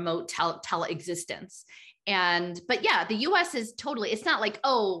the remote tele-existence. But yeah, the US is totally, it's not like,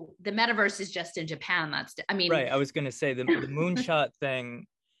 oh, the metaverse is just in Japan. I mean, right. I was going to say the moonshot thing,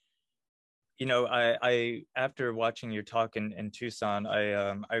 you know, I after watching your talk in Tucson,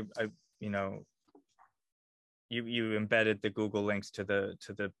 I you know, you embedded the Google links to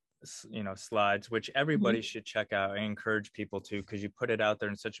the you know, slides, which everybody should check out. I encourage people to, because you put it out there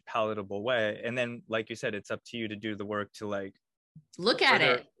in such a palatable way. And then, like you said, it's up to you to do the work to like look at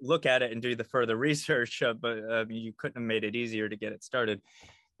it and do the further research. But you couldn't have made it easier to get it started.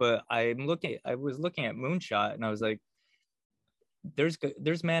 But I was looking at Moonshot, and I was like,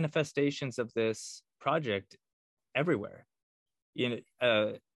 there's manifestations of this project everywhere, you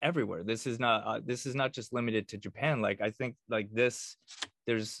know, everywhere. This is not just limited to Japan. Like, I think like this,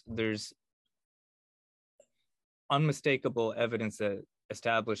 there's unmistakable evidence that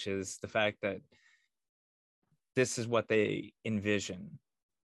establishes the fact that this is what they envision.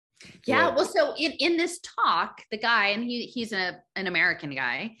 Yeah, well, so in this talk, the guy, and he's an American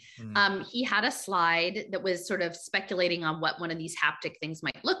guy, he had a slide that was sort of speculating on what one of these haptic things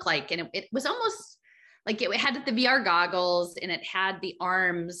might look like. And it was almost like it had the VR goggles, and it had the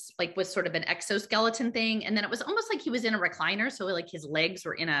arms, like with sort of an exoskeleton thing. And then it was almost like he was in a recliner. So like his legs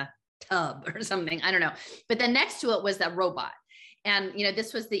were in a tub or something. I don't know. But then next to it was that robot. And, you know,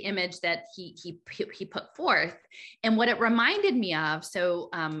 this was the image that he put forth. And what it reminded me of, so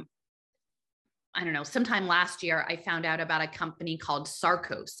I don't know, sometime last year, I found out about a company called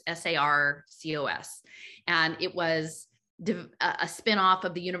Sarcos, SARCOS. And it was a spinoff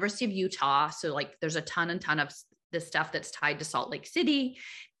of the University of Utah. So like there's a ton of the stuff that's tied to Salt Lake City.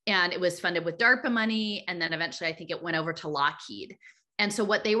 And it was funded with DARPA money. And then eventually I think it went over to Lockheed. And so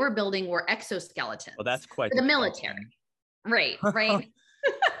what they were building were exoskeletons. Well, that's quite for the military. Right.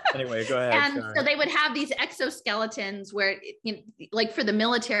 Anyway, go ahead. And so they would have these exoskeletons where, you know, like for the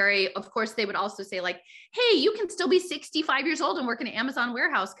military, of course, they would also say like, hey, you can still be 65 years old and work in an Amazon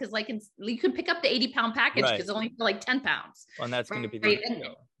warehouse because like you can pick up the 80-pound package because it's only for like 10 pounds. Well, and that's going to be the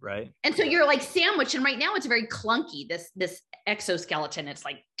video, right? And so you're like sandwiched, and right now it's very clunky, this exoskeleton. It's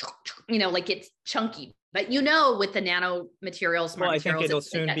like, you know, like it's chunky, but you know, with the nano materials, I think it'll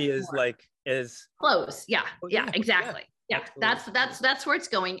soon be as close. Yeah, exactly. Yeah, that's where it's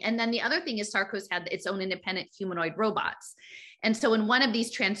going. And then the other thing is Sarcos had its own independent humanoid robots. And so in one of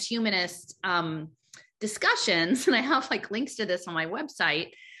these transhumanist discussions, and I have like links to this on my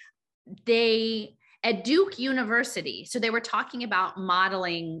website, they at Duke University, so they were talking about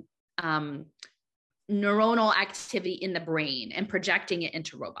modeling neuronal activity in the brain and projecting it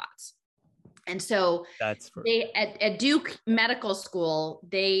into robots. And so at Duke Medical School,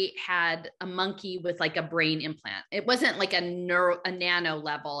 they had a monkey with like a brain implant. It wasn't like a nano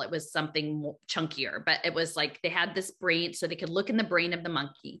level. It was something more chunkier, but it was like they had this brain so they could look in the brain of the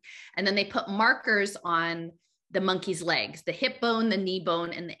monkey. And then they put markers on the monkey's legs, the hip bone, the knee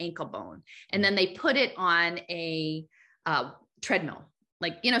bone, and the ankle bone. And then they put it on a treadmill.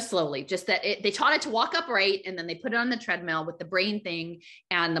 Like, you know, slowly, just that they taught it to walk upright, and then they put it on the treadmill with the brain thing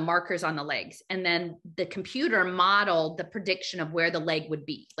and the markers on the legs. And then the computer modeled the prediction of where the leg would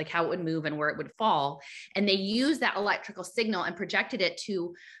be, like how it would move and where it would fall. And they used that electrical signal and projected it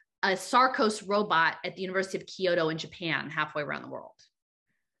to a Sarcos robot at the University of Kyoto in Japan, halfway around the world.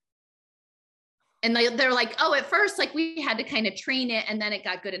 And they're like, oh, at first, like we had to kind of train it, and then it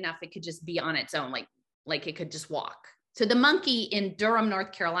got good enough it could just be on its own, like it could just walk. So the monkey in Durham,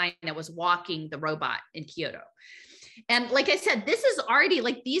 North Carolina was walking the robot in Kyoto. And like I said, this is already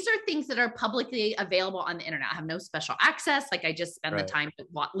like, these are things that are publicly available on the internet. I have no special access. Like I just spend the time to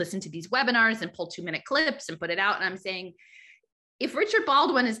listen to these webinars and pull 2-minute clips and put it out. And I'm saying, if Richard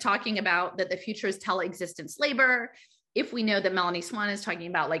Baldwin is talking about that the future is tele-existence labor, if we know that Melanie Swan is talking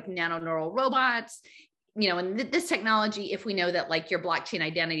about like nanoneural robots, you know, and this technology, if we know that like your blockchain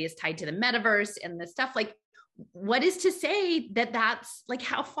identity is tied to the metaverse and this stuff, like, what is to say that that's like,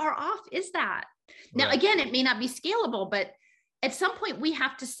 how far off is that? Now, again, it may not be scalable, but at some point we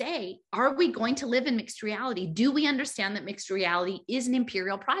have to say, are we going to live in mixed reality? Do we understand that mixed reality is an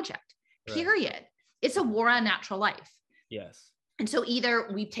imperial project, period? It's a war on natural life. Yes. And so either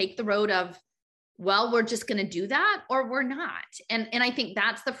we take the road of, well, we're just going to do that, or we're not. And I think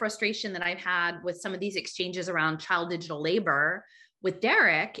that's the frustration that I've had with some of these exchanges around child digital labor with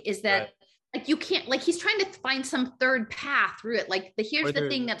Derek, is that like, you can't, like, he's trying to find some third path through it. Like here's the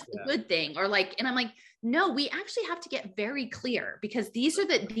thing that's the good thing, or like, and I'm like, no, we actually have to get very clear, because these are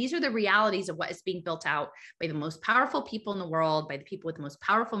the realities of what is being built out by the most powerful people in the world, by the people with the most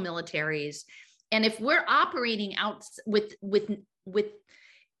powerful militaries. And if we're operating out with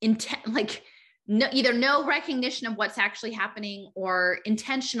intent, like no, either no recognition of what's actually happening or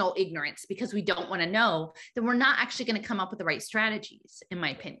intentional ignorance because we don't want to know, then we're not actually going to come up with the right strategies, in my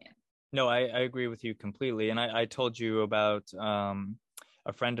opinion. No, I agree with you completely. And I told you about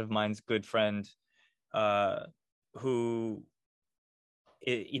a friend of mine's good friend who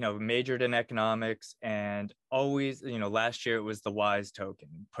majored in economics, and always, last year it was the WISE token,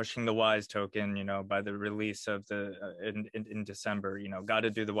 pushing the WISE token, by the release of the in December, got to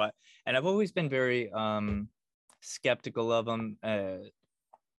do the WISE. And I've always been very skeptical of them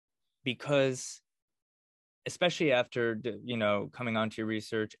because, especially after, coming onto your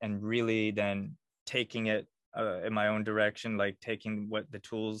research and really then taking it in my own direction, like taking what the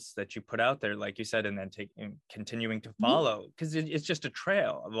tools that you put out there, like you said, and then continuing to follow, because it's just a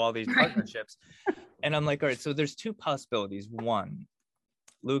trail of all these partnerships. And I'm like, all right, so there's two possibilities. One,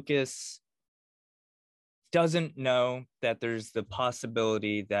 Lucas doesn't know that there's the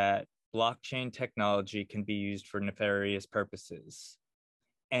possibility that blockchain technology can be used for nefarious purposes.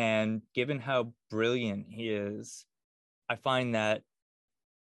 And given how brilliant he is, I find that,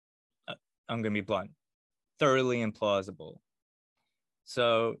 I'm going to be blunt, thoroughly implausible.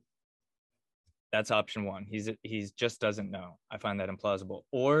 So that's option one. He's just doesn't know. I find that implausible.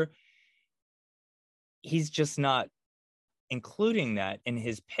 Or he's just not including that in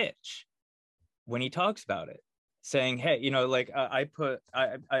his pitch when he talks about it, saying, hey,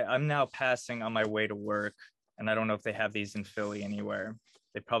 I'm now passing on my way to work, and I don't know if they have these in Philly anywhere.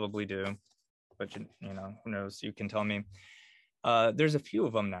 They probably do, but who knows? You can tell me. There's a few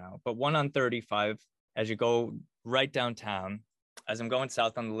of them now, but one on 35 as you go right downtown. As I'm going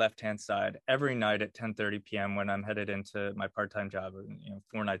south on the left-hand side, every night at 10:30 p.m. when I'm headed into my part-time job,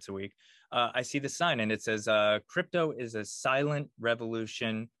 4 nights a week, I see the sign and it says, "Crypto is a silent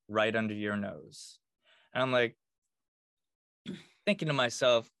revolution right under your nose." And I'm like, thinking to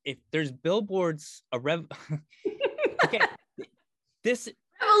myself, if there's billboards, okay, this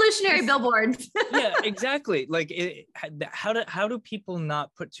revolutionary billboards. Yeah, exactly. Like, how do people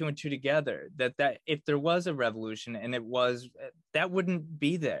not put two and two together that if there was a revolution and it was, that wouldn't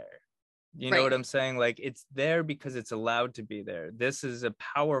be there? You know what I'm saying? Like, it's there because it's allowed to be there. This is a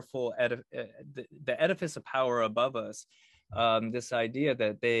powerful the edifice of power above us. This idea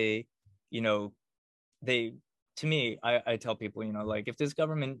that they to me, I tell people, like, if this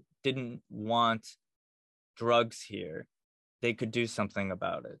government didn't want drugs here, they could do something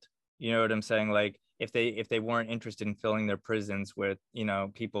about it. You know what I'm saying? Like, if they weren't interested in filling their prisons with,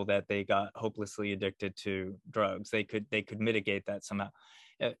 people that they got hopelessly addicted to drugs, they could mitigate that somehow.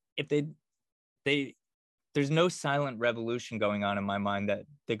 If there's no silent revolution going on in my mind that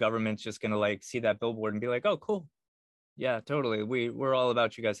the government's just going to like see that billboard and be like, oh, cool. Yeah, totally. We're all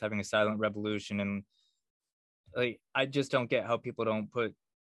about you guys having a silent revolution. And like, I just don't get how people don't put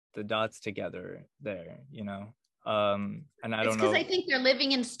the dots together there, and I don't know. It's because I think they're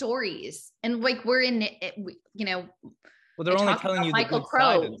living in stories, and like we're in, well, they're only telling you the Michael good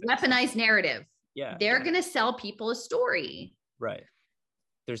Crow side of weaponized narrative. Yeah, they're gonna sell people a story. Right.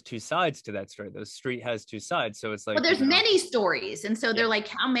 There's two sides to that story. The street has two sides, so it's like, well, there's many stories, and so they're like,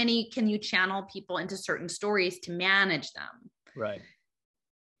 how many can you channel people into certain stories to manage them? Right.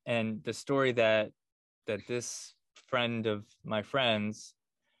 And the story that this friend of my friends,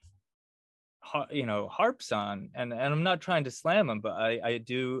 harps on, and I'm not trying to slam him, but I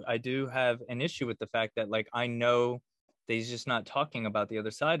do have an issue with the fact that, like, I know that he's just not talking about the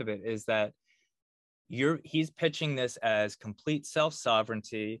other side of it, is that he's pitching this as complete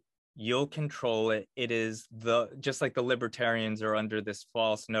self-sovereignty. You'll control it. It is just like the libertarians are under this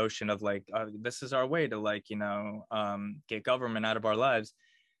false notion of like, this is our way to, like, get government out of our lives.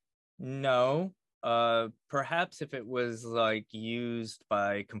 No, perhaps if it was like used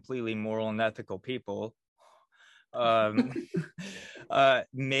by completely moral and ethical people,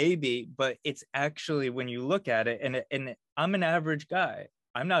 maybe, but it's actually, when you look at it, and I'm an average guy,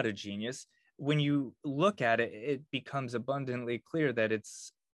 I'm not a genius. When you look at it, it becomes abundantly clear that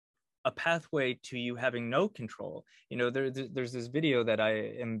it's a pathway to you having no control. There's this video that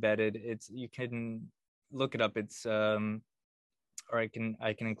I embedded. You can look it up. It's or I can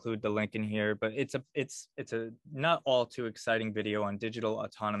include the link in here, but it's a not all too exciting video on digital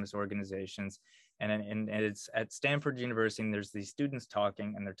autonomous organizations. And it's at Stanford University, and there's these students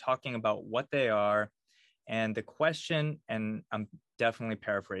talking, and they're talking about what they are. And the question, and I'm definitely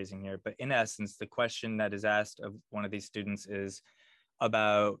paraphrasing here, but in essence, the question that is asked of one of these students is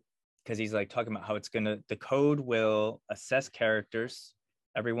about, because he's like talking about how the code will assess characters,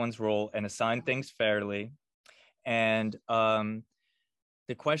 everyone's role, and assign things fairly. And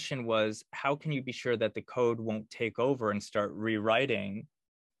the question was, how can you be sure that the code won't take over and start rewriting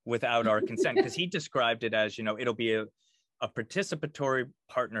without our consent, because he described it as, it'll be a participatory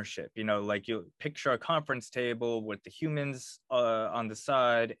partnership, like you picture a conference table with the humans on the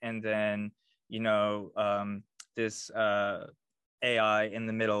side, and then, this AI in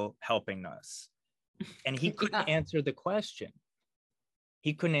the middle helping us. And he couldn't answer the question.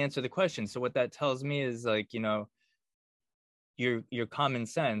 So what that tells me is, like, your common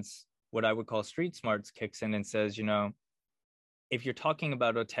sense, what I would call street smarts, kicks in and says, if you're talking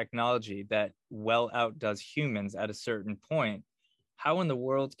about a technology that well outdoes humans at a certain point, how in the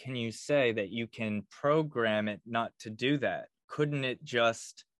world can you say that you can program it not to do that? Couldn't it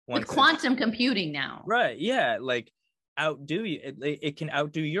just, with quantum computing now? Right. Yeah. Like, outdo you. It can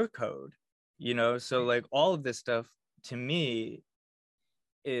outdo your code, So like all of this stuff, to me,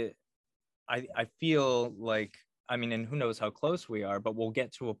 I feel like, I mean, and who knows how close we are, but we'll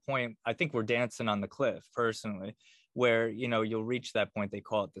get to a point, I think we're dancing on the cliff personally, where, you'll reach that point, they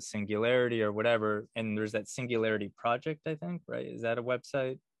call it the singularity or whatever. And there's that Singularity Project, I think, right? Is that a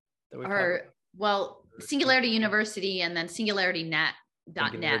website that we cover? Well, Singularity University, and then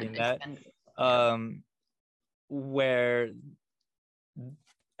SingularityNet.net. Where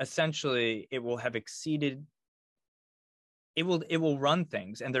essentially it will have exceeded, it will run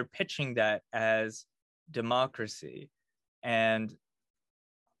things, and they're pitching that as democracy. And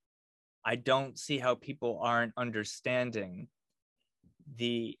I don't see how people aren't understanding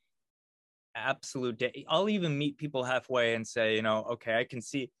the absolute I'll even meet people halfway and say, okay, I can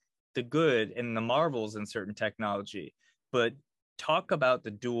see the good and the marvels in certain technology, but talk about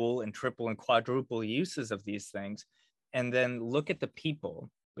the dual and triple and quadruple uses of these things, and then look at the people,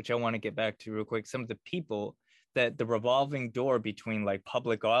 which I want to get back to real quick. Some of the people, that the revolving door between like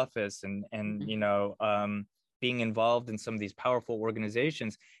public office and being involved in some of these powerful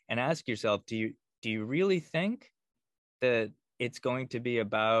organizations, and ask yourself, do you really think that it's going to be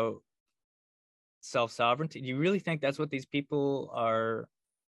about self-sovereignty? Do you really think that's what these people are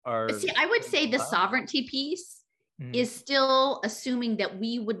See, I would say the sovereignty piece is still assuming that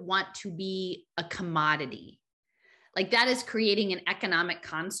we would want to be a commodity. Like, that is creating an economic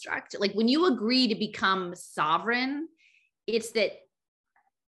construct. Like, when you agree to become sovereign, it's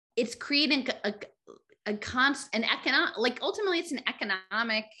creating an economic, like, ultimately it's an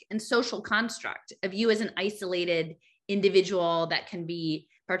economic and social construct of you as an isolated individual that can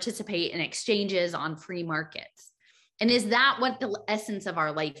participate in exchanges on free markets. And is that what the essence of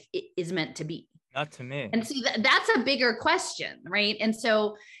our life is meant to be? Not to me. And see, that's a bigger question, right? And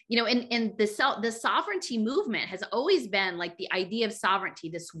so, in the sovereignty movement has always been like the idea of sovereignty,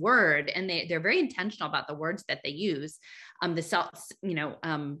 this word, and they're very intentional about the words that they use.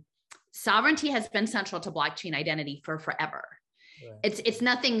 Sovereignty has been central to blockchain identity for forever. Right. It's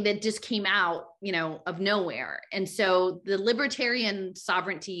nothing that just came out, of nowhere. And so the libertarian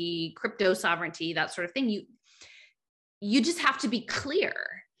sovereignty, crypto sovereignty, that sort of thing, you just have to be clear.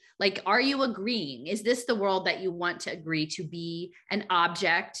 Like, are you agreeing? Is this the world that you want to agree to be an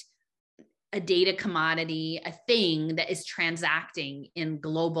object, a data commodity, a thing that is transacting in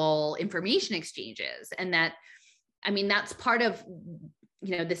global information exchanges? And that's part of,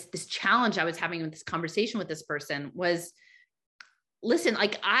 this challenge I was having with this conversation with this person was, listen,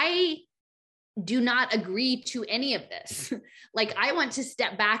 like, I do not agree to any of this. Like, I want to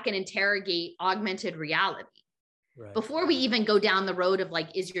step back and interrogate augmented reality. Right. Before we even go down the road of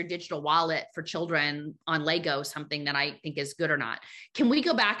like, is your digital wallet for children on Lego something that I think is good or not? Can we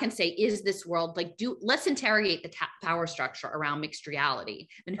go back and say, is this world let's interrogate the power structure around mixed reality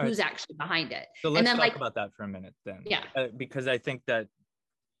and who's actually behind it. So let's talk about that for a minute then. Yeah. Because I think that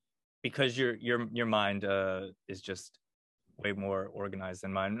because your mind is just way more organized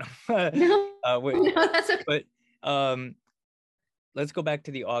than mine. No, that's okay. But let's go back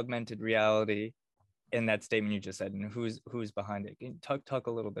to the augmented reality in that statement you just said, and who's behind it. Can you talk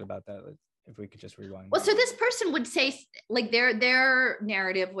a little bit about that, if we could just rewind. Well, so this person would say, like, their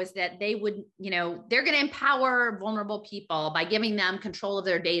narrative was that they would, they're going to empower vulnerable people by giving them control of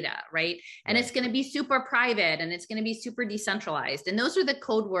their data, right? And it's going to be super private, and it's going to be super decentralized. And those are the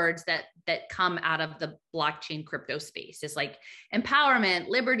code words that come out of the blockchain crypto space. It's like empowerment,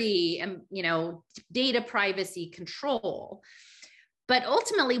 liberty, and data privacy, control. But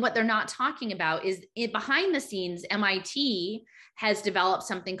ultimately, what they're not talking about is behind the scenes, MIT has developed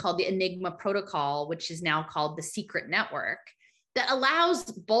something called the Enigma protocol, which is now called the secret network, that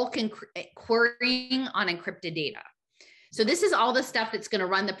allows bulk querying on encrypted data. So this is all the stuff that's going to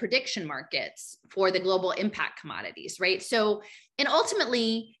run the prediction markets for the global impact commodities, right? So And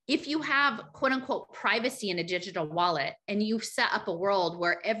ultimately, if you have quote unquote privacy in a digital wallet and you set up a world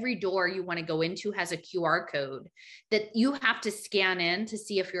where every door you want to go into has a QR code that you have to scan in to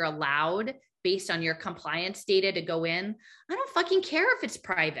see if you're allowed based on your compliance data to go in, I don't fucking care if it's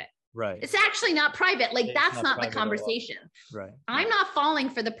private. Right. It's actually not private. Like, It's that's not the private at all. conversation. Right. I'm not falling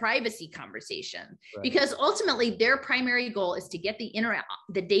for the privacy conversation, Right. because ultimately their primary goal is to get the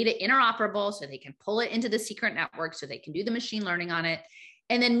data interoperable so they can pull it into the secret network, so they can do the machine learning on it.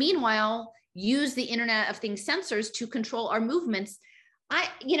 And then meanwhile, use the Internet of Things sensors to control our movements.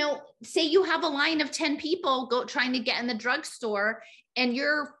 Say you have a line of 10 people trying to get in the drugstore, and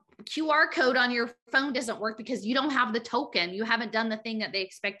your QR code on your phone doesn't work because you don't have the token. You haven't done the thing that they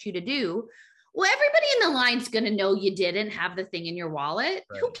expect you to do. Well, everybody in the line's going to know you didn't have the thing in your wallet.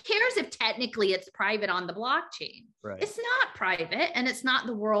 Right. Who cares if technically it's private on the blockchain? Right. It's not private, and it's not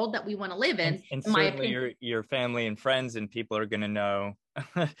the world that we want to live in. And in my certainly opinion. your family and friends and people are going to know,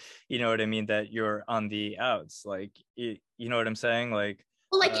 you know what I mean, that you're on the outs. Like, you know what I'm saying? Like,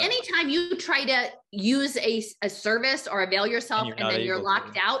 Well, like anytime you try to use a service or avail yourself and then you're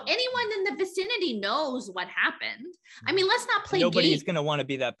locked out, anyone in the vicinity knows what happened. I mean, let's not play games. Nobody's going to want to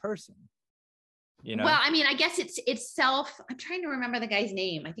be that person. You know? Well, I mean, I guess it's I'm trying to remember the guy's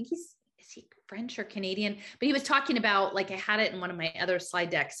name. I think is he French or Canadian, but he was talking about, like, I had it in one of my other slide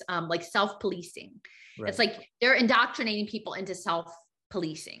decks, like self-policing. Right. It's like they're indoctrinating people into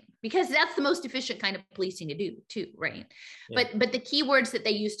self-policing because that's the most efficient kind of policing to do too, right? Yeah. But the keywords that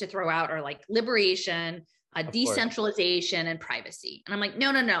they used to throw out are like liberation, decentralization, and privacy. And I'm like, no.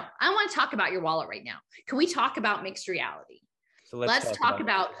 I want to talk about your wallet right now. Can we talk about mixed reality? So let's talk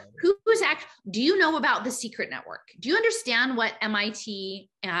about who's actually, do you know about the secret network? Do you understand what MIT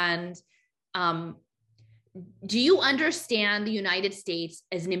and do you understand the United States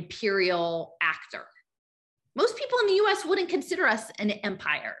as an imperial actor? Most people in the US wouldn't consider us an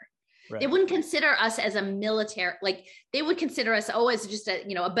empire. Right. They wouldn't consider us as a military, like they would consider us, as just a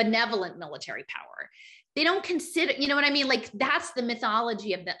benevolent military power. They don't consider, you know what I mean? Like, that's the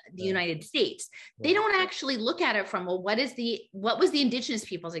mythology of the United States. They don't actually look at it from, well, what was the indigenous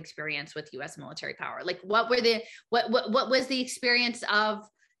people's experience with US military power? Like, what was the experience of,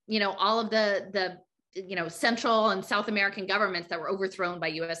 all of the Central and South American governments that were overthrown by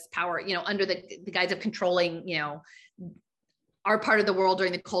US power, under the guise of controlling, our part of the world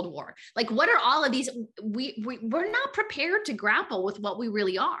during the Cold War. Like, what are all of these? We're not prepared to grapple with what we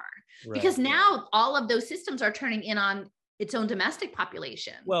really are. Right. Because now all of those systems are turning in on its own domestic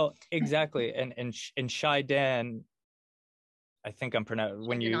population. Well, exactly. And Shai Dan, I think I'm pronouncing,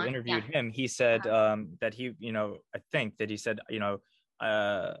 when you interviewed him, he said that he, I think that he said,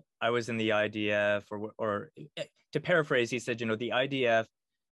 I was in the IDF, or to paraphrase, he said, the IDF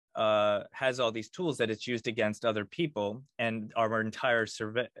has all these tools that it's used against other people and our entire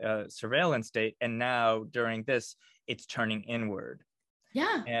surveillance state. And now during this, it's turning inward.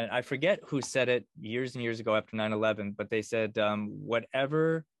 Yeah. And I forget who said it years and years ago after 9/11, but they said,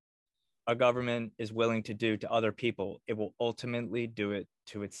 whatever a government is willing to do to other people, it will ultimately do it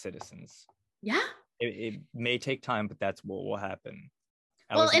to its citizens. Yeah. It may take time, but that's what will happen.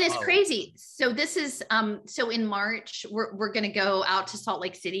 Well, and it's crazy. So this is, so in March, we're going to go out to Salt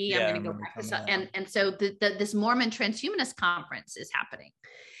Lake City. I'm going to go practice. And so this Mormon transhumanist conference is happening.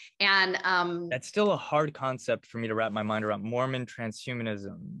 And that's still a hard concept for me to wrap my mind around, Mormon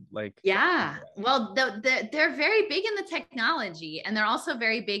transhumanism. Like, yeah, well, they're very big in the technology, and they're also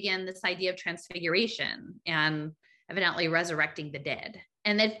very big in this idea of transfiguration and evidently resurrecting the dead.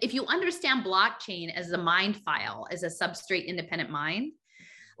 And if you understand blockchain as a mind file, as a substrate independent mind,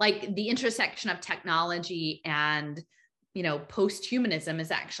 like the intersection of technology and, post-humanism is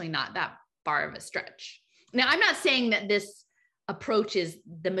actually not that far of a stretch. Now, I'm not saying that this approach is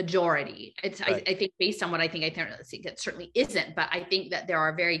the majority. It's right. I think based on what I think it certainly isn't, but I think that there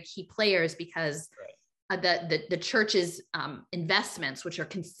are very key players because the church's investments, which are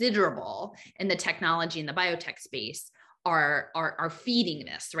considerable in the technology and the biotech space, are feeding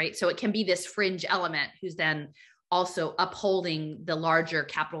this, right? So it can be this fringe element who's then also upholding the larger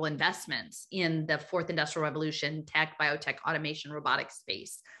capital investments in the fourth industrial revolution, tech, biotech, automation, robotics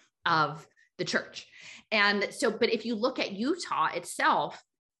space of the church. And so, but if you look at Utah itself,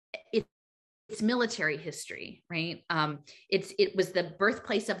 it's military history, right? It was the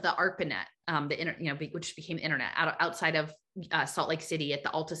birthplace of the ARPANET, which became internet outside of Salt Lake City at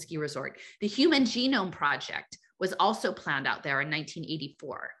the Alta Ski Resort. The Human Genome Project was also planned out there in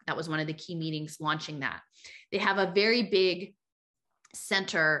 1984. That was one of the key meetings launching that. They have a very big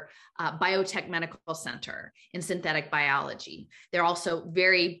center, biotech medical center in synthetic biology. They're also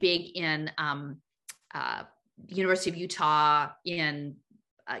very big in University of Utah in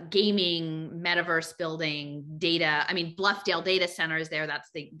gaming, metaverse building, data. I mean, Bluffdale data center is there. That's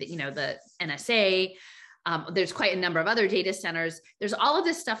the NSA. There's quite a number of other data centers. There's all of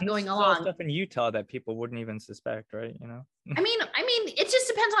this stuff going along. All stuff in Utah that people wouldn't even suspect, right? I mean, it just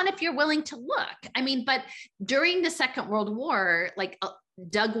depends on if you're willing to look. I mean, but during the Second World War, like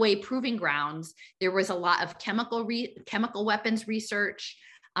Dugway Proving Grounds, there was a lot of chemical weapons research,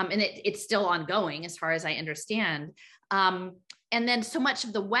 and it's still ongoing as far as I understand. And then so much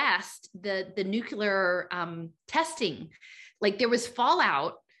of the West, the nuclear testing, like there was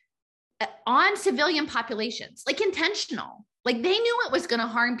fallout on civilian populations, like intentional, like they knew it was going to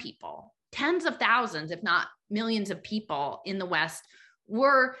harm people. Tens of thousands, if not millions of people in the West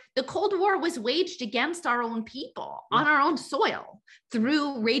the Cold War was waged against our own people on our own soil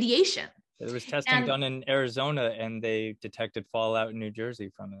through radiation. There was testing done in Arizona and they detected fallout in New Jersey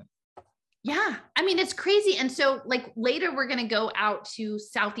from it. Yeah. I mean, it's crazy. And so like later we're going to go out to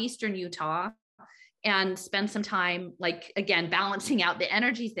southeastern Utah and spend some time, like, again, balancing out the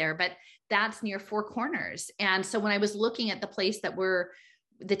energies there, but that's near Four Corners. And so when I was looking at the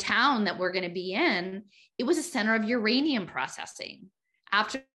town that we're going to be in, it was a center of uranium processing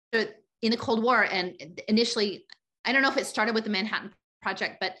after in the Cold War. And initially, I don't know if it started with the Manhattan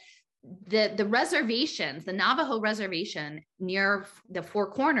Project, but the reservations, the Navajo reservation near the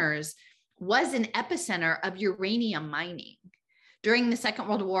Four Corners was an epicenter of uranium mining during the Second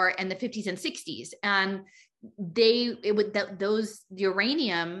World War and the 50s and 60s. And those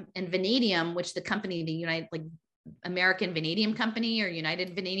uranium and vanadium, which the company, American Vanadium Company or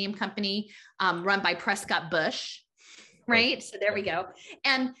United Vanadium Company, run by Prescott Bush, right? So there we go.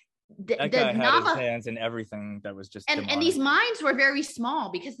 And that guy had his hands in everything that was just and these mines were very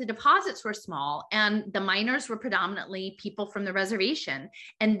small because the deposits were small and the miners were predominantly people from the reservation,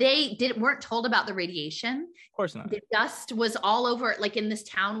 and they weren't told about the radiation. Of course not. The dust was all over, like in this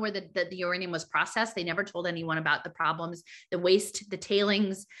town where the uranium was processed. They never told anyone about the problems, the waste, the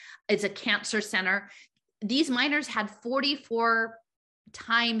tailings. It's a cancer center. These miners had 44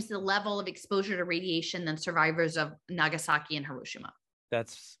 times the level of exposure to radiation than survivors of Nagasaki and Hiroshima.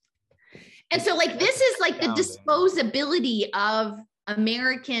 And so like, this is like the disposability of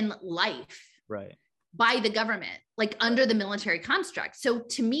American life, right, by the government, like under the military construct. So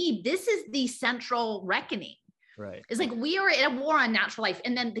to me, this is the central reckoning, right? It's like, we are at a war on natural life.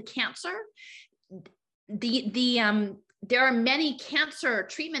 And then the cancer, there are many cancer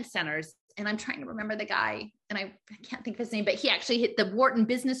treatment centers, and I'm trying to remember the guy, and I can't think of his name, but he actually hit the Wharton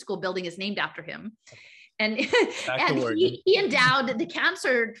Business School building is named after him. And he endowed the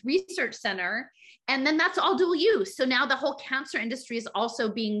Cancer Research Center, and then that's all dual use. So now the whole cancer industry is also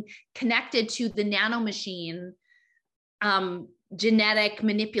being connected to the nanomachine genetic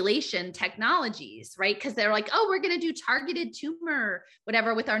manipulation technologies, right? Because they're like, oh, we're going to do targeted tumor,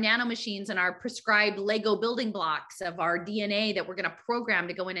 whatever, with our nanomachines and our prescribed Lego building blocks of our DNA that we're going to program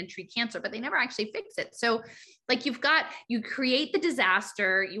to go in and treat cancer, but they never actually fix it. So like you create the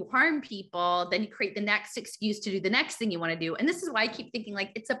disaster, you harm people, then you create the next excuse to do the next thing you want to do. And this is why I keep thinking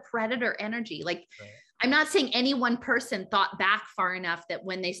like, it's a predator energy. Like, right. I'm not saying any one person thought back far enough that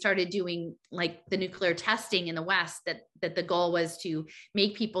when they started doing like the nuclear testing in the West, that the goal was to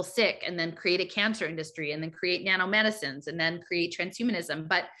make people sick and then create a cancer industry and then create nanomedicines and then create transhumanism.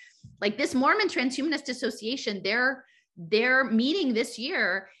 But like this Mormon Transhumanist Association, their meeting this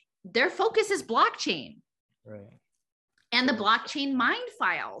year, their focus is blockchain. Right. And the blockchain mind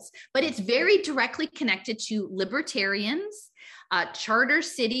files, but it's very directly connected to libertarians, charter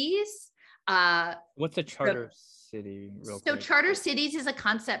cities. What's a charter city? So charter cities is a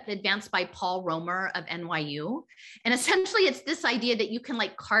concept advanced by Paul Romer of NYU. And essentially it's this idea that you can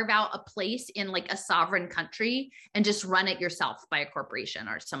like carve out a place in like a sovereign country and just run it yourself by a corporation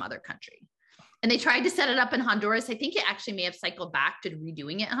or some other country. And they tried to set it up in Honduras. I think it actually may have cycled back to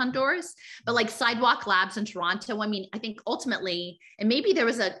redoing it in Honduras, but like Sidewalk Labs in Toronto. I mean, I think ultimately, and maybe there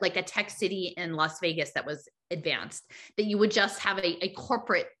was a tech city in Las Vegas that was advanced, that you would just have a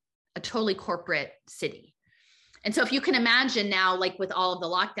totally corporate city. And so if you can imagine now, like with all of the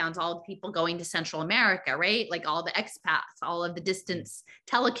lockdowns, all the people going to Central America, right? Like all the expats, all of the distance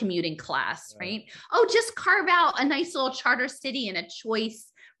telecommuting class, right? Oh, just carve out a nice little charter city in a choice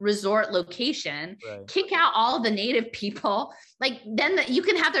resort location, right. Kick out all the native people. Like then you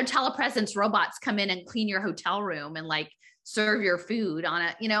can have their telepresence robots come in and clean your hotel room and like serve your food on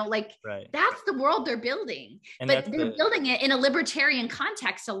it, right. That's the world they're building, and but they're building it in a libertarian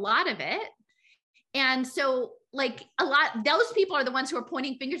context, a lot of it. And so like those people are the ones who are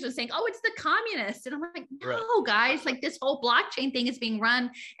pointing fingers and saying, oh, it's the communists. And I'm like, no, right. Guys, like this whole blockchain thing is being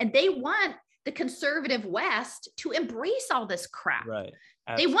run and they want the conservative West to embrace all this crap. Right.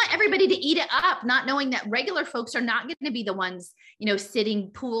 They want everybody to eat it up, not knowing that regular folks are not going to be the ones,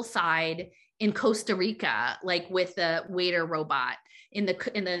 sitting poolside in Costa Rica, like with the waiter robot in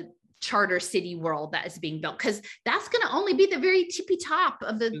the charter city world that is being built, because that's going to only be the very tippy top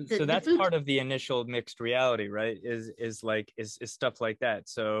of the so that's food. part of the initial mixed reality, right? Is stuff like that.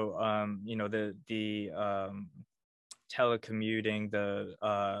 So the telecommuting,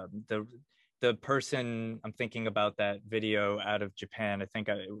 the person, I'm thinking about that video out of Japan. I think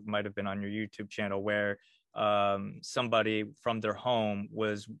it might have been on your YouTube channel, where somebody from their home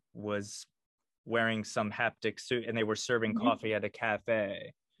was wearing some haptic suit, and they were serving coffee at a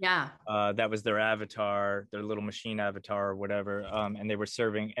cafe. Yeah. That was their avatar, their little machine avatar or whatever. And they were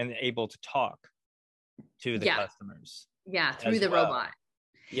serving and able to talk to the customers. Yeah, through the robot.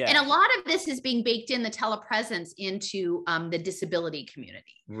 Yeah. And a lot of this is being baked in, the telepresence, into the disability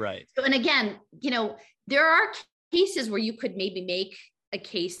community. Right. So, and again, there are cases where you could maybe make a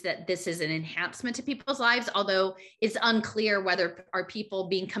case that this is an enhancement to people's lives, although it's unclear whether are people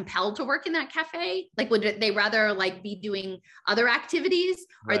being compelled to work in that cafe. Like, would they rather be doing other activities?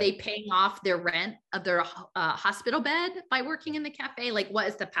 Right. Are they paying off their rent of their hospital bed by working in the cafe? Like, what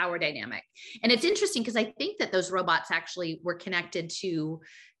is the power dynamic? And it's interesting because I think that those robots actually were connected to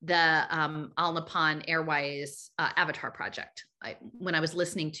the All Nippon Airways Avatar project. When I was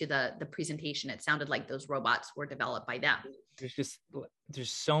listening to the presentation, it sounded like those robots were developed by them.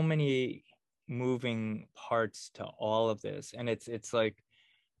 There's so many moving parts to all of this, and it's like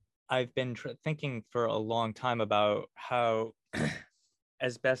I've been thinking for a long time about how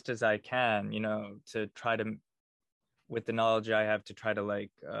as best as I can, to try to, with the knowledge I have, to try to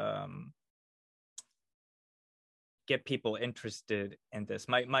get people interested in this.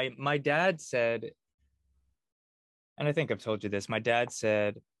 My dad said, and I think I've told you this, my dad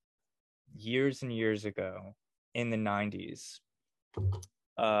said years and years ago in the 90s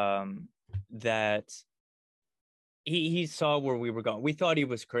that he saw where we were going. We thought he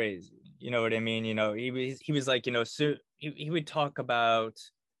was crazy. You know what I mean? He was like, so he would talk about,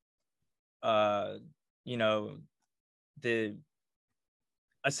 the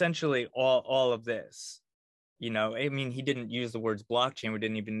essentially all of this. I mean, he didn't use the words blockchain. We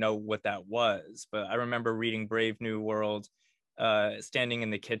didn't even know what that was. But I remember reading Brave New World, standing in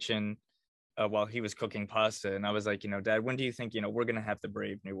the kitchen while he was cooking pasta. And I was like, Dad, when do you think, we're going to have the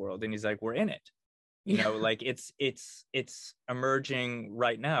Brave New World? And he's like, we're in it. Like it's emerging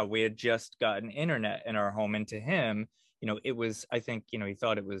right now. We had just gotten internet in our home. And to him, it was, I think, he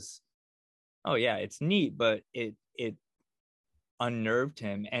thought it was, oh yeah, it's neat, but it unnerved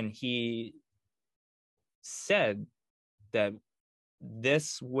him. And he said that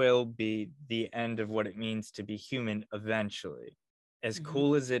this will be the end of what it means to be human eventually. As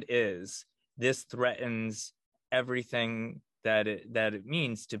cool as it is, this threatens everything that it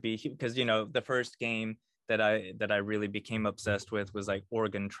means to be, because the first game that I really became obsessed with was like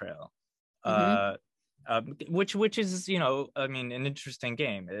Oregon Trail, which is I mean, an interesting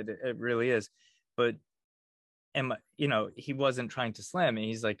game. It really is, but he wasn't trying to slam me.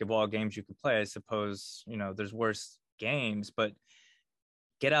 He's like, of all games you could play, I suppose, there's worse games, but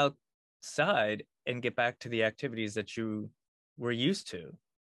get outside and get back to the activities that you were used to.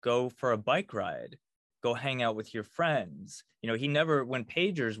 Go for a bike ride, go hang out with your friends. He never, when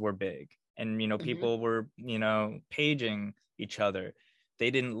pagers were big and, people were, paging each other, they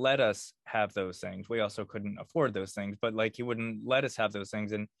didn't let us have those things. We also couldn't afford those things, but he wouldn't let us have those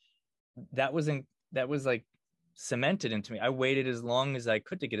things. And that was like cemented into me. I waited as long as I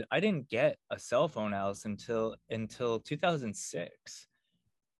could to get it. I didn't get a cell phone, Alice, until 2006.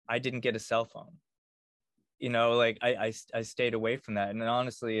 I didn't get a cell phone. I stayed away from that. And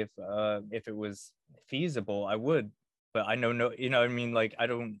honestly, if it was feasible, I would. But I know no, I mean, I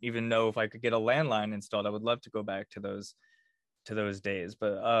don't even know if I could get a landline installed. I would love to go back to those days.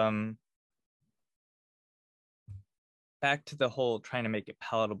 But back to the whole trying to make it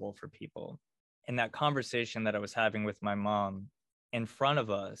palatable for people. In that conversation that I was having with my mom, in front of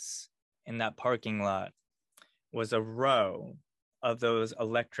us in that parking lot was a row of those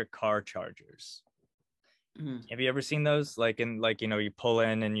electric car chargers. Have you ever seen those? You pull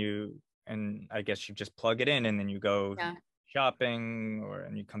in and I guess you just plug it in and then you go shopping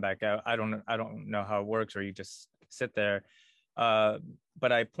and you come back out. I don't know how it works, or you just sit there.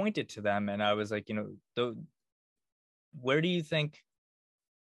 But I pointed to them and I was like, where do you think,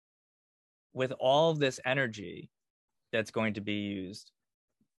 with all this energy that's going to be used,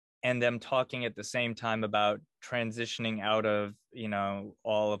 and them talking at the same time about transitioning out of,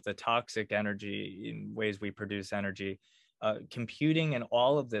 all of the toxic energy in ways we produce energy, computing and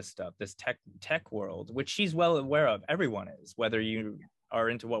all of this stuff, this tech world, which she's well aware of. Everyone is, whether you are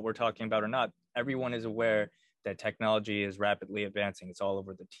into what we're talking about or not, everyone is aware that technology is rapidly advancing. It's all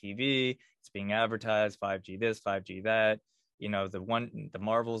over the TV. It's being advertised, 5G this, 5G that, you know, the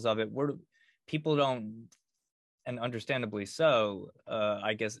marvels of it. People don't, and understandably so,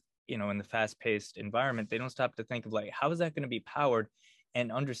 I guess, you know, in the fast-paced environment, they don't stop to think of like, how is that going to be powered, and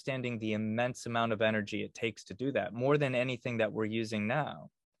understanding the immense amount of energy it takes to do that, more than anything that we're using now.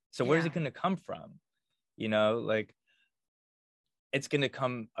 So where's it going to come from? You know, like, it's going to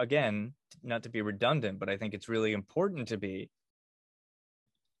come, again, not to be redundant, but I think it's really important to be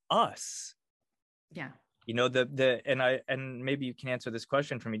us. Yeah. You know, and maybe you can answer this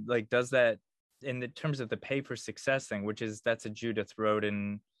question for me. Like, does that, in the terms of the pay for success thing, that's a Judith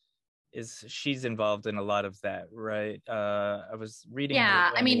Rodin, she's involved in a lot of that, right? I was reading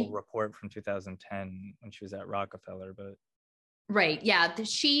her annual report from 2010 when she was at Rockefeller, but. Right. Yeah.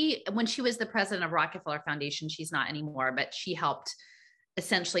 When she was the president of Rockefeller Foundation, she's not anymore, but she helped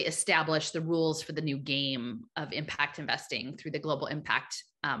essentially establish the rules for the new game of impact investing through the Global Impact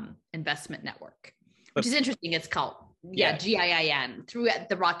Investment Network, which is interesting. It's called GIIN, through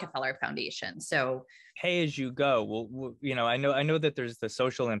the Rockefeller Foundation. So pay as you go. Well, you know, I know that there's the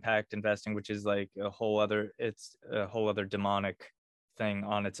social impact investing, which is like a whole other demonic thing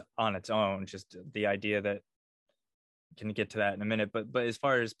on its own. Just the idea that, can get to that in a minute, but as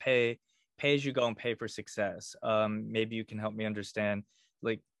far as pay as you go and pay for success, maybe you can help me understand,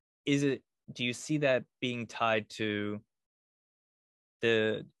 like, do you see that being tied to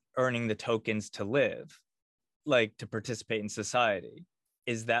the earning the tokens to live, like to participate in society?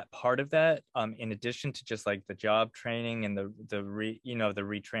 Is that part of that, in addition to just like the job training and the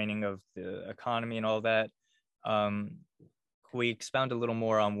retraining of the economy and all that? Can we expound a little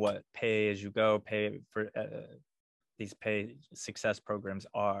more on what pay as you go, pay for these pay success programs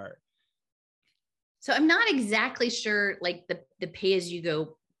are? So I'm not exactly sure, like the pay as you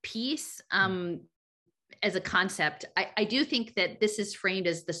go piece, as a concept. I do think that this is framed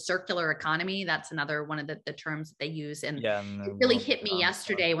as the circular economy. That's another one of the terms that they use. And it really hit me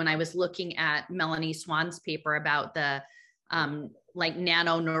yesterday when I was looking at Melanie Swan's paper about the like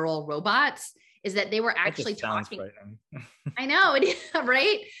nano neural robots, is that they were actually talking. I know,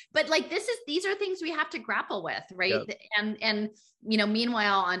 right? But like these are things we have to grapple with, right? Yep. And you know,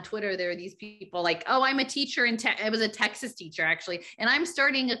 meanwhile on Twitter there are these people like, oh, I'm a teacher I was a Texas teacher actually, and I'm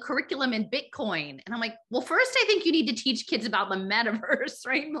starting a curriculum in Bitcoin. And I'm like, well, first I think you need to teach kids about the metaverse,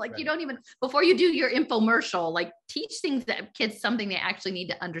 right? Like, you don't even, before you do your infomercial, like teach kids something they actually need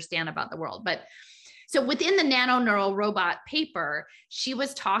to understand about the world. But so within the nano neural robot paper, she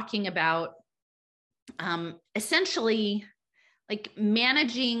was talking about essentially like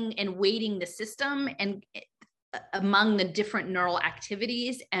managing and weighting the system and among the different neural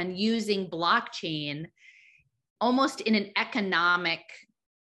activities, and using blockchain almost in an economic,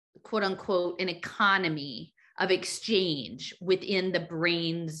 quote unquote, an economy of exchange within the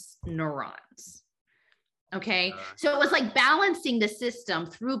brain's neurons. Okay. So it was like balancing the system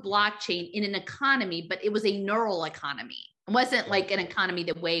through blockchain in an economy, but it was a neural economy. It wasn't like an economy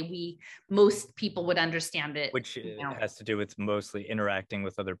the way most people would understand it. Which has to do with mostly interacting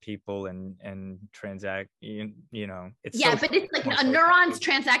with other people and transact, you know. It's but it's like a neurons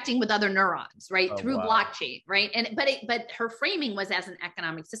transacting with other neurons, right? Through blockchain, right? And but her framing was as an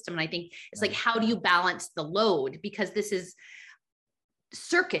economic system. And I think it's like, how do you balance the load? Because this is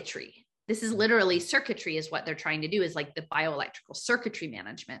circuitry. This is literally circuitry is what they're trying to do, is like the bioelectrical circuitry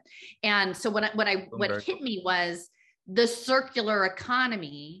management. And so what hit me was the circular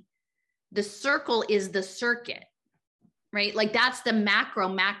economy. The circle is the circuit, right? Like that's the macro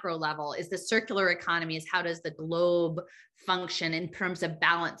level, is the circular economy, is how does the globe function in terms of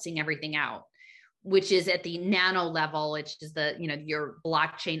balancing everything out, which is at the nano level, which is the, you know, your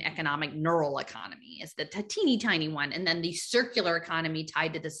blockchain economic neural economy is the teeny tiny one. And then the circular economy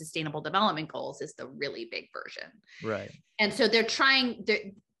tied to the sustainable development goals is the really big version. Right. And so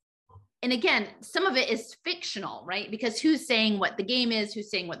and again, some of it is fictional, right? Because who's saying what the game is, who's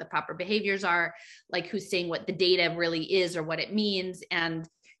saying what the proper behaviors are, like who's saying what the data really is or what it means. And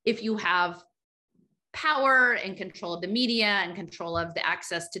if you have power and control of the media and control of the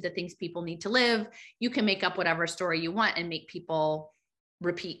access to the things people need to live, you can make up whatever story you want and make people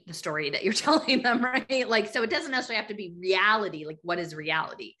repeat the story that you're telling them, right? Like, so it doesn't necessarily have to be reality. Like, what is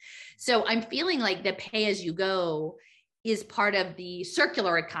reality? So I'm feeling like the pay as you go is part of the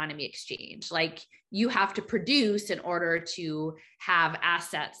circular economy exchange. Like, you have to produce in order to have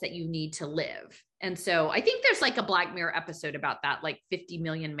assets that you need to live. And so I think there's like a Black Mirror episode about that, like 50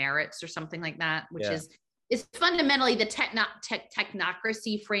 million merits or something like that, which is is fundamentally the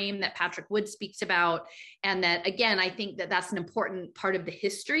technocracy frame that Patrick Wood speaks about. And that, again, I think that that's an important part of the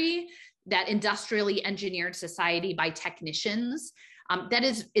history, that industrially engineered society by technicians. That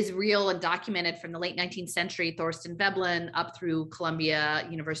is real and documented from the late 19th century, Thorstein Veblen up through Columbia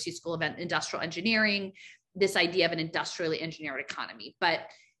University School of Industrial Engineering, this idea of an industrially engineered economy. But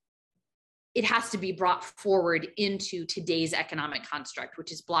it has to be brought forward into today's economic construct,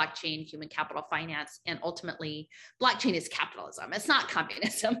 which is blockchain, human capital finance, and ultimately blockchain is capitalism. It's not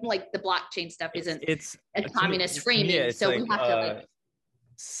communism. Like the blockchain stuff isn't it's a communist framing. Yeah, so like, we have to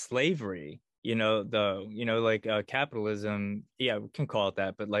slavery, capitalism. Yeah, we can call it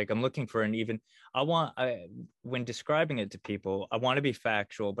that. But like, I'm looking for when describing it to people, I want to be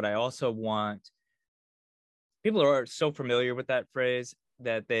factual, but I also want, people are so familiar with that phrase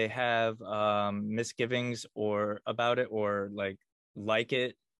that they have misgivings about it, or like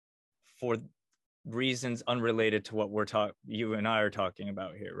it for reasons unrelated to what you and I are talking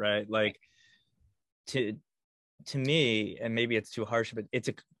about here, right? Like, to me, and maybe it's too harsh, but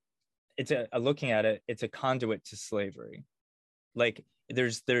it's looking at it, it's a conduit to slavery. Like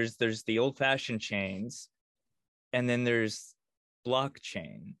there's the old-fashioned chains, and then there's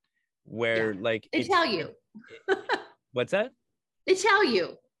blockchain, where they tell you. What's that? They tell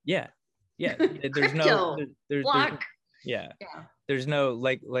you. Yeah. There's Crypto, block. There's no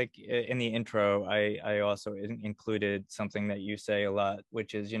like in the intro, I also included something that you say a lot,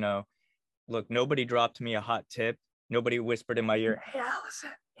 which is, look, nobody dropped me a hot tip. Nobody whispered in my ear, hey, Allison,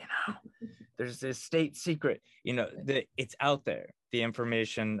 there's this state secret, it's out there. The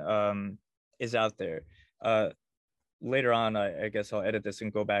information is out there. Later on, I guess I'll edit this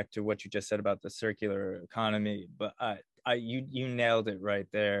and go back to what you just said about the circular economy. But you nailed it right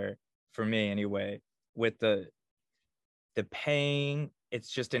there, for me anyway, with the paying. It's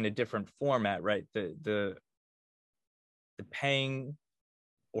just in a different format, right? The paying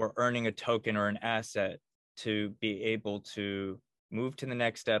or earning a token or an asset to be able to move to the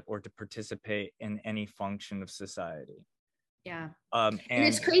next step or to participate in any function of society. Yeah. And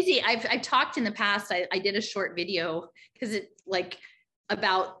it's crazy. I've talked in the past. I did a short video because it's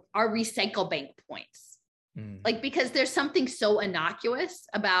about our recycle bank points. Because there's something so innocuous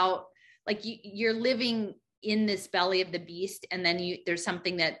about you're living in this belly of the beast, and then there's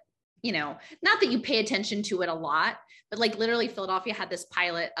something that, not that you pay attention to it a lot, but literally Philadelphia had this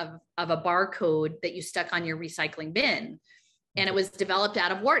pilot of a barcode that you stuck on your recycling bin. And it was developed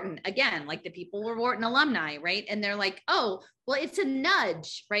out of Wharton. Again, the people were Wharton alumni, right? And they're like, oh, well, it's a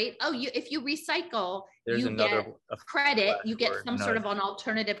nudge, right? Oh, if you recycle, you get credit, you get some sort of an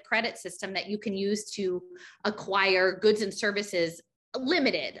alternative credit system that you can use to acquire goods and services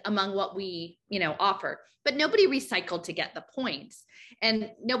limited among what we, offer. But nobody recycled to get the points. And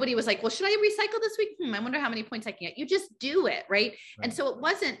nobody was like, well, should I recycle this week? I wonder how many points I can get. You just do it, right? And so it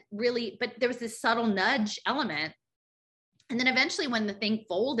wasn't really, but there was this subtle nudge element. And then eventually when the thing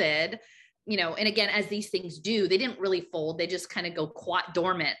folded, and again, as these things do, they didn't really fold. They just kind of go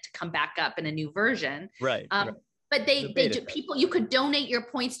dormant to come back up in a new version. Right. But people, you could donate your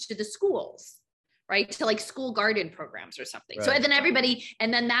points to the schools, right? To school garden programs or something. Right. So and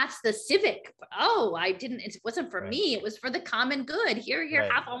then that's the civic. Oh, it wasn't for me. It was for the common good. Here,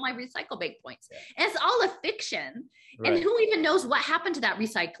 have all my recycle bank points. Yeah. And it's all a fiction. Right. And who even knows what happened to that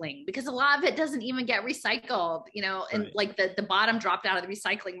recycling? Because a lot of it doesn't even get recycled, and the bottom dropped out of the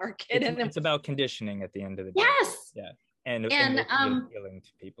recycling market. It's about conditioning at the end of the day. Yes. Yeah. And appealing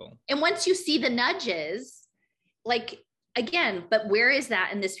to people. And once you see the nudges, again, but where is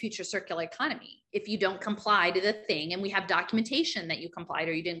that in this future circular economy? If you don't comply to the thing, and we have documentation that you complied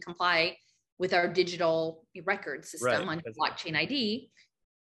or you didn't comply with our digital record system on blockchain ID,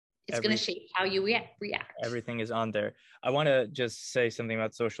 it's going to shape how you react. Everything is on there. I want to just say something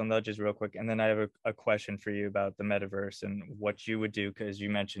about social nudges real quick. And then I have a question for you about the metaverse and what you would do, because you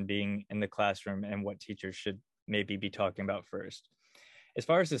mentioned being in the classroom and what teachers should maybe be talking about first. As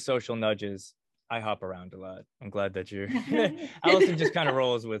far as the social nudges, I hop around a lot. I'm glad that you're Allison just kind of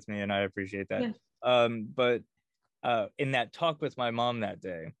rolls with me, and I appreciate that. Yeah. But in that talk with my mom that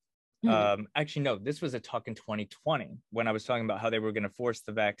day, actually, no, this was a talk in 2020 when I was talking about how they were going to force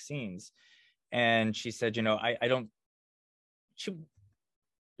the vaccines. And she said, it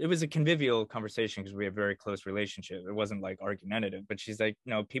was a convivial conversation because we have a very close relationship. It wasn't argumentative, but she's like,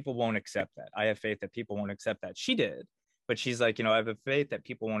 no, people won't accept that. I have faith that people won't accept that. She did. But she's like, I have a faith that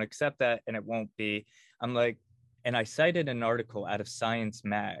people won't accept that, and it won't be. I'm like, and I cited an article out of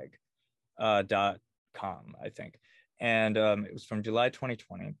sciencemag.com, I think. And it was from July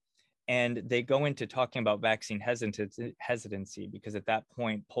 2020. And they go into talking about vaccine hesitancy because at that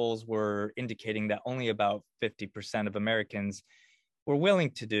point, polls were indicating that only about 50% of Americans were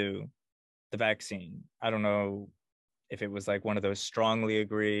willing to do the vaccine. I don't know if it was like one of those strongly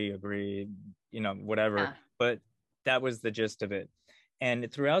agree, whatever, Yeah. but that was the gist of it.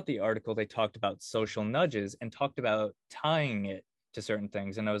 And throughout the article, they talked about social nudges and talked about tying it to certain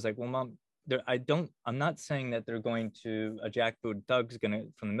things. And I was like, well, Mom, I'm not saying that they're going to, a jackboot Doug's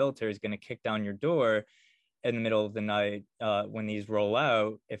from the military is gonna kick down your door in the middle of the night when these roll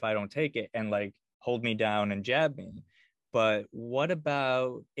out, if I don't take it, and like hold me down and jab me. But what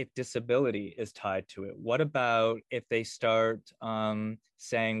about if disability is tied to it? What about if they start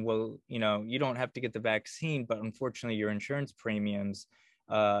saying, well, you don't have to get the vaccine, but unfortunately your insurance premiums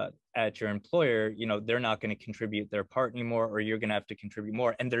at your employer, they're not going to contribute their part anymore, or you're going to have to contribute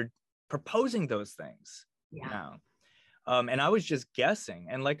more. And they're proposing those things now. And I was just guessing.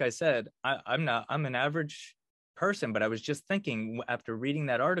 And like I said, I'm an average person, but I was just thinking after reading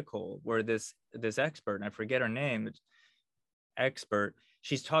that article where this expert, and I forget her name, expert,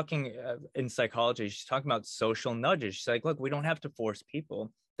 she's talking in psychology, she's talking about social nudges. She's like, look, we don't have to force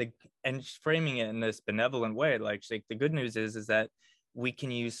people, and she's framing it in this benevolent way. Like, she's like, the good news is that we can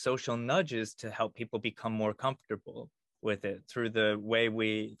use social nudges to help people become more comfortable with it through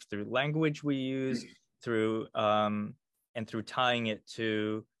through language we use, through and through tying it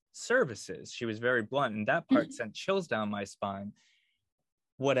to services. She was very blunt, and that part sent chills down my spine.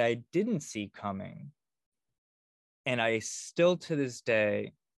 What I didn't see coming, and I still to this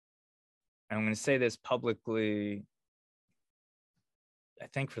day, and I'm going to say this publicly, I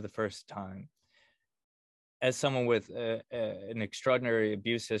think for the first time, as someone with an extraordinary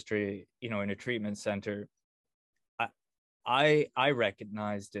abuse history, in a treatment center, I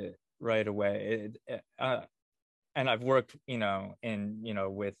recognized it right away. And I've worked, in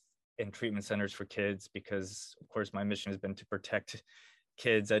treatment centers for kids because, of course, my mission has been to protect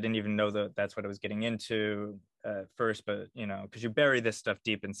kids. I didn't even know that that's what I was getting into first, but because you bury this stuff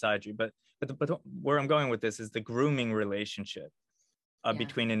deep inside you. But where I'm going with this is the grooming relationship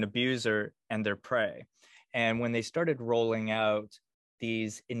between an abuser and their prey. And when they started rolling out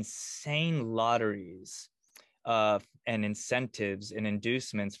these insane lotteries and incentives and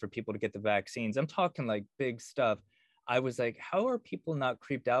inducements for people to get the vaccines, I'm talking like big stuff. I was like, how are people not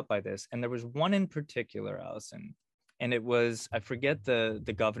creeped out by this? And there was one in particular, Allison, and it was, I forget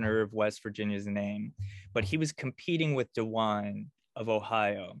the governor of West Virginia's name, but he was competing with DeWine of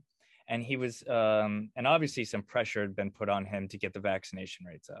Ohio. And he was, and obviously some pressure had been put on him to get the vaccination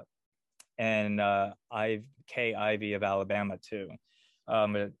rates up. And Kay Ivey of Alabama too.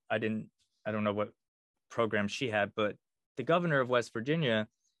 I don't know what program she had, but the governor of West Virginia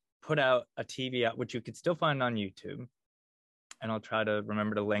put out a TV out, which you could still find on YouTube, and I'll try to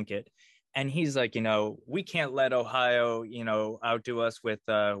remember to link it. And he's like, we can't let Ohio, outdo us with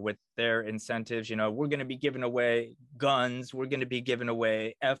their incentives. We're going to be giving away guns. We're going to be giving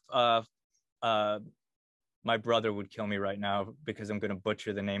away my brother would kill me right now because I'm going to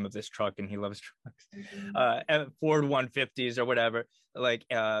butcher the name of this truck, and he loves trucks. Ford 150s or whatever, like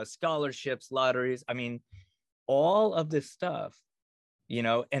scholarships, lotteries. I mean, all of this stuff,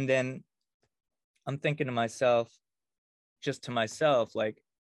 and then I'm thinking to myself, like,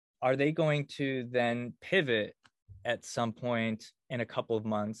 are they going to then pivot at some point in a couple of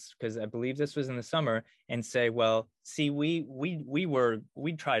months? Because I believe this was in the summer, and say, well, see, we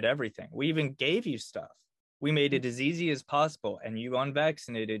tried everything. We even gave you stuff. We made it as easy as possible, and you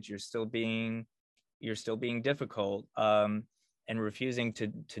unvaccinated, you're still being difficult and refusing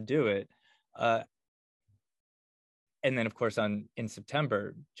to do it. And then, of course, in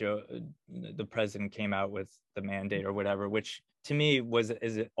September, the president came out with the mandate or whatever, which to me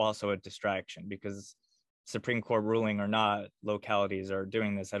is also a distraction, because Supreme Court ruling or not, localities are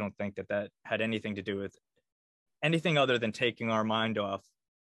doing this. I don't think that had anything to do with anything other than taking our mind off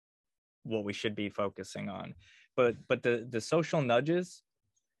what we should be focusing on. But the social nudges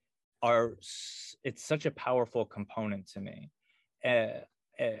it's such a powerful component to me. And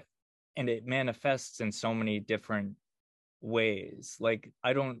it manifests in so many different ways. Like,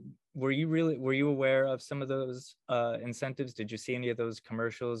 were you aware of some of those incentives? Did you see any of those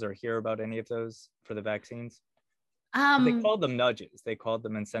commercials or hear about any of those for the vaccines? They called them nudges. They called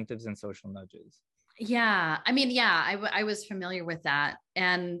them incentives and social nudges. Yeah. I mean, I was familiar with that.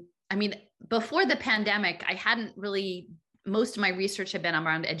 And I mean, before the pandemic, I hadn't really, most of my research had been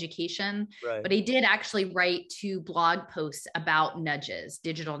around education, right. But I did actually write 2 blog posts about nudges,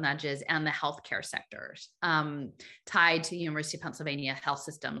 digital nudges, and the healthcare sectors tied to University of Pennsylvania health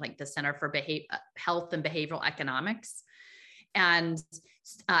system, like the Center for Health and Behavioral Economics. And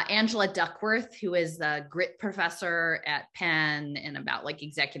Angela Duckworth, who is the grit professor at Penn and about like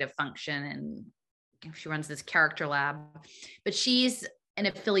executive function, and she runs this character lab, but she's an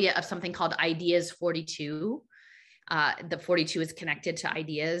affiliate of something called Ideas 42. The 42 is connected to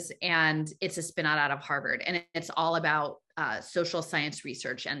Ideas, and it's a spin out of Harvard, and it's all about social science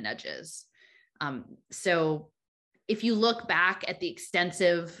research and nudges. So if you look back at the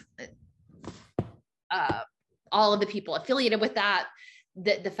extensive, all of the people affiliated with that,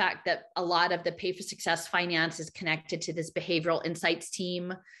 the fact that a lot of the Pay for Success finance is connected to this behavioral insights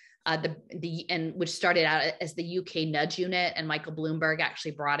team, which started out as the UK Nudge Unit, and Michael Bloomberg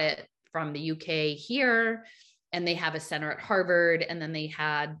actually brought it from the UK here, and they have a center at Harvard, and then they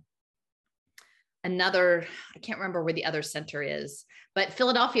had another, I can't remember where the other center is, but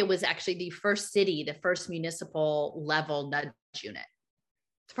Philadelphia was actually the first city, the first municipal level nudge unit.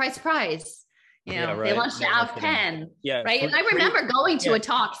 Surprise, surprise. You know, right. They launched out of Penn, right? And I remember going to a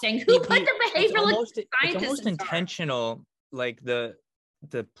talk saying, who put the behavioral scientists? It's almost intentional, like the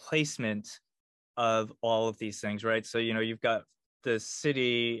placement of all of these things, right? So, you know, you've got the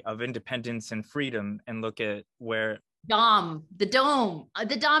city of independence and freedom, and look at where the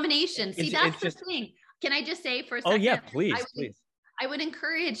domination. See, that's the thing. Can I just say for a second? Oh yeah, please. I would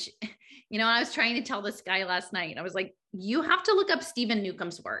encourage, you know, I was trying to tell this guy last night, I was like, you have to look up Stephen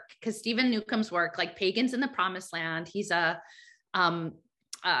Newcomb's work, because Stephen Newcomb's work, like Pagans in the Promised Land, he's a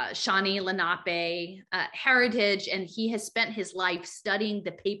Shawnee Lenape heritage, and he has spent his life studying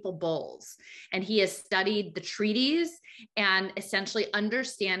the papal bulls, and he has studied the treaties and essentially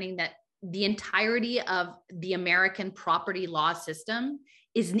understanding that the entirety of the American property law system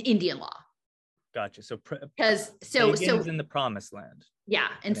is an Indian law. Gotcha. So Pagans in the Promised Land. Yeah.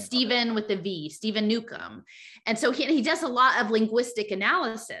 And Stephen with the V, Stephen Newcomb. And so he does a lot of linguistic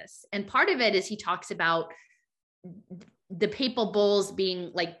analysis. And part of it is he talks about the papal bulls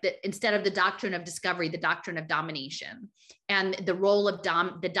being like instead of the doctrine of discovery, the doctrine of domination, and the role of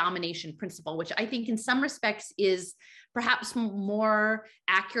the domination principle, which I think in some respects is perhaps more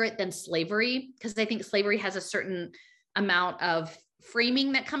accurate than slavery, because I think slavery has a certain amount of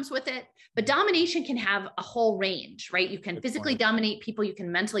framing that comes with it, but domination can have a whole range, right? You can physically dominate people, you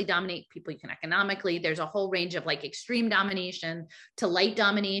can mentally dominate people, you can economically, there's a whole range of like extreme domination to light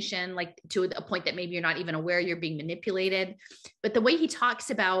domination, like to a point that maybe you're not even aware you're being manipulated. But the way he talks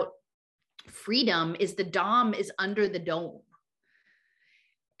about freedom is the dom is under the dome.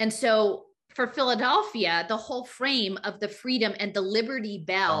 And so for Philadelphia, the whole frame of the freedom and the Liberty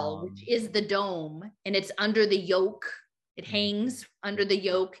Bell, which is the dome, and it's under the yoke, it hangs under the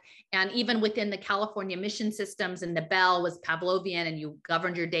yoke. And even within the California mission systems, and the bell was Pavlovian, and you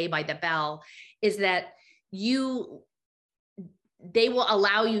governed your day by the bell, is that they will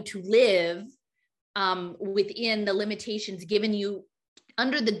allow you to live within the limitations given you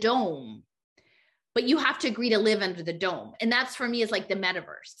under the dome, but you have to agree to live under the dome. And that's, for me, is like the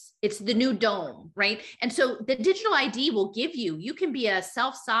metaverse. It's the new dome, right? And so the digital ID will give you can be a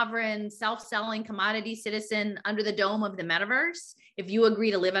self-sovereign, self-selling commodity citizen under the dome of the metaverse if you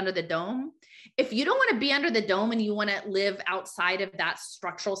agree to live under the dome. If you don't want to be under the dome and you want to live outside of that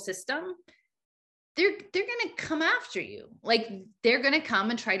structural system, they're going to come after you. Like, they're going to come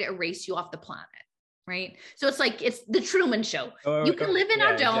and try to erase you off the planet. Right. So it's like, it's the Truman Show. You can live in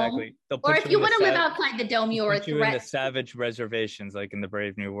our dome, exactly. Or if you want to live outside the dome, you're a threat. You in the savage reservations, like in the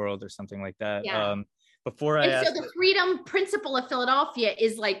Brave New World or something like that. Yeah. So the freedom principle of Philadelphia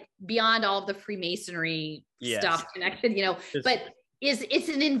is like beyond all of the Freemasonry stuff connected, you know, but it's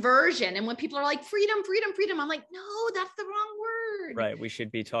an inversion. And when people are like freedom, I'm like, no, that's the wrong word. Right. We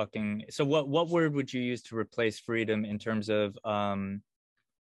should be talking. So what word would you use to replace freedom in terms of,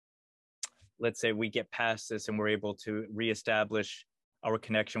 let's say we get past this and we're able to reestablish our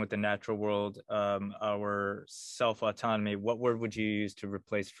connection with the natural world, our self-autonomy. What word would you use to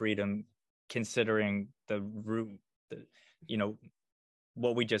replace freedom, considering the root, you know,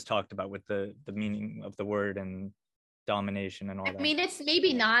 what we just talked about with the meaning of the word and domination and all that? I mean, it's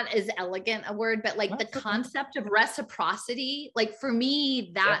maybe not as elegant a word, but like the concept of reciprocity, like for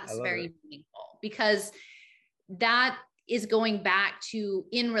me, that's very meaningful, because that is going back to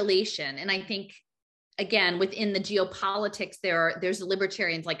in relation. And I think, again, within the geopolitics, there's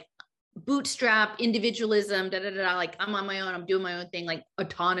libertarians like bootstrap, individualism, like I'm on my own, I'm doing my own thing, like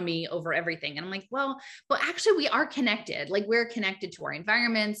autonomy over everything. And I'm like, well, actually we are connected. Like, we're connected to our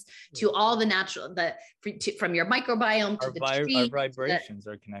environments, to all the natural, from your microbiome to the tree. Our vibrations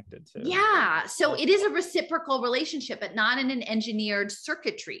are connected too. Yeah. So it is a reciprocal relationship, but not in an engineered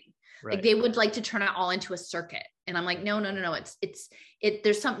circuitry. Like they would like to turn it all into a circuit. And I'm like, no.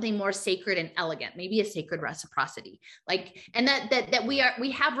 There's something more sacred and elegant, maybe a sacred reciprocity. Like, and that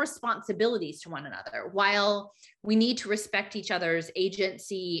we have responsibilities to one another. While we need to respect each other's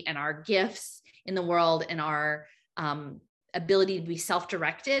agency and our gifts in the world and our ability to be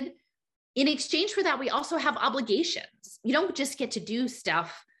self-directed, in exchange for that, we also have obligations. You don't just get to do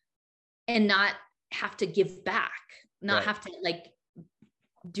stuff and not have to give back, not have to like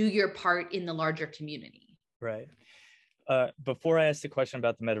do your part in the larger community. Right. Before I ask the question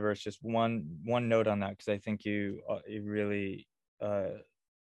about the metaverse, just one note on that, because I think you really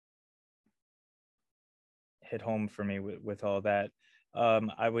hit home for me with all that.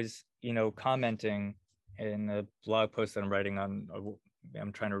 I was, commenting in a blog post that I'm writing on.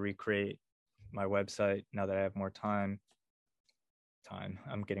 I'm trying to recreate my website now that I have more time.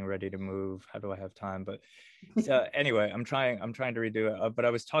 I'm getting ready to move. How do I have time? But anyway, I'm trying to redo it. But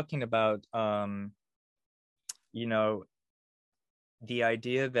I was talking about, the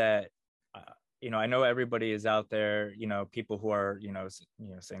idea that, I know everybody is out there, people who are,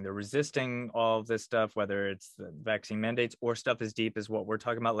 saying they're resisting all of this stuff, whether it's the vaccine mandates or stuff as deep as what we're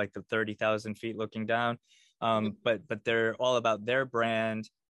talking about, like the 30,000 feet looking down. But they're all about their brand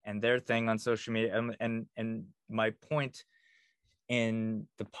and their thing on social media. And my point in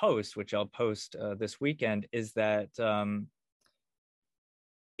the post, which I'll post this weekend, is that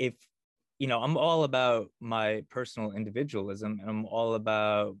if, I'm all about my personal individualism, and I'm all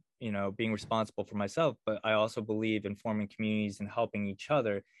about, being responsible for myself, but I also believe in forming communities and helping each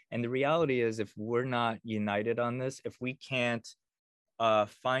other. And the reality is, if we're not united on this, if we can't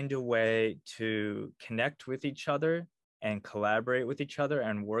find a way to connect with each other and collaborate with each other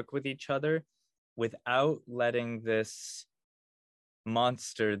and work with each other without letting this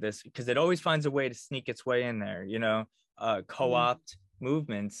monster, because it always finds a way to sneak its way in there, co-opt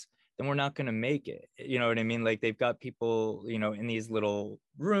movements, then we're not going to make it. You know what I mean? Like, they've got people, in these little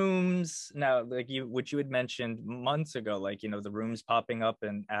rooms now, like which you had mentioned months ago, like, the rooms popping up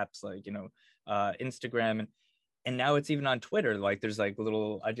in apps like, Instagram, and now it's even on Twitter. Like, there's like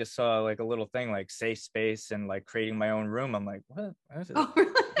I just saw like a little thing like safe space and like creating my own room. I'm like, what? Oh,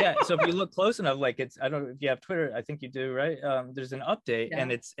 really? Yeah. So if you look close enough, like, I don't know if you have Twitter, I think you do, right? There's an update,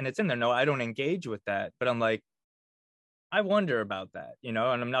 and it's in there. No, I don't engage with that, but I'm like, I wonder about that, and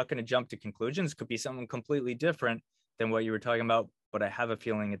I'm not going to jump to conclusions. It could be something completely different than what you were talking about, but I have a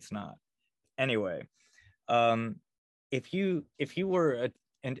feeling it's not. Anyway, if you were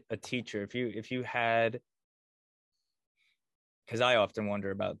a teacher, if you had, because I often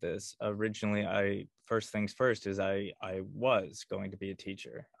wonder about this. Originally, first things first is I was going to be a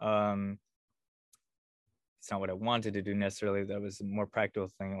teacher. It's not what I wanted to do necessarily. That was a more practical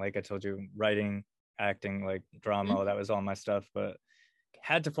thing. Like I told you, writing, acting, like drama, that was all my stuff, but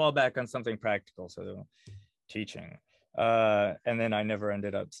had to fall back on something practical. So teaching. And then I never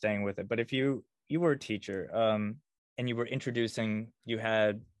ended up staying with it. But if you were a teacher, and you were you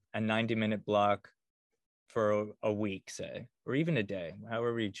had a 90-minute block for a week, say, or even a day,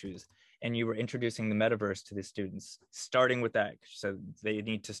 however you choose, and you were introducing the metaverse to the students, starting with that, so they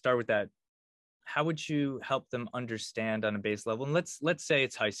need to start with that, how would you help them understand on a base level? And let's say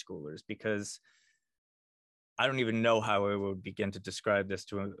it's high schoolers, because I don't even know how I would begin to describe this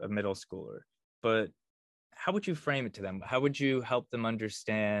to a middle schooler, but how would you frame it to them? How would you help them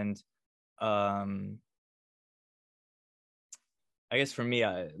understand? I guess for me,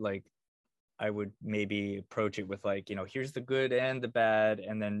 I would maybe approach it with like, here's the good and the bad,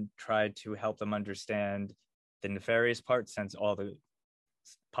 and then try to help them understand the nefarious part, since all the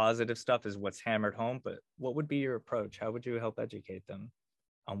positive stuff is what's hammered home. But what would be your approach? How would you help educate them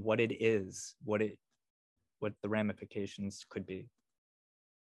on what it is, what the ramifications could be?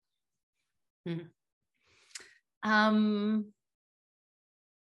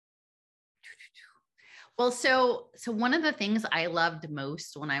 Well, so one of the things I loved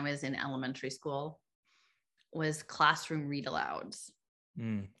most when I was in elementary school was classroom read alouds.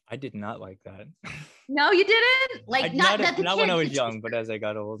 I did not like that. No, you didn't? Like, not when I was young, but as I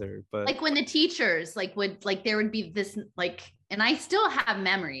got older. But like when the teachers there would be this and I still have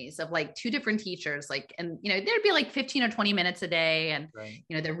memories of like two different teachers, and there'd be like 15 or 20 minutes a day, and right.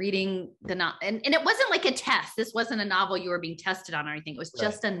 They're reading and it wasn't like a test. This wasn't a novel you were being tested on or anything. It was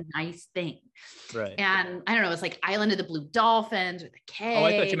just a nice thing. Right. And I don't know, it was like Island of the Blue Dolphins or the K. Oh,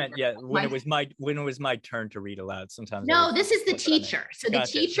 I thought you meant when it was my turn to read aloud. Sometimes. No, this is the teacher. So the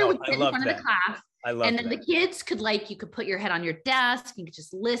teacher would sit in front of the class I love And then that. the kids could you could put your head on your desk, you could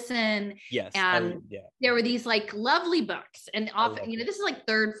just listen. Yes. And yeah. there were these lovely books, and often, that. this is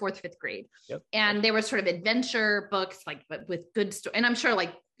third, fourth, fifth grade. Yep. And they were sort of adventure books, but with good story. And I'm sure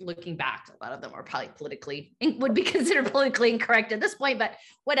looking back, a lot of them were probably would be considered politically incorrect at this point, but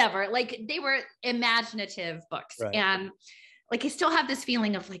whatever, they were imaginative books. Right. And I still have this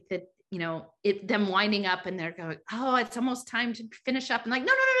feeling of them winding up and they're going, oh, it's almost time to finish up. And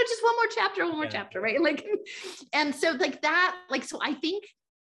no, just one more chapter. Right. And so that, so I think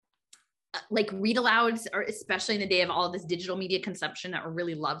read alouds are, especially in the day of all this digital media consumption, that were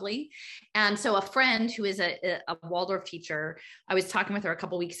really lovely. And so a friend who is a Waldorf teacher, I was talking with her a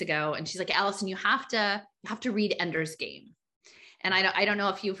couple of weeks ago, and she's like, Allison, you have to read Ender's Game. And I don't know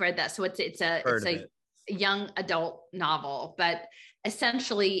if you've read that. So it's a young adult novel, but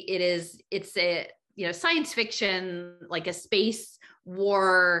essentially it's a science fiction, a space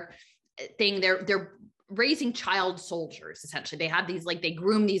war thing. They're raising child soldiers. Essentially, they have these they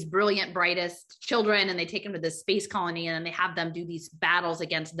groom these brilliant, brightest children, and they take them to this space colony, and then they have them do these battles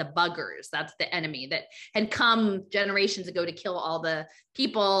against the buggers. That's the enemy that had come generations ago to kill all the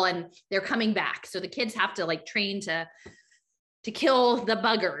people, and they're coming back. So the kids have to train to kill the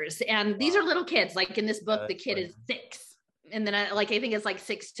buggers. And these are little kids. In this book, the kid is 6. And then I think it's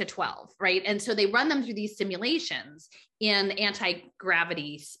 6 to 12, right? And so they run them through these simulations in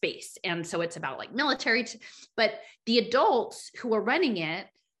anti-gravity space. And so it's about military, but the adults who are running it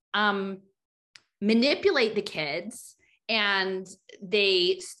manipulate the kids. And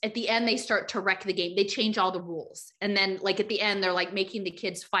at the end, they start to wreck the game. They change all the rules. And then at the end, they're making the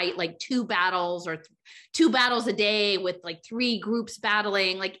kids fight 2 battles or 2 battles a day with 3 groups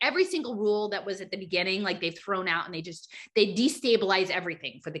battling. Every single rule that was at the beginning, they've thrown out, and they destabilize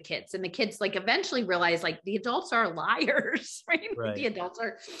everything for the kids. And the kids eventually realize the adults are liars, right? The adults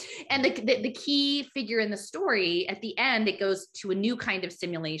are, and the key figure in the story at the end, it goes to a new kind of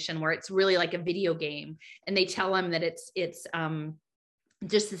simulation where it's really a video game. And they tell him that it's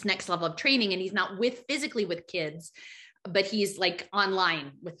just this next level of training, and he's not physically with kids, but he's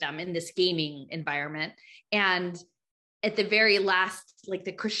online with them in this gaming environment. And at the very last,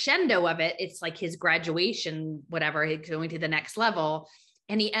 the crescendo of it, it's his graduation, whatever, he's going to the next level.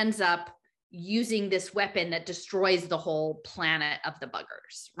 And he ends up using this weapon that destroys the whole planet of the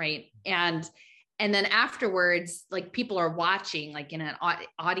buggers. Right. And then afterwards, people are watching, in an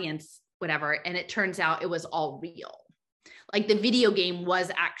audience, whatever. And it turns out it was all real. The video game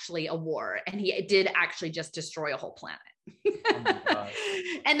was actually a war, and he did actually just destroy a whole planet. Oh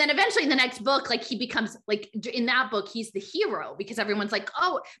and then eventually in the next book, he becomes in that book, he's the hero, because everyone's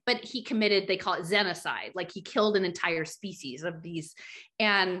oh, but he committed, they call it xenocide. He killed an entire species of these.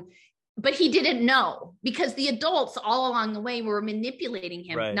 But he didn't know, because the adults all along the way were manipulating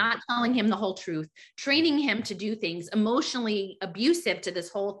him, right, not telling him the whole truth, training him to do things emotionally abusive to this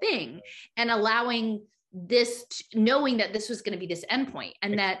whole thing, and allowing this, knowing that this was going to be this endpoint,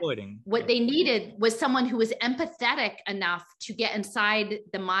 and that what they needed was someone who was empathetic enough to get inside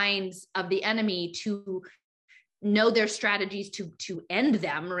the minds of the enemy, to know their strategies to end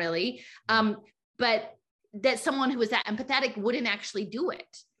them, really. But that someone who was that empathetic wouldn't actually do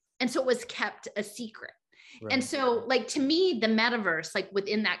it. And so it was kept a secret. Right. And so to me, the metaverse,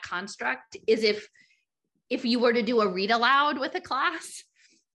 within that construct, is if you were to do a read aloud with a class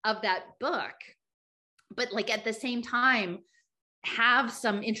of that book, but at the same time, have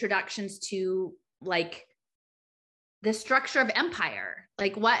some introductions to the structure of empire.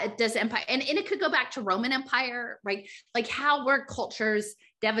 What does empire, and it could go back to Roman Empire, right? How were cultures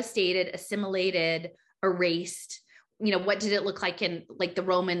devastated, assimilated, erased? What did it look like in the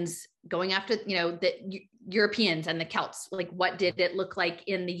Romans going after, the Europeans and the Celts? What did it look like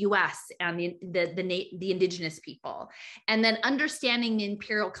in the US and the indigenous people? And then understanding the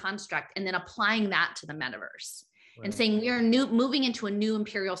imperial construct, and then applying that to the metaverse, right, and saying we are moving into a new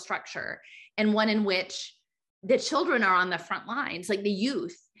imperial structure, and one in which the children are on the front lines, the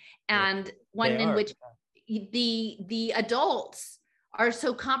youth, and one in which the adults are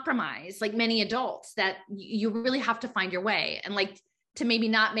so compromised, many adults, that you really have to find your way, and to maybe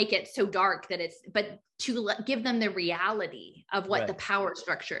not make it so dark that but to give them the reality of what the power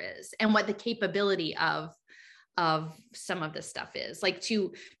structure is, and what the capability of some of this stuff is.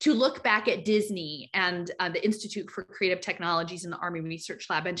 To look back at Disney and the Institute for Creative Technologies and the Army Research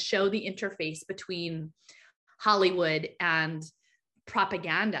Lab, and show the interface between Hollywood and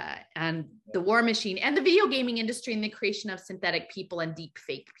propaganda and the war machine and the video gaming industry, and the creation of synthetic people and deep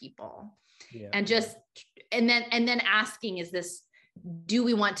fake people. And then asking, is this do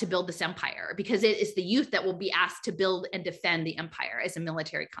we want to build this empire? Because it is the youth that will be asked to build and defend the empire as a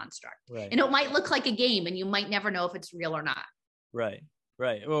military construct. Right. And it might look like a game and you might never know if it's real or not. Right.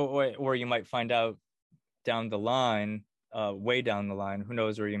 Or you might find out down the line, way down the line, who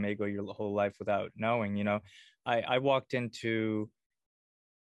knows where you may go your whole life without knowing. You know, I walked into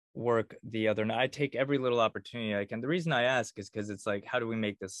work the other night. I take every little opportunity I can. The reason I ask is because it's like, how do we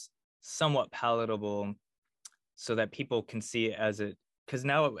make this somewhat palatable so that people can see it as it, because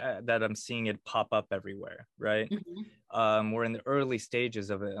now that I'm seeing it pop up everywhere, right? Mm-hmm. We're in the early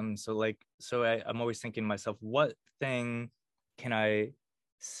stages of it. I'm always thinking to myself, what thing can I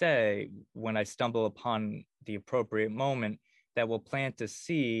say when I stumble upon the appropriate moment that will plant a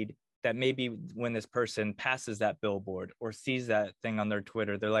seed that maybe when this person passes that billboard or sees that thing on their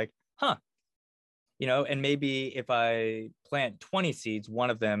Twitter, they're like, huh, you know, and maybe if I plant 20 seeds, one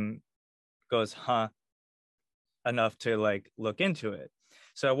of them goes, huh, enough to like look into it.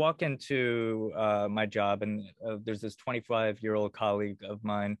 So I walk into my job, and there's this 25-year-old colleague of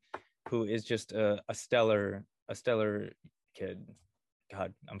mine who is just a stellar kid.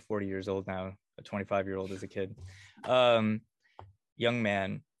 God, I'm 40 years old now. A 25-year-old is a kid, young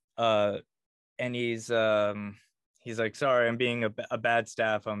man, and he's like, sorry, I'm being a bad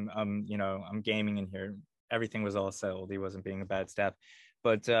staff. I'm gaming in here. Everything was all settled. He wasn't being a bad staff.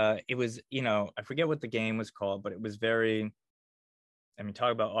 But it was, I forget what the game was called, but it was very, I mean,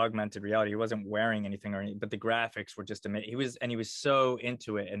 talk about augmented reality. He wasn't wearing anything or anything, but the graphics were just amazing. He was so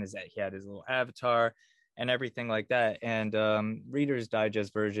into it, and he had his little avatar and everything like that. And Reader's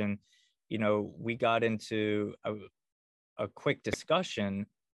Digest version, we got into a quick discussion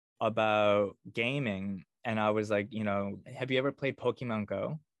about gaming, and I was like, have you ever played Pokemon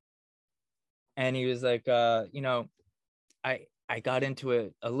Go? And he was like, I got into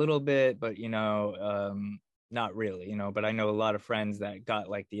it a little bit, but not really, but I know a lot of friends that got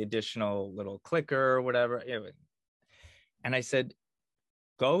like the additional little clicker or whatever. And I said,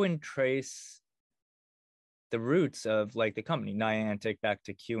 go and trace the roots of like the company Niantic back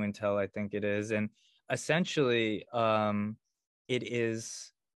to Q Intel, I think it is. And essentially it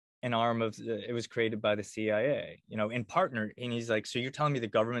is an arm of, it was created by the CIA, in partner. And he's like, so you're telling me the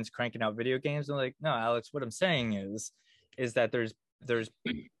government's cranking out video games? I'm like, no, Alex, what I'm saying is that there's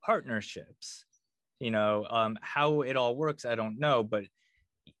partnerships, how it all works, I don't know, but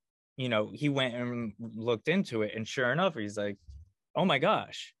he went and looked into it, and sure enough, he's like, oh my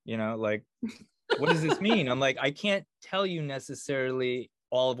gosh, like, what does this mean? I'm like, I can't tell you necessarily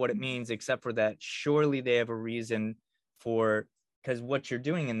all of what it means, except for that surely they have a reason for, because what you're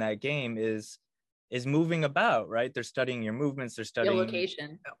doing in that game is moving about, right? They're studying your movements, they're studying your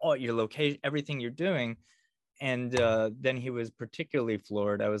location, everything you're doing. And then he was particularly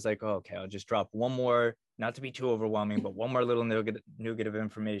floored. I was like, oh, okay, I'll just drop one more, not to be too overwhelming, but one more little nugget of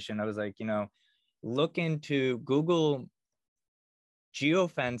information. I was like, look into Google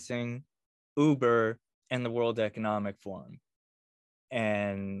geofencing, Uber, and the World Economic Forum.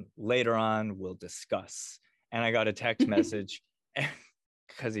 And later on, we'll discuss. And I got a text message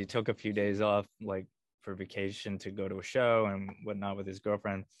because he took a few days off, like for vacation, to go to a show and whatnot with his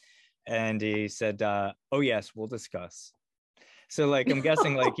girlfriend. And he said, oh yes, we'll discuss. So like, I'm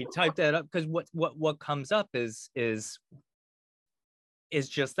guessing like he typed that up, because what comes up is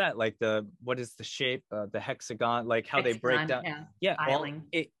just that, like what is the shape, the hexagon, like how they break down.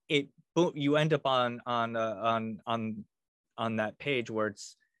 You end up on that page where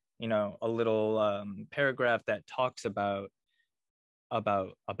it's, a little paragraph that talks about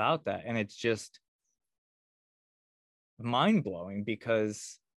that. And it's just mind-blowing,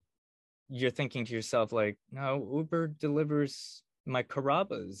 because you're thinking to yourself like, no, Uber delivers my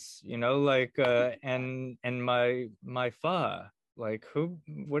Carrabba's, and my pho. Like,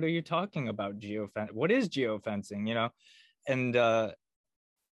 what are you talking about? What is geofencing, And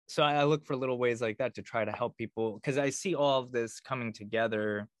so I look for little ways like that to try to help people, because I see all of this coming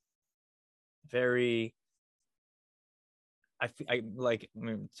together very, I like,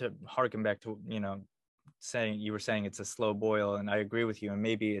 to harken back to, you were saying it's a slow boil, and I agree with you. And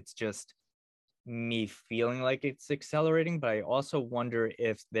maybe it's just me feeling like it's accelerating, but I also wonder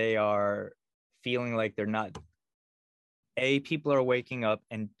if they are feeling like they're not, A, people are waking up,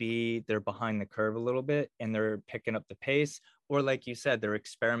 and B, they're behind the curve a little bit and they're picking up the pace, or like you said, they're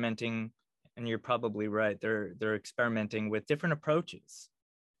experimenting. And you're probably right, they're experimenting with different approaches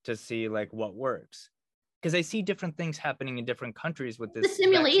to see like what works, because I see different things happening in different countries with this. The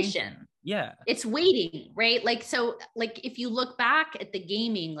simulation. Vaccine. Yeah. It's waiting, right? Like, so like, if you look back at the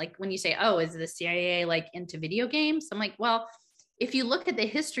gaming, like when you say, oh, is the CIA like into video games? I'm like, well, if you look at the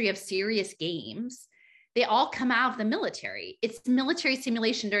history of serious games, they all come out of the military. It's military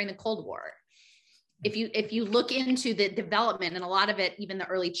simulation during the Cold War. If you look into the development, and a lot of it, even the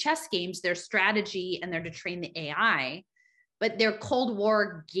early chess games, their strategy and they're to train the AI, but they're Cold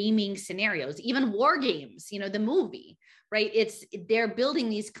War gaming scenarios, even war games, the movie, right? They're building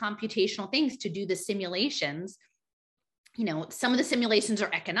these computational things to do the simulations. Some of the simulations are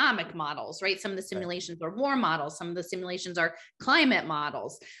economic models, right? Some of the simulations are war models. Some of the simulations are climate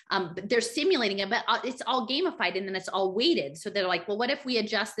models. But they're simulating it, but it's all gamified, and then it's all weighted. So they're like, well, what if we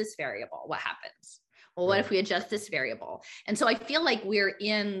adjust this variable? What happens? Well, what if we adjust this variable? And so I feel like we're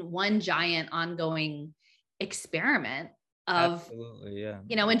in one giant ongoing experiment of, absolutely,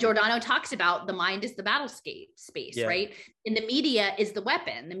 yeah. When Giordano talks about the mind is the battle space, right? And the media is the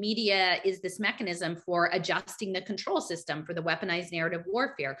weapon. The media is this mechanism for adjusting the control system for the weaponized narrative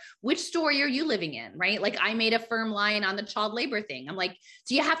warfare. Which story are you living in, right? Like, I made a firm line on the child labor thing. I'm like,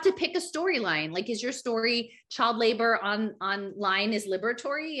 so you have to pick a storyline. Like, is your story child labor online is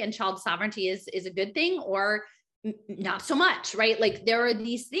liberatory and child sovereignty is a good thing, or not so much, right? Like, there are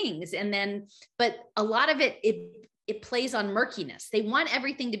these things. And then, but a lot of it plays on murkiness. They want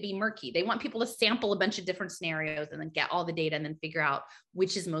everything to be murky. They want people to sample a bunch of different scenarios and then get all the data and then figure out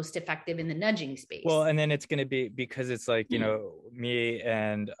which is most effective in the nudging space. Well, and then it's going to be, because it's like, me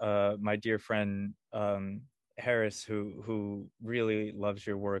and my dear friend Harris, who really loves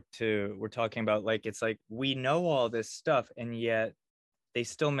your work too, we're talking about, like, it's like we know all this stuff and yet they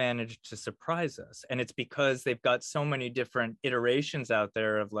still manage to surprise us. And it's because they've got so many different iterations out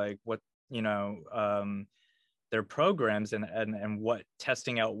there of like what, their programs and what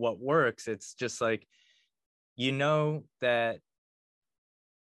testing out what works. It's just like, that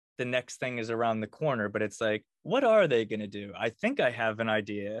the next thing is around the corner, but it's like, what are they going to do? I think I have an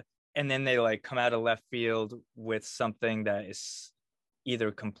idea. And then they like come out of left field with something that is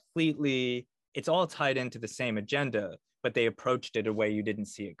either completely, it's all tied into the same agenda, but they approached it a way you didn't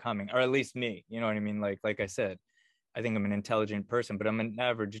see it coming, or at least me, you know what I mean? Like I said, I think I'm an intelligent person, but I'm an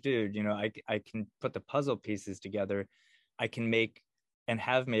average dude. I can put the puzzle pieces together. I can make and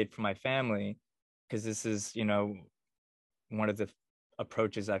have made for my family, because this is, one of the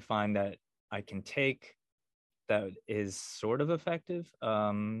approaches I find that I can take that is sort of effective,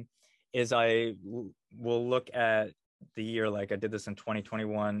 is I will look at the year, like I did this in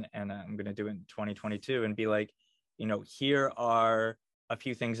 2021 and I'm going to do it in 2022 and be like, here are a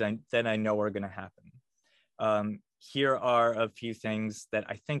few things that I know are going to happen. Here are a few things that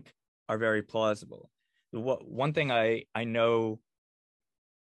I think are very plausible. One thing I know,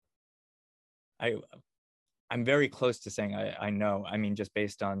 I'm very close to saying I know. I mean, just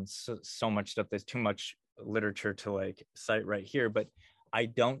based on so much stuff, there's too much literature to like cite right here, but I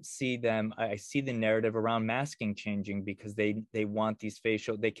don't see them. I see the narrative around masking changing because they want these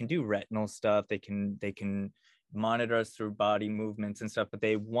facial, they can do retinal stuff. They can monitor us through body movements and stuff, but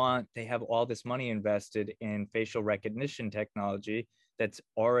they have all this money invested in facial recognition technology that's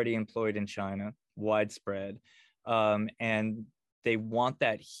already employed in China, widespread. And they want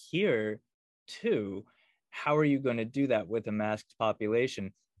that here too. How are you going to do that with a masked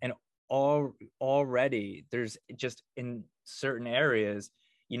population? And already there's just in certain areas,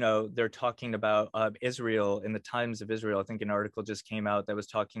 they're talking about Israel, in the Times of Israel, I think an article just came out that was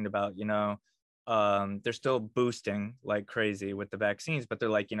talking about, they're still boosting like crazy with the vaccines, but they're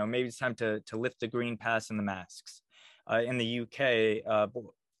like, maybe it's time to lift the green pass and the masks. In the UK,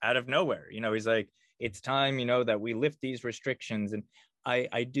 out of nowhere, he's like, it's time, that we lift these restrictions. And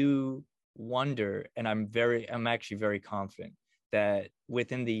I do wonder, and I'm actually very confident that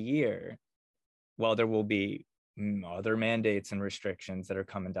within the year, while there will be other mandates and restrictions that are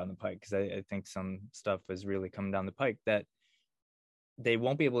coming down the pike, because I think some stuff is really coming down the pike, that they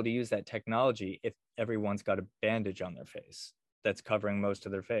won't be able to use that technology if everyone's got a bandage on their face that's covering most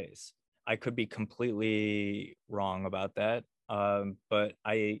of their face. I could be completely wrong about that, but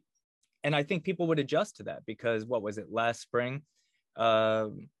I think people would adjust to that, because what was it, last spring?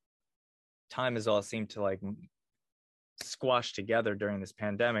 Time has all seemed to like squash together during this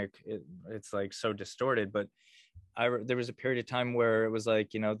pandemic. It's like so distorted, but there was a period of time where it was like,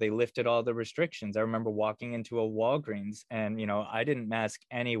 they lifted all the restrictions. I remember walking into a Walgreens and, I didn't mask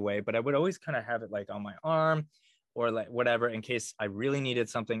anyway, but I would always kind of have it like on my arm or like whatever, in case I really needed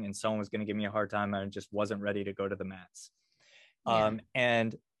something and someone was going to give me a hard time. I just wasn't ready to go to the mats. Yeah.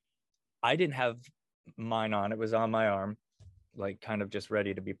 And I didn't have mine on. It was on my arm, like kind of just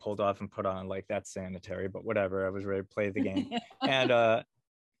ready to be pulled off and put on, like that's sanitary, but whatever. I was ready to play the game. And,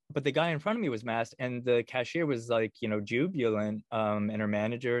 but the guy in front of me was masked, and the cashier was like, jubilant, and her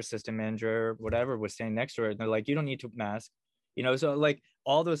manager, assistant manager, whatever, was standing next to her. And they're like, you don't need to mask, so like,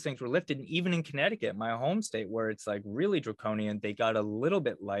 all those things were lifted. And even in Connecticut, my home state, where it's like really draconian, they got a little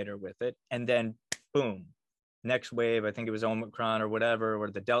bit lighter with it. And then boom, next wave, I think it was Omicron or whatever, or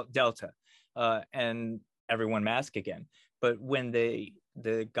the Delta, and everyone mask again. But when the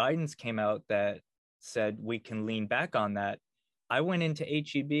guidance came out that said we can lean back on that, I went into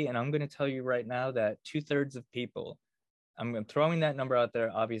HEB, and I'm going to tell you right now that 2/3 of people, I'm throwing that number out there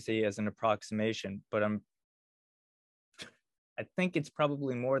obviously as an approximation, but I think it's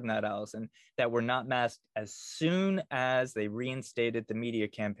probably more than that, Allison, that were not masked as soon as they reinstated the media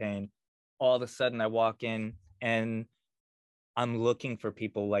campaign. All of a sudden I walk in and I'm looking for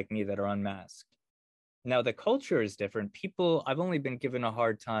people like me that are unmasked. Now the culture is different. People, I've only been given a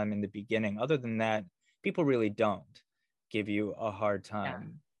hard time in the beginning. Other than that, people really don't give you a hard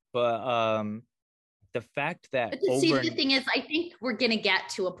time. But the fact that the thing is, I think we're going to get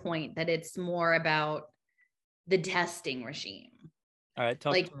to a point that it's more about the testing regime. All right,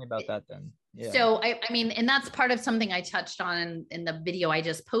 talk to me about that then. Yeah. So I mean, and that's part of something I touched on in the video I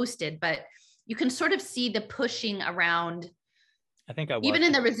just posted, but you can sort of see the pushing around. I think even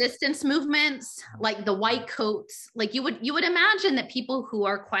in the resistance movements, like the white coats, like you would imagine that people who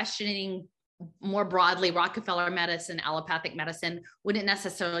are questioning more broadly Rockefeller medicine, allopathic medicine, wouldn't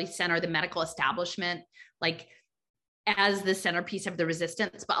necessarily center the medical establishment like as the centerpiece of the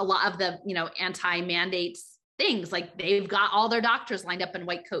resistance, but a lot of the, you know, anti-mandates things, like they've got all their doctors lined up in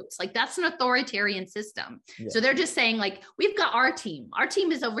white coats. Like that's an authoritarian system. Yeah. So they're just saying like, we've got our team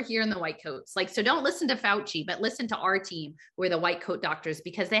is over here in the white coats. Like, so don't listen to Fauci, but listen to our team, who are the white coat doctors,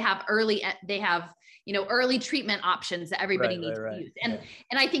 because they have early treatment options that everybody needs to use. And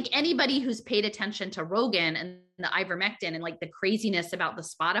I think anybody who's paid attention to Rogan and the ivermectin and like the craziness about the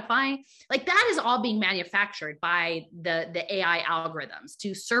Spotify, like that is all being manufactured by the AI algorithms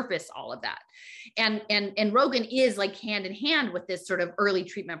to surface all of that. And Rogan is like hand in hand with this sort of early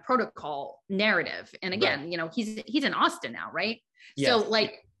treatment protocol narrative. And again, you know, he's in Austin now, right? Yes. So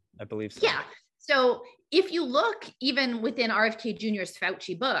like, I believe so. Yeah. So if you look even within RFK Jr.'s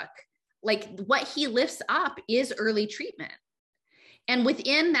Fauci book, like what he lifts up is early treatment. And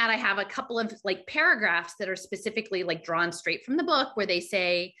within that, I have a couple of like paragraphs that are specifically like drawn straight from the book where they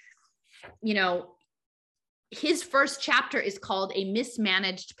say, you know, his first chapter is called A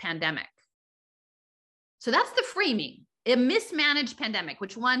Mismanaged Pandemic. So that's the framing, a mismanaged pandemic,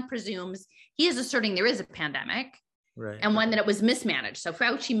 which one presumes he is asserting there is a pandemic, right? And one that it was mismanaged. So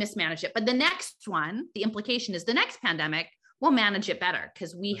Fauci mismanaged it. But the next one, the implication is the next pandemic, we'll manage it better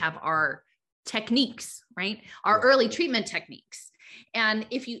because we have our techniques, right? Our early treatment techniques. And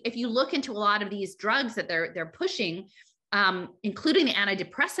if you look into a lot of these drugs that they're pushing, including the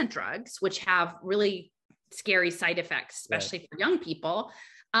antidepressant drugs, which have really scary side effects, especially for young people,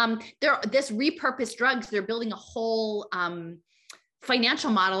 this repurposed drugs, they're building a whole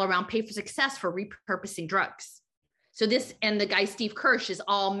financial model around pay for success for repurposing drugs. So this, and the guy, Steve Kirsch, is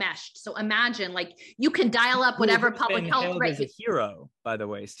all meshed. So imagine like you can dial up whatever public health. Right. He's a hero, by the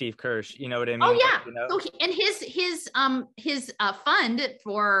way, Steve Kirsch, you know what I mean? Oh yeah. You know? So and his fund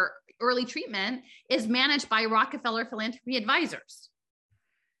for early treatment is managed by Rockefeller Philanthropy Advisors.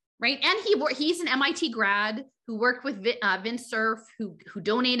 Right. And he's an MIT grad who worked with Vince Cerf, who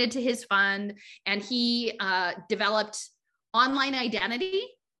donated to his fund, and he developed online identity.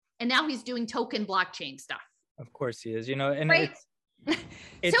 And now he's doing token blockchain stuff. Of course he is, you know, and right. So like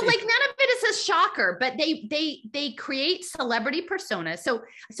none of it is a shocker, but they create celebrity personas.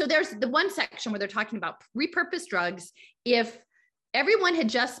 So there's the one section where they're talking about repurposed drugs. If everyone had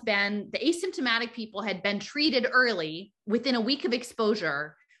just been, the asymptomatic people had been treated early within a week of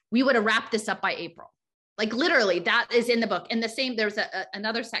exposure, we would have wrapped this up by April. Like literally that is in the book. And the same, there's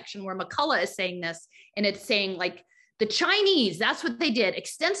another section where McCullough is saying this, and it's saying like, the Chinese, that's what they did.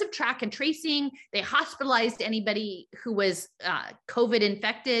 Extensive track and tracing. They hospitalized anybody who was COVID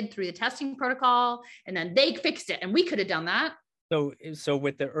infected through the testing protocol, and then they fixed it. And we could have done that. So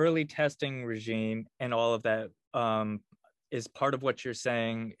with the early testing regime and all of that, is part of what you're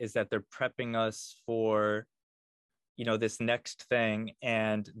saying is that they're prepping us for, you know, this next thing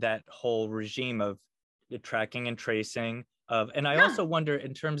and that whole regime of the tracking and tracing of, and I also wonder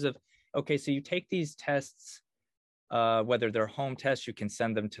in terms of, okay, so you take these tests, whether they're home tests, you can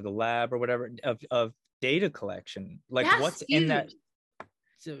send them to the lab or whatever, of data collection. Like what's huge in that?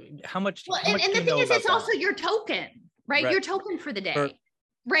 So how much? Well, and the thing is, it's that? Also your token, right? Your token for the day,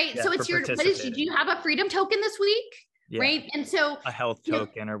 right? So it's your, do you have a freedom token this week? Yeah. Right. And so a health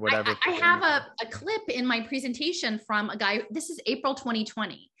token or whatever. I have a clip in my presentation from a guy, this is April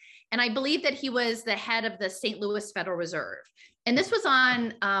 2020. And I believe that he was the head of the St. Louis Federal Reserve. And this was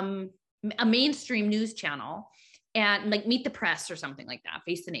on a mainstream news channel. and like Meet the Press or something like that,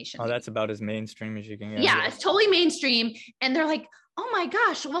 Face the Nation. Oh, that's about as mainstream as you can get. Yeah, it's totally mainstream. And they're like, oh my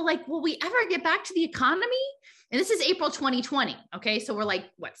gosh, well, like, will we ever get back to the economy? And this is April 2020. Okay. So we're like,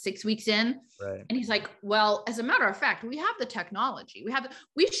 what, 6 weeks in? Right. And he's like, well, as a matter of fact, we have the technology.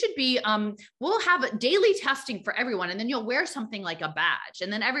 We should be, we'll have daily testing for everyone. And then you'll wear something like a badge,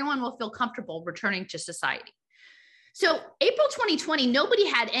 and then everyone will feel comfortable returning to society. So April 2020, nobody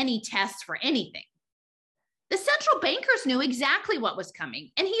had any tests for anything. The central bankers knew exactly what was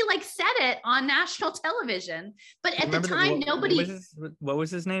coming, and he like said it on national television. But at the time, nobody. What was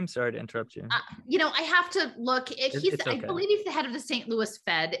his name? Sorry to interrupt you. I have to look. It's okay. I believe he's the head of the St. Louis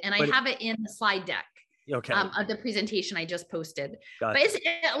Fed, and I have it in the slide deck. Okay. Of the presentation I just posted. Gotcha.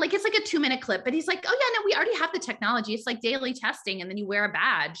 But it's like a 2-minute clip. But he's like, oh yeah, no, we already have the technology. It's like daily testing, and then you wear a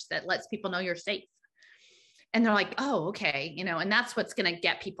badge that lets people know you're safe. And they're like, oh, okay, and that's what's going to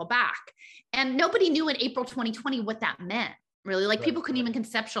get people back. And nobody knew in April 2020 what that meant, really. Like, people couldn't even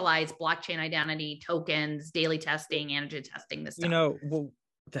conceptualize blockchain identity, tokens, daily testing, antigen testing, this stuff. Well,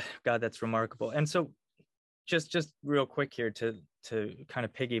 God, that's remarkable. And so just real quick here to kind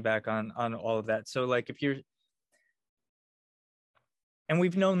of piggyback on all of that. So like, and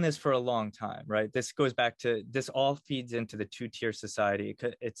we've known this for a long time, right? This goes back to, this all feeds into the two-tier society.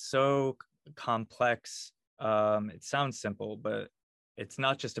 It's so complex. It sounds simple, but it's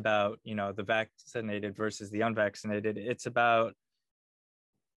not just about, the vaccinated versus the unvaccinated. It's about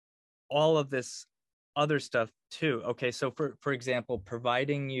all of this other stuff too. Okay, so for example,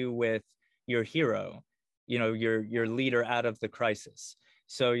 providing you with your hero, your leader out of the crisis.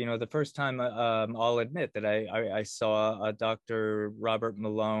 So, the first time, I'll admit that I saw Dr. Robert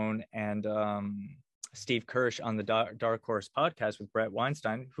Malone and Steve Kirsch on the Dark Horse podcast with Brett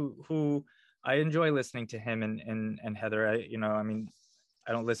Weinstein, who I enjoy listening to him and Heather.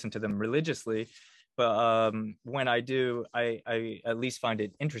 I don't listen to them religiously, but when I do, I at least find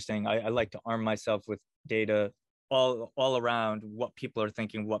it interesting. I like to arm myself with data all around what people are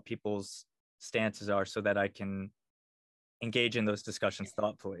thinking, what people's stances are, so that I can engage in those discussions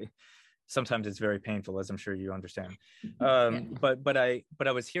thoughtfully. Sometimes it's very painful, as I'm sure you understand. But I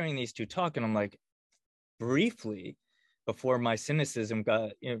was hearing these two talk, and I'm like, briefly, before my cynicism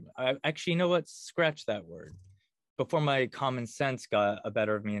got, actually, you know what? Scratch that word. Before my common sense got a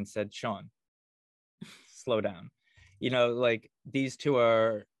better of me and said, Sean, slow down. Like, these two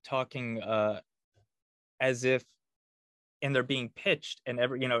are talking as if, and they're being pitched, and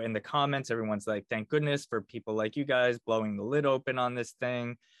in the comments, everyone's like, thank goodness for people like you guys blowing the lid open on this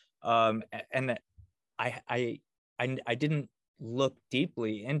thing. And I didn't look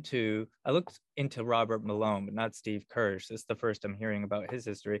deeply into, I looked into Robert Malone, but not Steve Kirsch. This is the first I'm hearing about his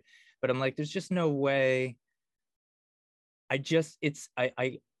history, but I'm like, there's just no way. I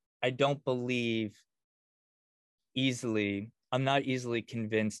don't believe easily. I'm not easily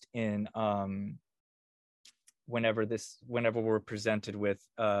convinced in, whenever we're presented with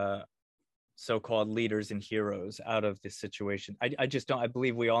so-called leaders and heroes out of this situation. I just don't. I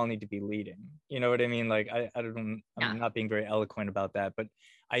believe we all need to be leading. You know what I mean? Like, I'm not being very eloquent about that, but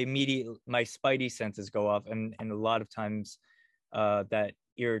my spidey senses go off, and a lot of times that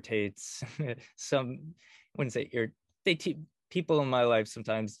irritates some. I wouldn't say people in my life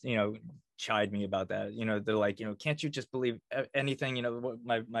sometimes, chide me about that. They're like, can't you just believe anything?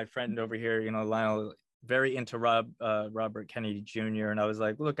 My friend over here, Lionel, very into Robert Kennedy Jr. And I was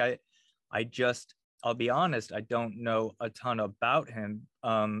like, look, I'll be honest, I don't know a ton about him,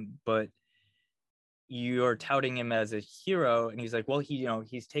 but you're touting him as a hero. And he's like, well,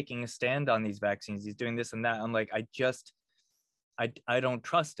 he's taking a stand on these vaccines. He's doing this and that. I'm like, I don't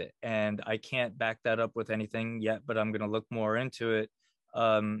trust it. And I can't back that up with anything yet, but I'm going to look more into it.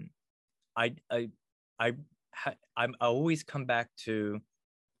 I always come back to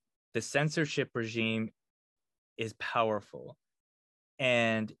the censorship regime is powerful.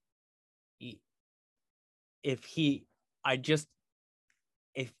 And if he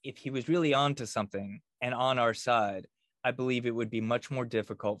was really onto something and on our side, I believe it would be much more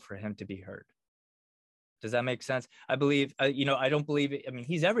difficult for him to be heard. Does that make sense? I believe, I don't believe it. I mean,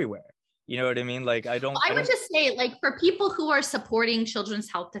 he's everywhere. You know what I mean? Like, I would just say, like, for people who are supporting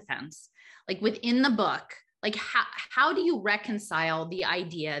Children's Health Defense, like within the book, like how do you reconcile the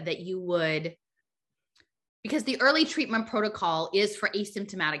idea that you would, because the early treatment protocol is for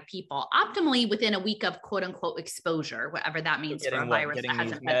asymptomatic people, optimally within a week of quote unquote exposure, whatever that means for a virus that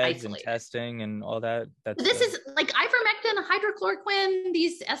hasn't been isolated. And testing and all that. This is like ivermectin, hydrochloroquine,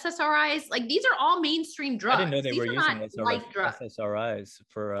 these SSRIs, like these are all mainstream drugs. I didn't know they were using SSRIs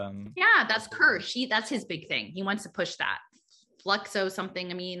for. Yeah, that's Kirsch. That's his big thing. He wants to push that. Fluxo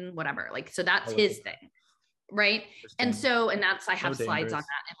something, whatever. Like, so that's his thing. right? And so, and that's, I have slides on dangerous.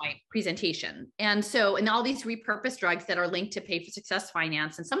 that in my presentation. And so, and all these repurposed drugs that are linked to pay for success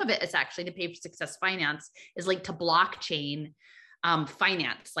finance, and some of it is actually the pay for success finance is linked to blockchain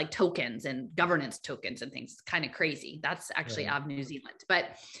finance, like tokens and governance tokens and things. It's kind of crazy. That's actually out of New Zealand.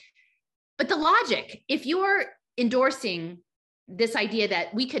 But the logic, if you're endorsing this idea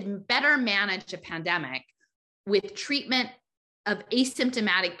that we could better manage a pandemic with treatment of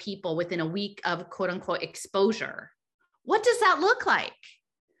asymptomatic people within a week of quote unquote exposure, what does that look like?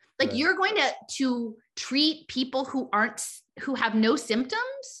 Like you're going to treat people who have no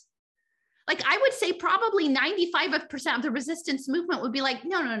symptoms? Like I would say probably 95% of the resistance movement would be like,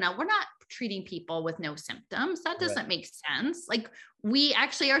 no, we're not treating people with no symptoms. That doesn't make sense. Like we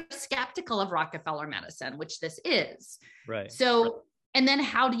actually are skeptical of Rockefeller medicine, which this is. Right. So, and then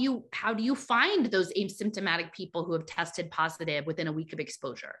how do you find those asymptomatic people who have tested positive within a week of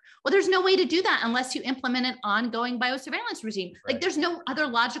exposure? Well, there's no way to do that unless you implement an ongoing biosurveillance regime. Like there's no other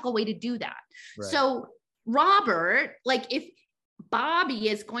logical way to do that. So Robert, like if Bobby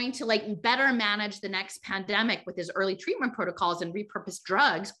is going to like better manage the next pandemic with his early treatment protocols and repurposed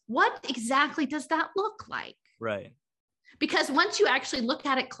drugs, what exactly does that look like? Right. Because once you actually look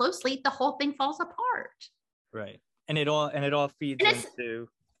at it closely, the whole thing falls apart. Right. And it all feeds into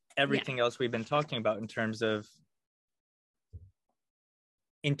everything else we've been talking about in terms of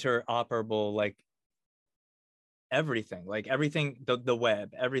interoperable, like everything, the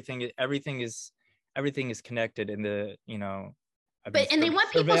web, everything is connected in the, and they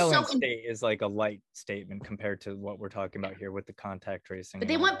want people surveillance state is like a light statement compared to what we're talking about here with the contact tracing. But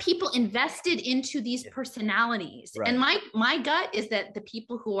they want people invested into these personalities. And my gut is that the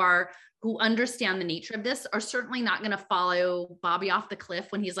people who understand the nature of this are certainly not going to follow Bobby off the cliff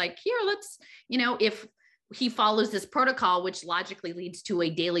when he's like, here, let's, if he follows this protocol, which logically leads to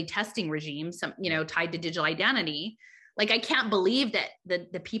a daily testing regime, tied to digital identity. Like, I can't believe that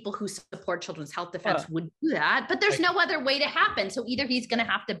the people who support Children's Health Defense would do that, but there's no other way to happen. So either he's going to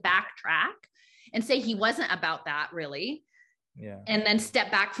have to backtrack and say he wasn't about that really, and then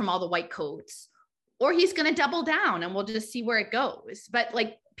step back from all the white coats, or he's going to double down and we'll just see where it goes. But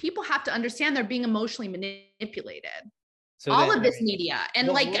like, people have to understand they're being emotionally manipulated. So all of this media. And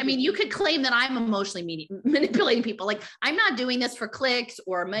you could claim that I'm emotionally manipulating people. Like I'm not doing this for clicks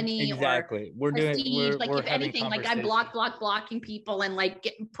or money or prestige. If anything, like I'm blocking people and like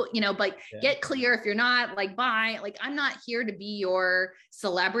get clear if you're not like bye. Like I'm not here to be your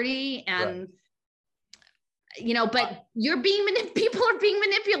celebrity and but people are being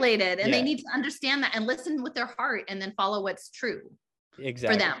manipulated and they need to understand that and listen with their heart and then follow what's true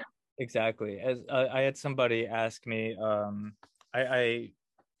for them. Exactly. As I had somebody ask me, I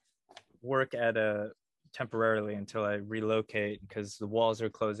work at temporarily until I relocate because the walls are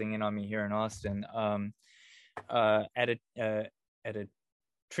closing in on me here in Austin. At a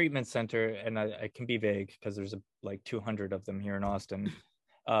treatment center, and I can be vague because there's like 200 of them here in Austin.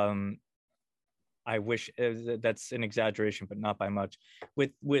 I wish that's an exaggeration, but not by much.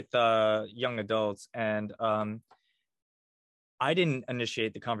 With young adults, and I didn't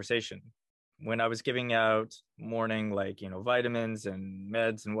initiate the conversation when I was giving out morning, vitamins and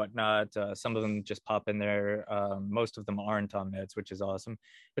meds and whatnot. Some of them just pop in there. Most of them aren't on meds, which is awesome,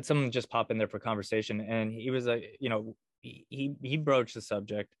 but some of them just pop in there for conversation. And he was like, he broached the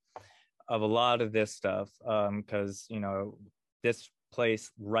subject of a lot of this stuff because, this place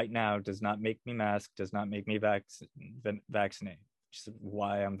right now does not make me mask, does not make me vaccinate, which is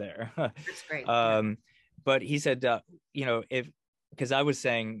why I'm there. That's great. But he said, because I was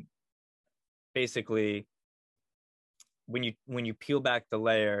saying, basically, when you peel back the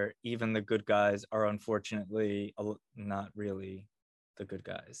layer, even the good guys are unfortunately not really the good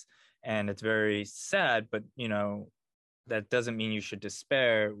guys. And it's very sad, but, that doesn't mean you should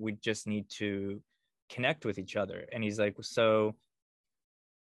despair. We just need to connect with each other. And he's like, so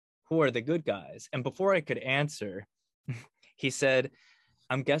who are the good guys? And before I could answer, he said,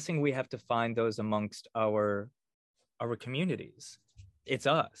 I'm guessing we have to find those amongst our communities. It's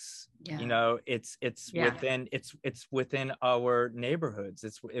us. It's within our neighborhoods.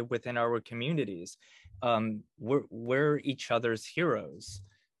 It's within our communities. We're each other's heroes.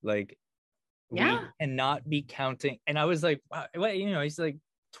 Like we cannot be counting. And I was like, wow, he's like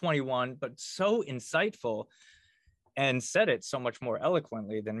 21, but so insightful. And said it so much more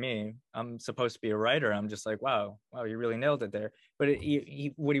eloquently than me. I'm supposed to be a writer. I'm just like, wow, you really nailed it there. But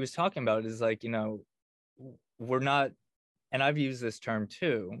what he was talking about is like, we're not, and I've used this term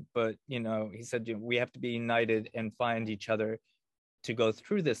too, but, he said, we have to be united and find each other to go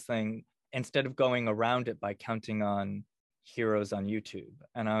through this thing instead of going around it by counting on heroes on YouTube.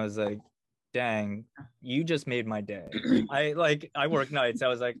 And I was like, dang, you just made my day. I work nights. I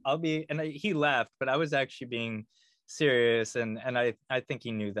was like, I'll be, and he laughed, but I was actually being serious. And I think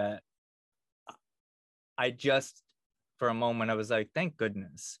he knew that. I just, for a moment, I was like, thank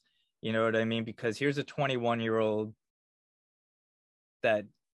goodness. You know what I mean? Because here's a 21-year-old that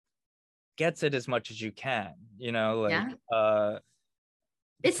gets it as much as you can, you know, like, yeah.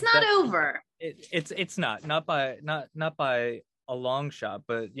 It's not over. It's not by a long shot,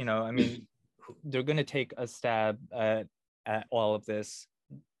 but you know, I mean, they're going to take a stab at all of this.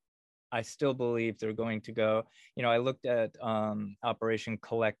 I still believe they're going to go, you know, I looked at Operation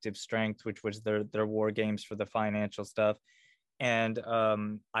Collective Strength, which was their war games for the financial stuff. And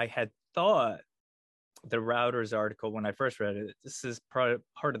I had thought the Routers article, when I first read it, this is part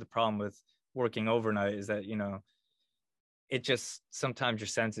of the problem with working overnight, is that, you know, it just, sometimes your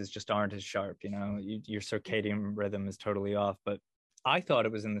senses just aren't as sharp, you know, your circadian rhythm is totally off. But I thought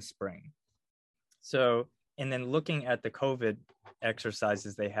it was in the spring. So, and then looking at the COVID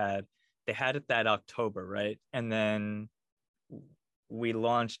exercises they had it that October, right? And then we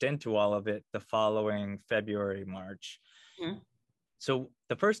launched into all of it the following February, March. Mm-hmm. So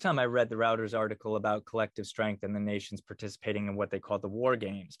the first time I read the Routers article about collective strength and the nations participating in what they call the war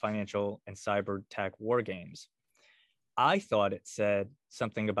games, financial and cyber attack war games, I thought it said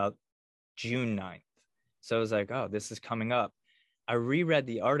something about June 9th. So I was like, oh, this is coming up. I reread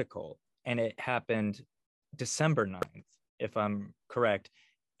the article and it happened December 9th, if I'm correct.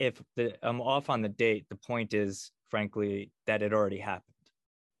 If I'm off on the date, the point is, frankly, that it already happened.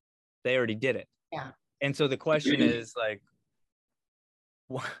 They already did it. Yeah. And so the question is like,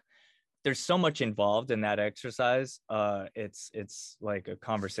 there's so much involved in that exercise. It's like a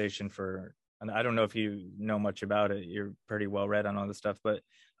conversation for, and I don't know if you know much about it. You're pretty well read on all this stuff, but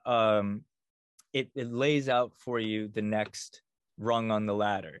it lays out for you the next rung on the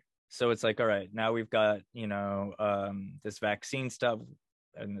ladder. So it's like, all right, now we've got, you know, this vaccine stuff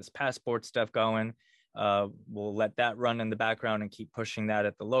and this passport stuff going. We'll let that run in the background and keep pushing that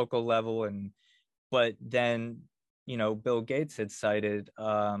at the local level. But then, you know, Bill Gates had cited,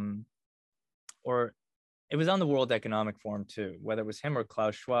 or it was on the World Economic Forum too, whether it was him or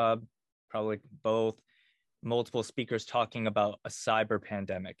Klaus Schwab, probably both, multiple speakers talking about a cyber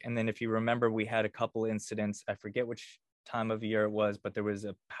pandemic. And then if you remember, we had a couple incidents, I forget which time of year it was, but there was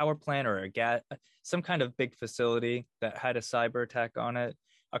a power plant or some kind of big facility that had a cyber attack on it.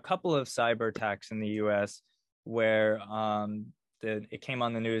 A couple of cyber attacks in the US where it came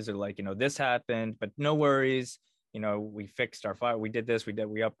on the news. They're like, you know, this happened, but no worries. You know, we fixed our fire. We did this, we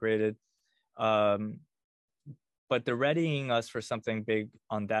upgraded. But they're readying us for something big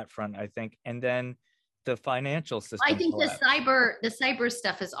on that front, I think. And then the financial system. I think the cyber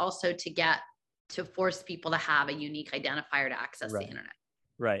stuff is also to force people to have a unique identifier to access the internet.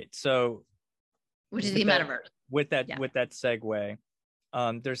 Right. So, which is the metaverse. With that segue,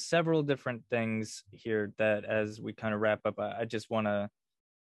 there's several different things here that, as we kind of wrap up, I just want to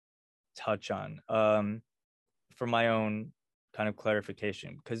touch on for my own kind of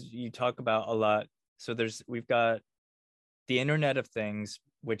clarification, because you talk about a lot. So we've got the Internet of Things,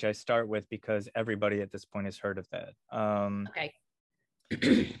 which I start with because everybody at this point has heard of that. Okay.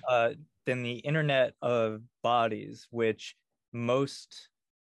 Then the Internet of Bodies, which I mean,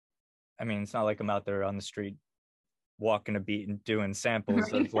 it's not like I'm out there on the street walking a beat and doing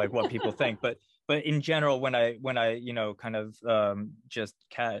samples of like what people think, but in general, when I you know, kind of just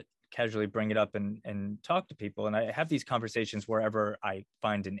casually bring it up and talk to people, and I have these conversations wherever I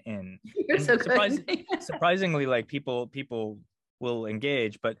find an in. You're so good. Surprisingly, like people will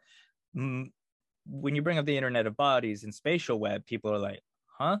engage, but when you bring up the Internet of Bodies and spatial web, people are like,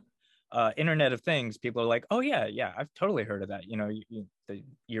 huh? Internet of Things, people are like, oh yeah, I've totally heard of that. You know,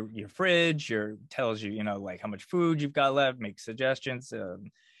 your fridge tells you, you know, like how much food you've got left, makes suggestions.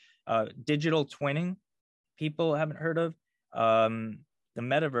 Digital twinning, people haven't heard of. The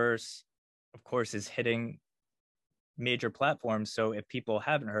metaverse, of course, is hitting major platforms. So if people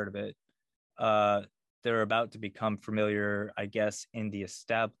haven't heard of it, they're about to become familiar, I guess, with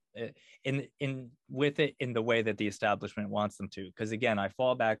it in the way that the establishment wants them to. Because again, I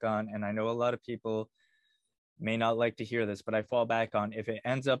fall back on, and I know a lot of people may not like to hear this, but I fall back on, if it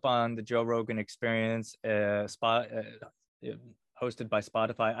ends up on the Joe Rogan Experience, hosted by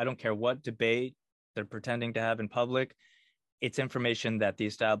Spotify, I don't care what debate they're pretending to have in public, it's information that the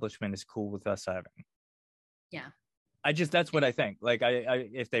establishment is cool with us having. Yeah. That's what I think. Like,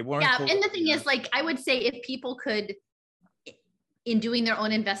 if they weren't. Yeah. Cool, and the thing is, like, I would say if people could, in doing their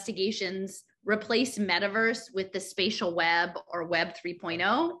own investigations, replace metaverse with the spatial web or web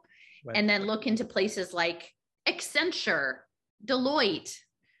 3.0, and then look into places like Accenture, Deloitte,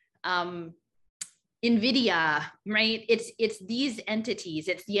 NVIDIA, right? It's these entities,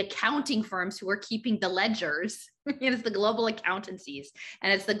 it's the accounting firms who are keeping the ledgers. It's the global accountancies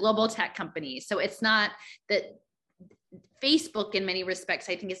and it's the global tech companies. So it's not that Facebook, in many respects,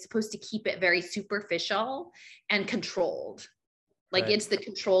 I think is supposed to keep it very superficial and controlled. Like Right. it's the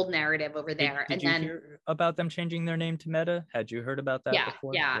controlled narrative over there. Did you hear about them changing their name to Meta? Had you heard about that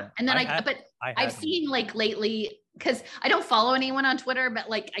before? Yeah. And then I've seen like lately, because I don't follow anyone on Twitter, but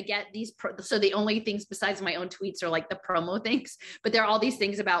like I get these, so the only things besides my own tweets are like the promo things, but there are all these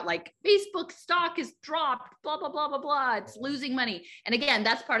things about like Facebook stock is dropped, blah, blah, blah, blah, blah. It's losing money. And again,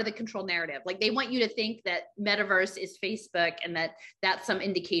 that's part of the control narrative. Like they want you to think that metaverse is Facebook and that that's some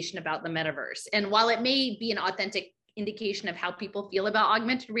indication about the metaverse. And while it may be an authentic indication of how people feel about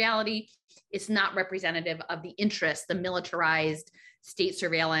augmented reality, it's not representative of the interests, the militarized state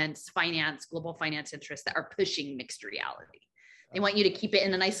surveillance, finance, global finance interests that are pushing mixed reality. They want you to keep it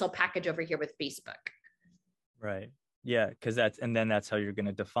in a nice little package over here with Facebook. Right. Yeah, because that's how you're going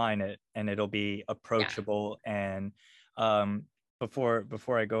to define it, and it'll be approachable. Yeah. And before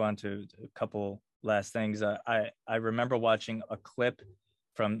I go on to a couple last things, I remember watching a clip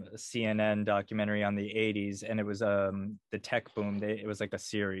from a CNN documentary on the 80s, and it was the tech boom. It was like a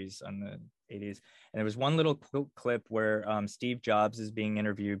series on the 80s, and there was one little clip where Steve Jobs is being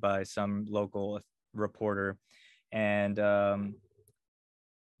interviewed by some local reporter, and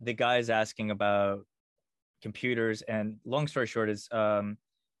the guy is asking about computers, and long story short is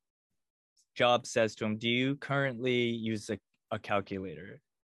Jobs says to him, "Do you currently use a calculator?"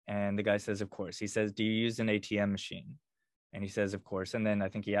 And the guy says, "Of course." He says, "Do you use an ATM machine?" And he says, "Of course." And then I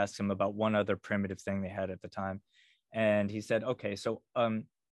think he asked him about one other primitive thing they had at the time. And he said, "Okay, so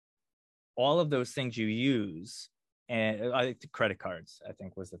all of those things you use," and credit cards, I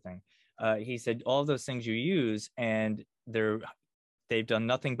think was the thing. He said, "All of those things you use, and they've done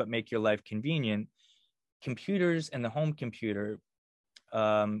nothing but make your life convenient. Computers and the home computer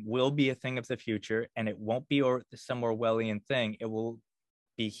will be a thing of the future, and it won't be some Orwellian thing. It will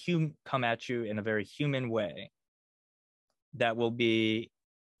be come at you in a very human way that will be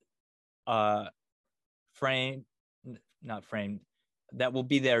not framed, that will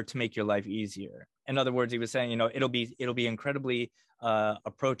be there to make your life easier." In other words, he was saying, it'll be incredibly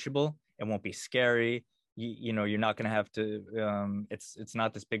approachable. It won't be scary. You're not going to have to. It's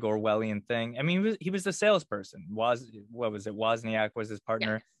not this big Orwellian thing. I mean, he was the salesperson. Wozniak was his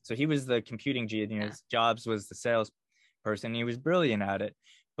partner, yeah. So he was the computing genius. Yeah. Jobs was the salesperson. He was brilliant at it.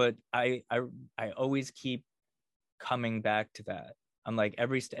 But I always keep coming back to that. I'm like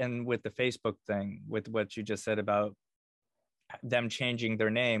and with the Facebook thing, with what you just said about them changing their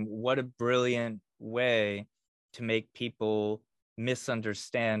name, what a brilliant way to make people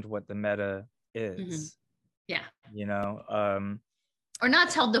misunderstand what the meta is. Mm-hmm. Yeah. Or not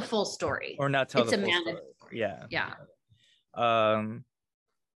tell the full story. Or not tell the full story. Yeah. Yeah.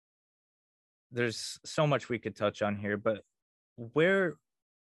 There's so much we could touch on here, but what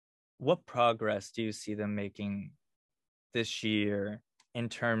progress do you see them making this year in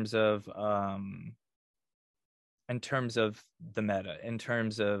terms of the meta, in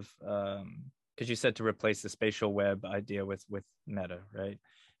terms of because you said to replace the spatial web idea with meta, right?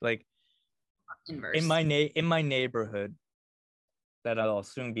 Like inverse. in my neighborhood that I'll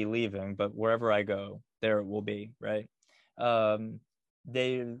soon be leaving, but wherever I go, there it will be, right?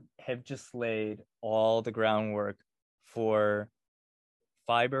 They have just laid all the groundwork for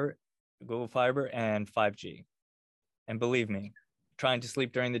Google Fiber and 5G. And believe me, trying to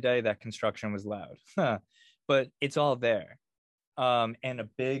sleep during the day, that construction was loud. But it's all there. And a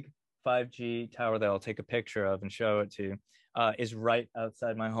big 5G tower that I'll take a picture of and show it to you is right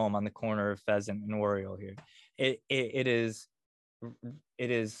outside my home on the corner of Pheasant and Oriole here. It is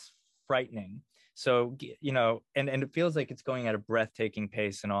frightening. So, and it feels like it's going at a breathtaking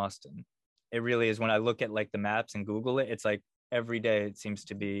pace in Austin. It really is. When I look at like the maps and Google it, it's like every day it seems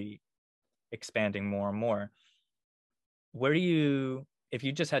to be expanding more and more. If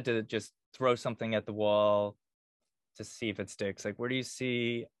you just had to just throw something at the wall to see if it sticks, like where do you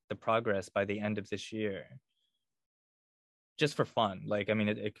see the progress by the end of this year? Just for fun. Like, I mean,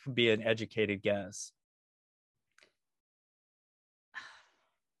 it could be an educated guess.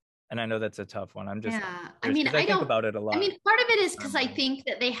 And I know that's a tough one. I'm just, I think about it a lot. I mean, part of it is because I think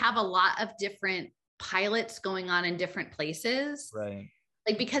that they have a lot of different pilots going on in different places. Right.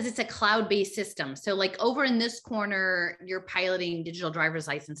 Like, because it's a cloud-based system. So like over in this corner, you're piloting digital driver's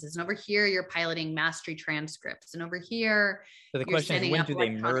licenses. And over here, you're piloting mastery transcripts. And over here, so the question is, when do they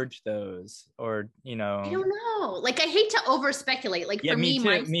merge those? Or, I don't know. Like, I hate to over speculate. Like for me,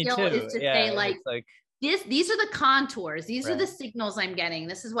 my skill is to say like these are the contours. These are the Right. signals I'm getting.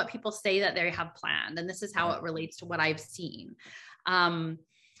 This is what people say that they have planned. And this is how it relates to what I've seen. And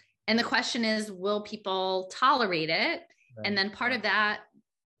the question is, will people tolerate it? Right. And then part of that,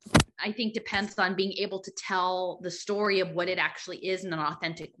 I think, depends on being able to tell the story of what it actually is in an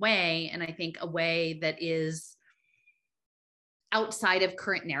authentic way. And I think a way that is outside of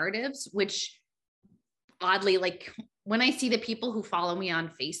current narratives, which oddly, like when I see the people who follow me on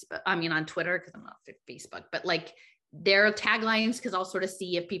Facebook, I mean, on Twitter, because I'm not Facebook, but like their taglines, because I'll sort of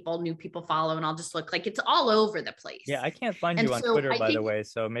see if new people follow, and I'll just look like it's all over the place. Yeah, I can't find you on Twitter, by the way.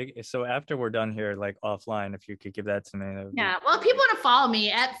 So after we're done here, like offline, if you could give that to me. Yeah, well, if people want to follow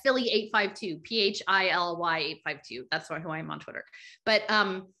me at Philly852, PHILY852. That's who I am on Twitter. But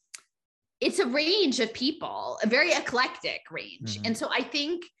it's a range of people, a very eclectic range. And so I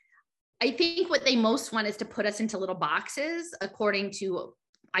think what they most want is to put us into little boxes according to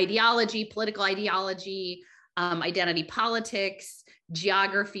ideology, political ideology, identity politics,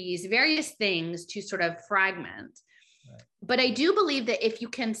 geographies, various things to sort of fragment. Right. But I do believe that if you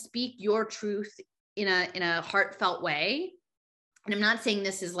can speak your truth in a heartfelt way, and I'm not saying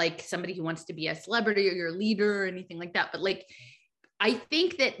this is like somebody who wants to be a celebrity or your leader or anything like that, but like, I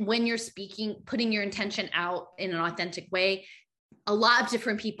think that when you're speaking, putting your intention out in an authentic way, a lot of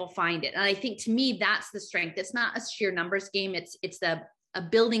different people find it. And I think, to me, that's the strength. It's not a sheer numbers game. It's a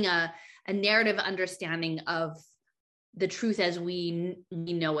building a narrative understanding of the truth as we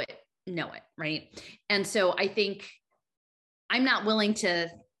know it, right? And so I think I'm not willing to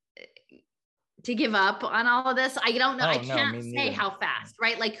give up on all of this. I don't know. I can't say how fast,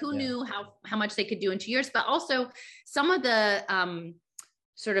 right? Like who knew how much they could do in 2 years, but also some of the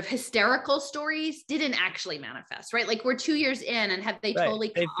sort of hysterical stories didn't actually manifest, right? Like we're 2 years in, and have they totally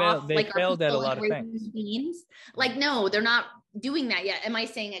cut off, they like failed at a lot of things. Beans? Like, no, they're not doing that yet. Am I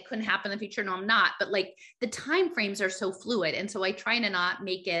saying it couldn't happen in the future? No, I'm not. But like the time frames are so fluid. And so I try to not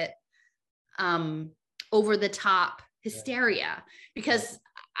make it over the top hysteria, because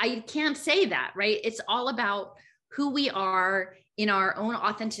I can't say that, right? It's all about who we are in our own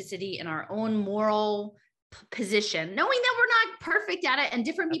authenticity, in our own moral position, knowing that we're not perfect at it, and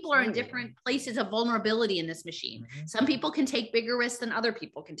different people are in different places of vulnerability in this machine. Some people can take bigger risks than other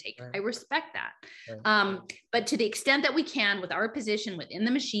people can take. I respect that. But to the extent that we can, with our position within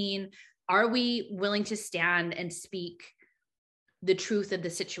the machine, are we willing to stand and speak the truth of the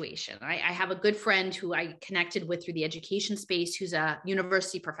situation? I have a good friend who I connected with through the education space, who's a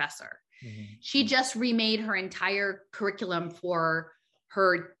university professor. She just remade her entire curriculum for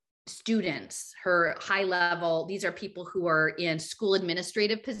her students, her high level. These are people who are in school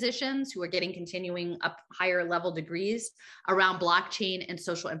administrative positions, who are getting continuing up higher level degrees around blockchain and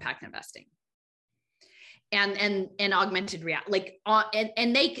social impact investing. And augmented reality, like,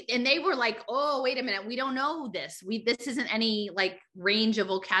 and they were like, oh, wait a minute, we don't know this. This isn't any like range of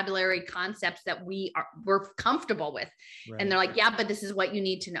vocabulary concepts that we're comfortable with. Right. And they're like, yeah, but this is what you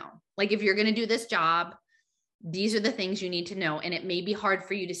need to know. Like, if you're going to do this job, these are the things you need to know. And it may be hard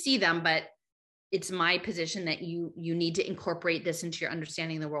for you to see them, but it's my position that you need to incorporate this into your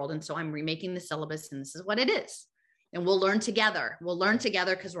understanding of the world. And so I'm remaking the syllabus, and this is what it is. And we'll learn together. We'll learn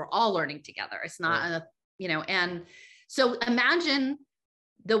together because we're all learning together. It's not and so imagine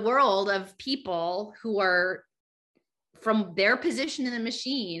the world of people who are from their position in the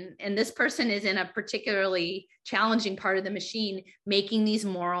machine, and this person is in a particularly challenging part of the machine, making these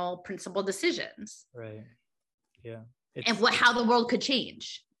moral principle decisions. Right. Yeah. And how the world could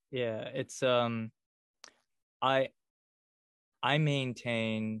change. Yeah. It's, I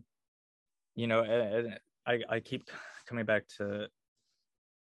maintain, I keep coming back to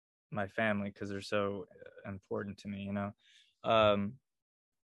my family because they're so important to me,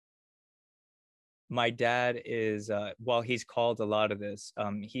 my dad is while he's called a lot of this,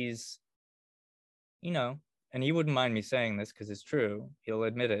 he's and he wouldn't mind me saying this because it's true, he'll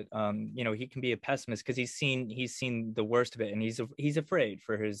admit it, he can be a pessimist because he's seen the worst of it, and he's afraid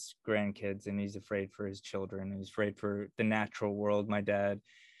for his grandkids, and he's afraid for his children, and he's afraid for the natural world. My dad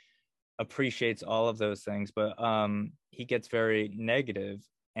appreciates all of those things, but he gets very negative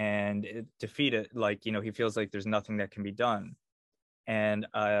and defeated, he feels like there's nothing that can be done. And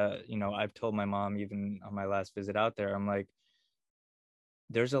I've told my mom, even on my last visit out there, I'm like,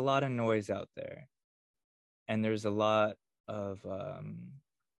 there's a lot of noise out there, and there's a lot of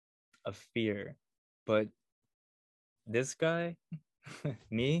fear, but this guy,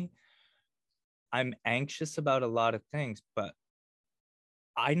 me, I'm anxious about a lot of things, but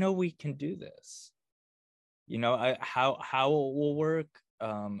I know we can do this. How it will work,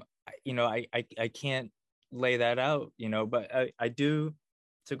 I can't lay that out, but I do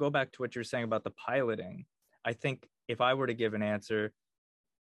to go back to what you're saying about the piloting, I think if I were to give an answer,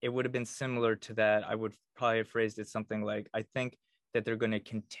 it would have been similar to that. I would probably have phrased it something like, I think that they're going to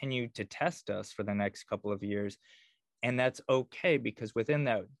continue to test us for the next couple of years. And that's okay, because within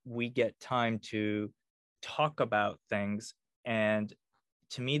that, we get time to talk about things. And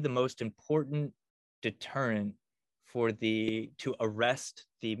to me, the most important deterrent to arrest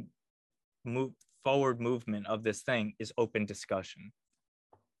the forward movement of this thing is open discussion.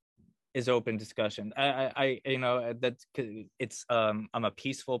 I you know, that's, it's I'm a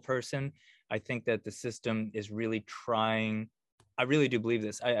peaceful person. I think that the system is really trying. I really do believe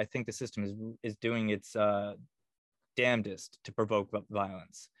this. I think the system is doing its damnedest to provoke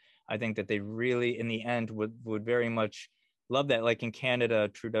violence. I think that they really, in the end, would very much love that. Like in Canada,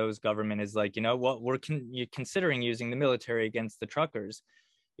 Trudeau's government is like, you know what, you're considering using the military against the truckers,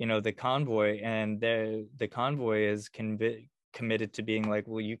 you know, the convoy, and the convoy is committed to being like,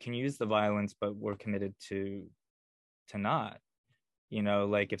 well, you can use the violence, but we're committed to not, you know,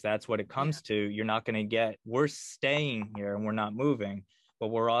 like if that's what it comes to, you're not going to we're staying here and we're not moving, but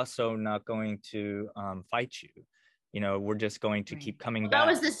we're also not going to fight you. You know, we're just going to keep coming back. That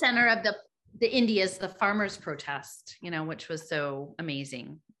was the center of the farmers protest, you know, which was so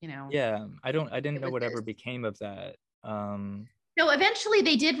amazing, you know. Yeah, I didn't know whatever became of that. No, eventually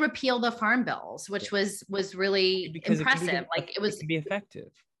they did repeal the farm bills, which was really impressive. It can be effective,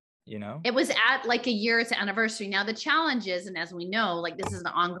 you know. It was at like a year's anniversary. Now the challenge is, and as we know, like this is an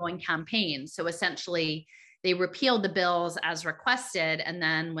ongoing campaign. So essentially they repealed the bills as requested. And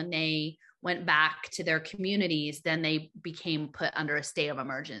then when they went back to their communities, then they became put under a state of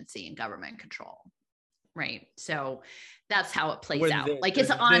emergency and government control. Right. So that's how it plays out. Like it's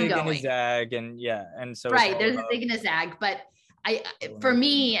ongoing. Zig and a zag, and yeah. And so right. There's a zig and a zag. But for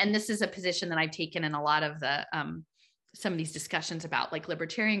me, and this is a position that I've taken in a lot of the some of these discussions about like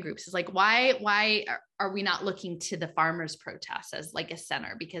libertarian groups, is like, why are we not looking to the farmers' protests as like a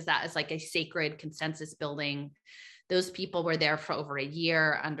center? Because that is like a sacred consensus building. Those people were there for over a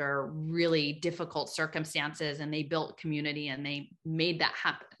year under really difficult circumstances, and they built community and they made that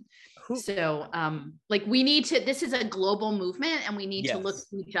happen. So like we need to, this is a global movement, and we need to look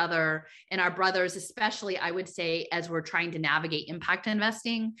to each other and our brothers, especially I would say, as we're trying to navigate impact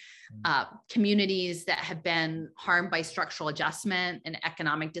investing, communities that have been harmed by structural adjustment and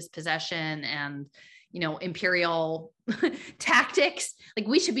economic dispossession and, you know, imperial tactics. Like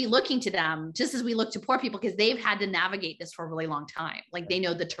we should be looking to them just as we look to poor people, because they've had to navigate this for a really long time. Like they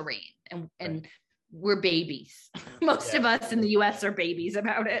know the terrain, and we're babies. Most of us in the US are babies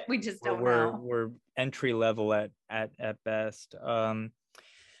about it. We just don't know. We're entry level at best.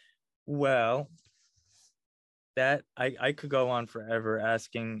 Well, that I could go on forever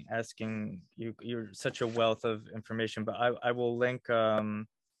asking you. You're such a wealth of information, but I will link. I'm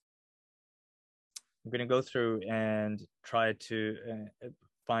going to go through and try to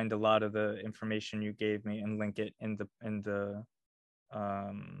find a lot of the information you gave me and link it in the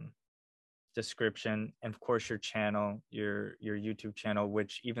description, and of course your channel, your YouTube channel,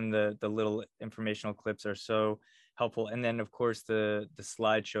 which even the little informational clips are so helpful, and then of course the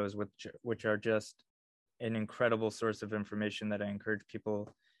slideshows, which are just an incredible source of information that I encourage people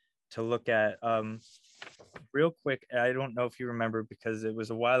to look at. Real quick, I don't know if you remember, because it was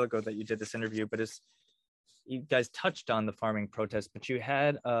a while ago that you did this interview, but you guys touched on the farming protest, but you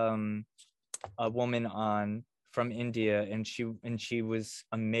had a woman on from India, and she was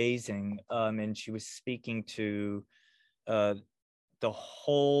amazing, and she was speaking to the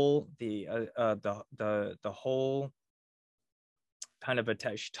whole kind of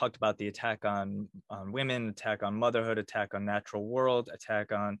attack. She talked about the attack on women, attack on motherhood, attack on natural world,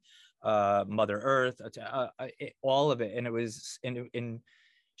 attack on Mother Earth, all of it, and it was in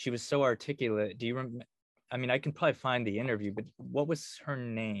she was so articulate. Do you remember? I mean, I can probably find the interview, but what was her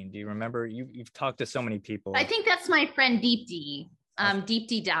name? Do you remember? You've talked to so many people. I think that's my friend Deepti,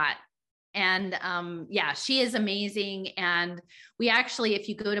 Deepti Dot. And yeah, she is amazing. And we actually, if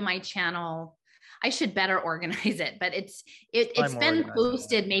you go to my channel, I should better organize it, but it's been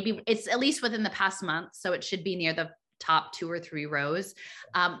posted. Maybe it's at least within the past month. So it should be near the top 2 or 3 rows.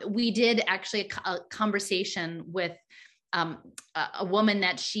 We did actually a conversation with a woman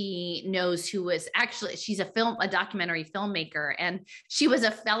that she knows, who was actually, she's a documentary filmmaker, and she was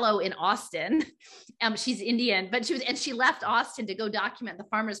a fellow in Austin. She's Indian, but she left Austin to go document the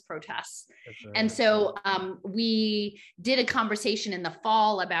farmers' protests. Right. And so we did a conversation in the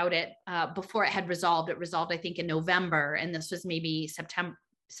fall about it before it had resolved. It resolved, I think, in November, and this was maybe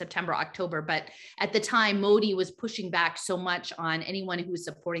September, October. But at the time, Modi was pushing back so much on anyone who was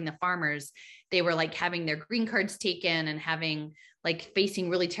supporting the farmers. They were like having their green cards taken and having like facing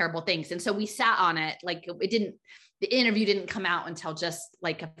really terrible things. And so we sat on it. Like the interview didn't come out until just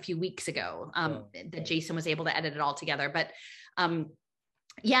like a few weeks ago, that Jason was able to edit it all together. But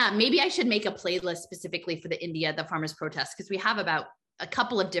yeah, maybe I should make a playlist specifically for the farmers protest, because we have about a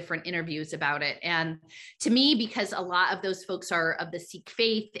couple of different interviews about it. And to me, because a lot of those folks are of the Sikh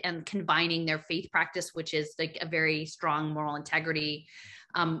faith and combining their faith practice, which is like a very strong moral integrity,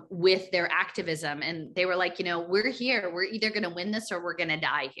 with their activism. And they were like, we're here, we're either going to win this or we're going to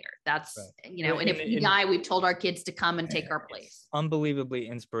die here. That's, right. And if we die, we've told our kids to come and take our place. Unbelievably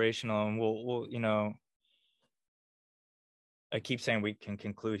inspirational. And we'll I keep saying we can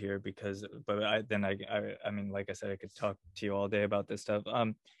conclude here but I mean, like I said, I could talk to you all day about this stuff.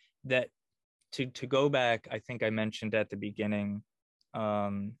 That to go back, I think I mentioned at the beginning,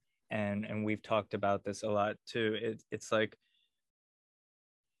 and we've talked about this a lot too. It's like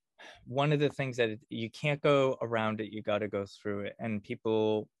one of the things that you can't go around it. You got to go through it. And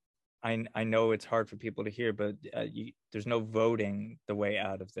people, I know it's hard for people to hear, but there's no voting the way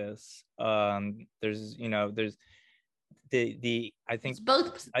out of this. There's I think it's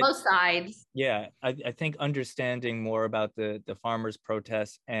both sides. Yeah, I think understanding more about the farmers'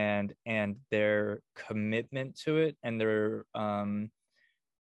 protests and their commitment to it, and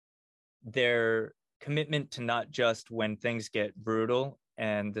their commitment to not just when things get brutal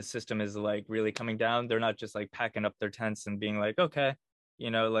and the system is like really coming down, they're not just like packing up their tents and being like, okay,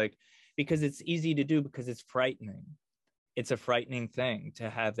 like, because it's easy to do, because it's frightening. It's a frightening thing to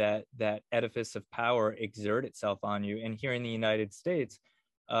have that edifice of power exert itself on you. And here in the United States,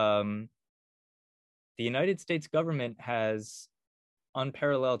 the United States government has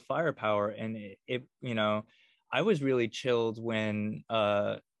unparalleled firepower. And it I was really chilled when,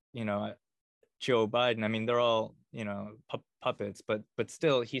 Joe Biden, I mean, they're all, puppets, but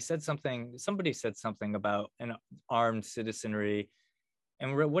still, somebody said something about an armed citizenry.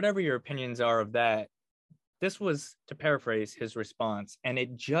 And whatever your opinions are of that, this was, to paraphrase, his response. And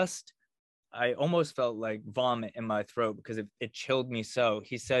I almost felt like vomit in my throat, because it chilled me so.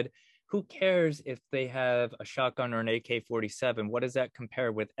 He said, who cares if they have a shotgun or an AK-47? What does that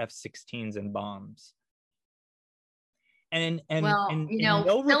compare with F-16s and bombs? And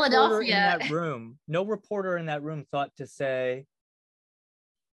no reporter in that room thought to say,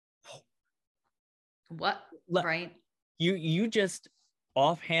 what? Right. You just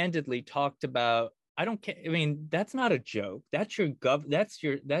offhandedly talked about, I don't care. I mean, that's not a joke. That's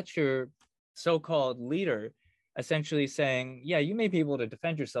your so-called leader essentially saying, yeah, you may be able to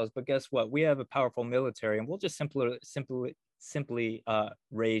defend yourselves, but guess what? We have a powerful military, and we'll just simply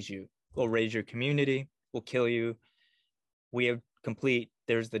raise you. We'll raise your community. We'll kill you. We have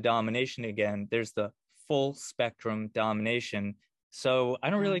there's the domination again. There's the full spectrum domination. So I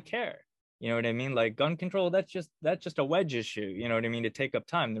don't really care. You know what I mean? Like, gun control, that's just a wedge issue. You know what I mean? To take up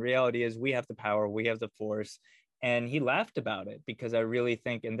time. The reality is we have the power, we have the force. And he laughed about it, because I really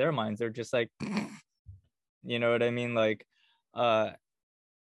think in their minds, they're just like, you know what I mean? Like,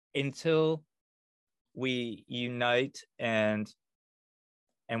 until we unite and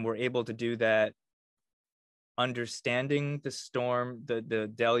we're able to do that, understanding the storm,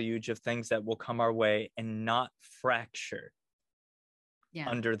 the deluge of things that will come our way, and not fracture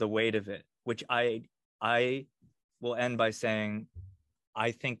under the weight of it, which I will end by saying,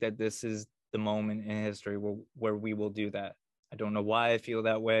 I think that this is the moment in history where we will do that. I don't know why I feel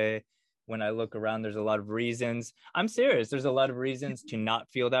that way. When I look around, there's a lot of reasons. I'm serious. There's a lot of reasons to not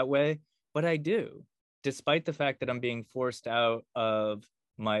feel that way, but I do, despite the fact that I'm being forced out of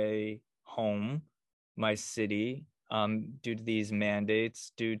my home, my city, due to these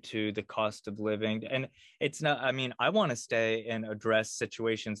mandates, due to the cost of living. And it's not, I mean, I want to stay and address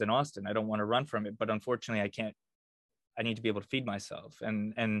situations in Austin. I don't want to run from it, but unfortunately I can't. I need to be able to feed myself.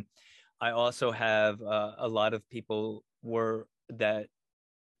 And I also have a lot of people that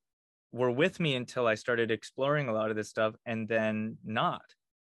were with me until I started exploring a lot of this stuff, and then not,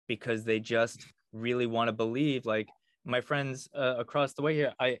 because they just really want to believe. Like my friends across the way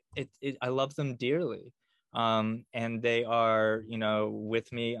here, I love them dearly. And they are, with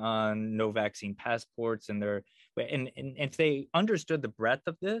me on no vaccine passports, and if they understood the breadth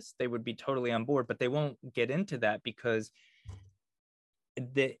of this, they would be totally on board, but they won't get into that, because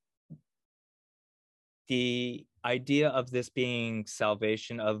the idea of this being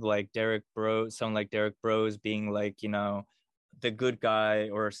salvation, of like someone like Derek Bros being like, the good guy,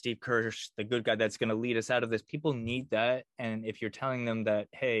 or Steve Kirsch, the good guy that's going to lead us out of this. People need that. And if you're telling them that,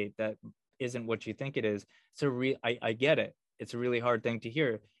 hey, that isn't what you think it is, I get it. It's a really hard thing to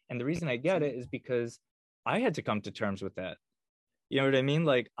hear. And the reason I get it is because I had to come to terms with that. You know what I mean?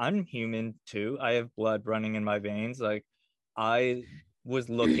 Like, I'm human too. I have blood running in my veins. Like, I was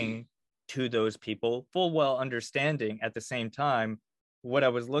looking to those people, full well understanding at the same time what I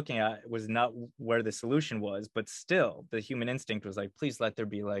was looking at was not where the solution was, but still the human instinct was like, please let there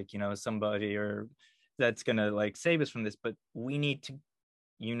be like, you know, somebody or that's gonna like save us from this, but we need to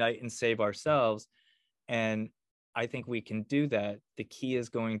unite and save ourselves. And I think we can do that. The key is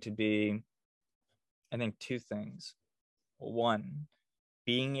going to be, I think, two things. One,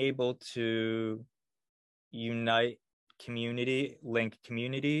 being able to unite community, link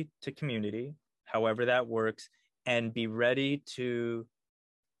community to community, however that works, and be ready to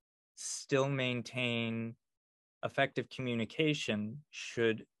still maintain effective communication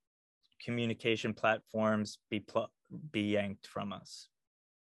should communication platforms be yanked from us,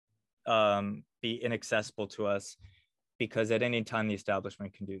 be inaccessible to us, because at any time the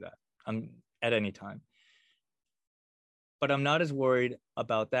establishment can do that. At any time. But I'm not as worried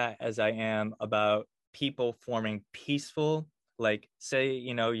about that as I am about people forming peaceful, like say,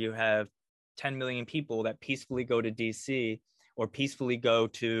 you know, you have 10 million people that peacefully go to DC or peacefully go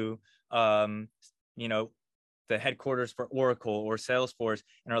to, you know, the headquarters for Oracle or Salesforce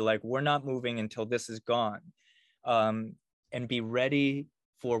and are like, we're not moving until this is gone, and be ready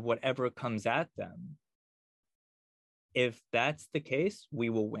for whatever comes at them. If that's the case, we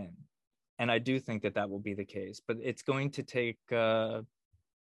will win. And I do think that that will be the case, but it's going to take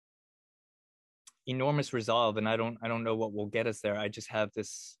enormous resolve, and I don't know what will get us there. I just have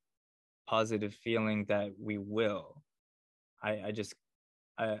this positive feeling that we will. I just,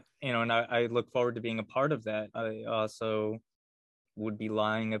 you know, and I look forward to being a part of that. I also would be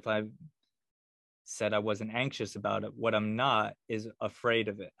lying if I said I wasn't anxious about it. What I'm not is afraid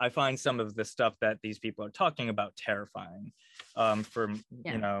of it. I find some of the stuff that these people are talking about terrifying, for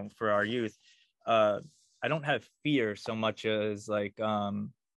you know, for our youth. I don't have fear so much as like I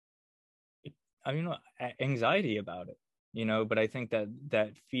mean, anxiety about it, you know. But I think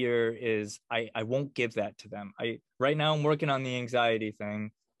that fear is I won't give that to them. Right now I'm working on the anxiety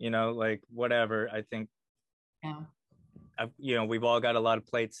thing, you know, like whatever. I think you know, we've all got a lot of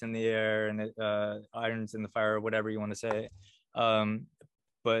plates in the air and irons in the fire, or whatever you want to say.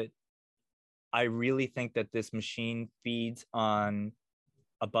 But I really think that this machine feeds on,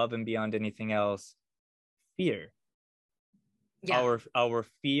 above and beyond anything else, fear. Our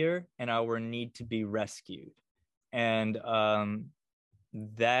fear and our need to be rescued. And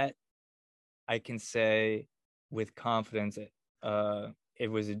that I can say with confidence, it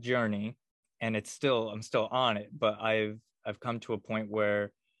was a journey, and I'm still on it, but I've come to a point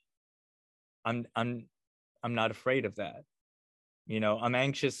where I'm not afraid of that. You know, I'm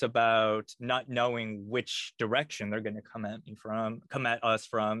anxious about not knowing which direction they're going to come at us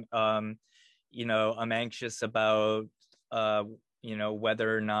from. You know, I'm anxious about you know,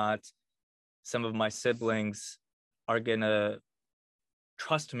 whether or not some of my siblings are going to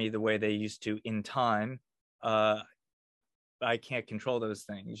trust me the way they used to in time. I can't control those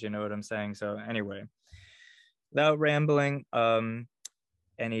things, you know what I'm saying? So anyway, without rambling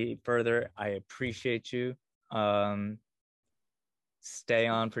any further, I appreciate you. Stay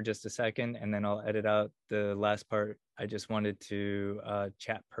on for just a second, and then I'll edit out the last part. I just wanted to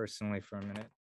chat personally for a minute.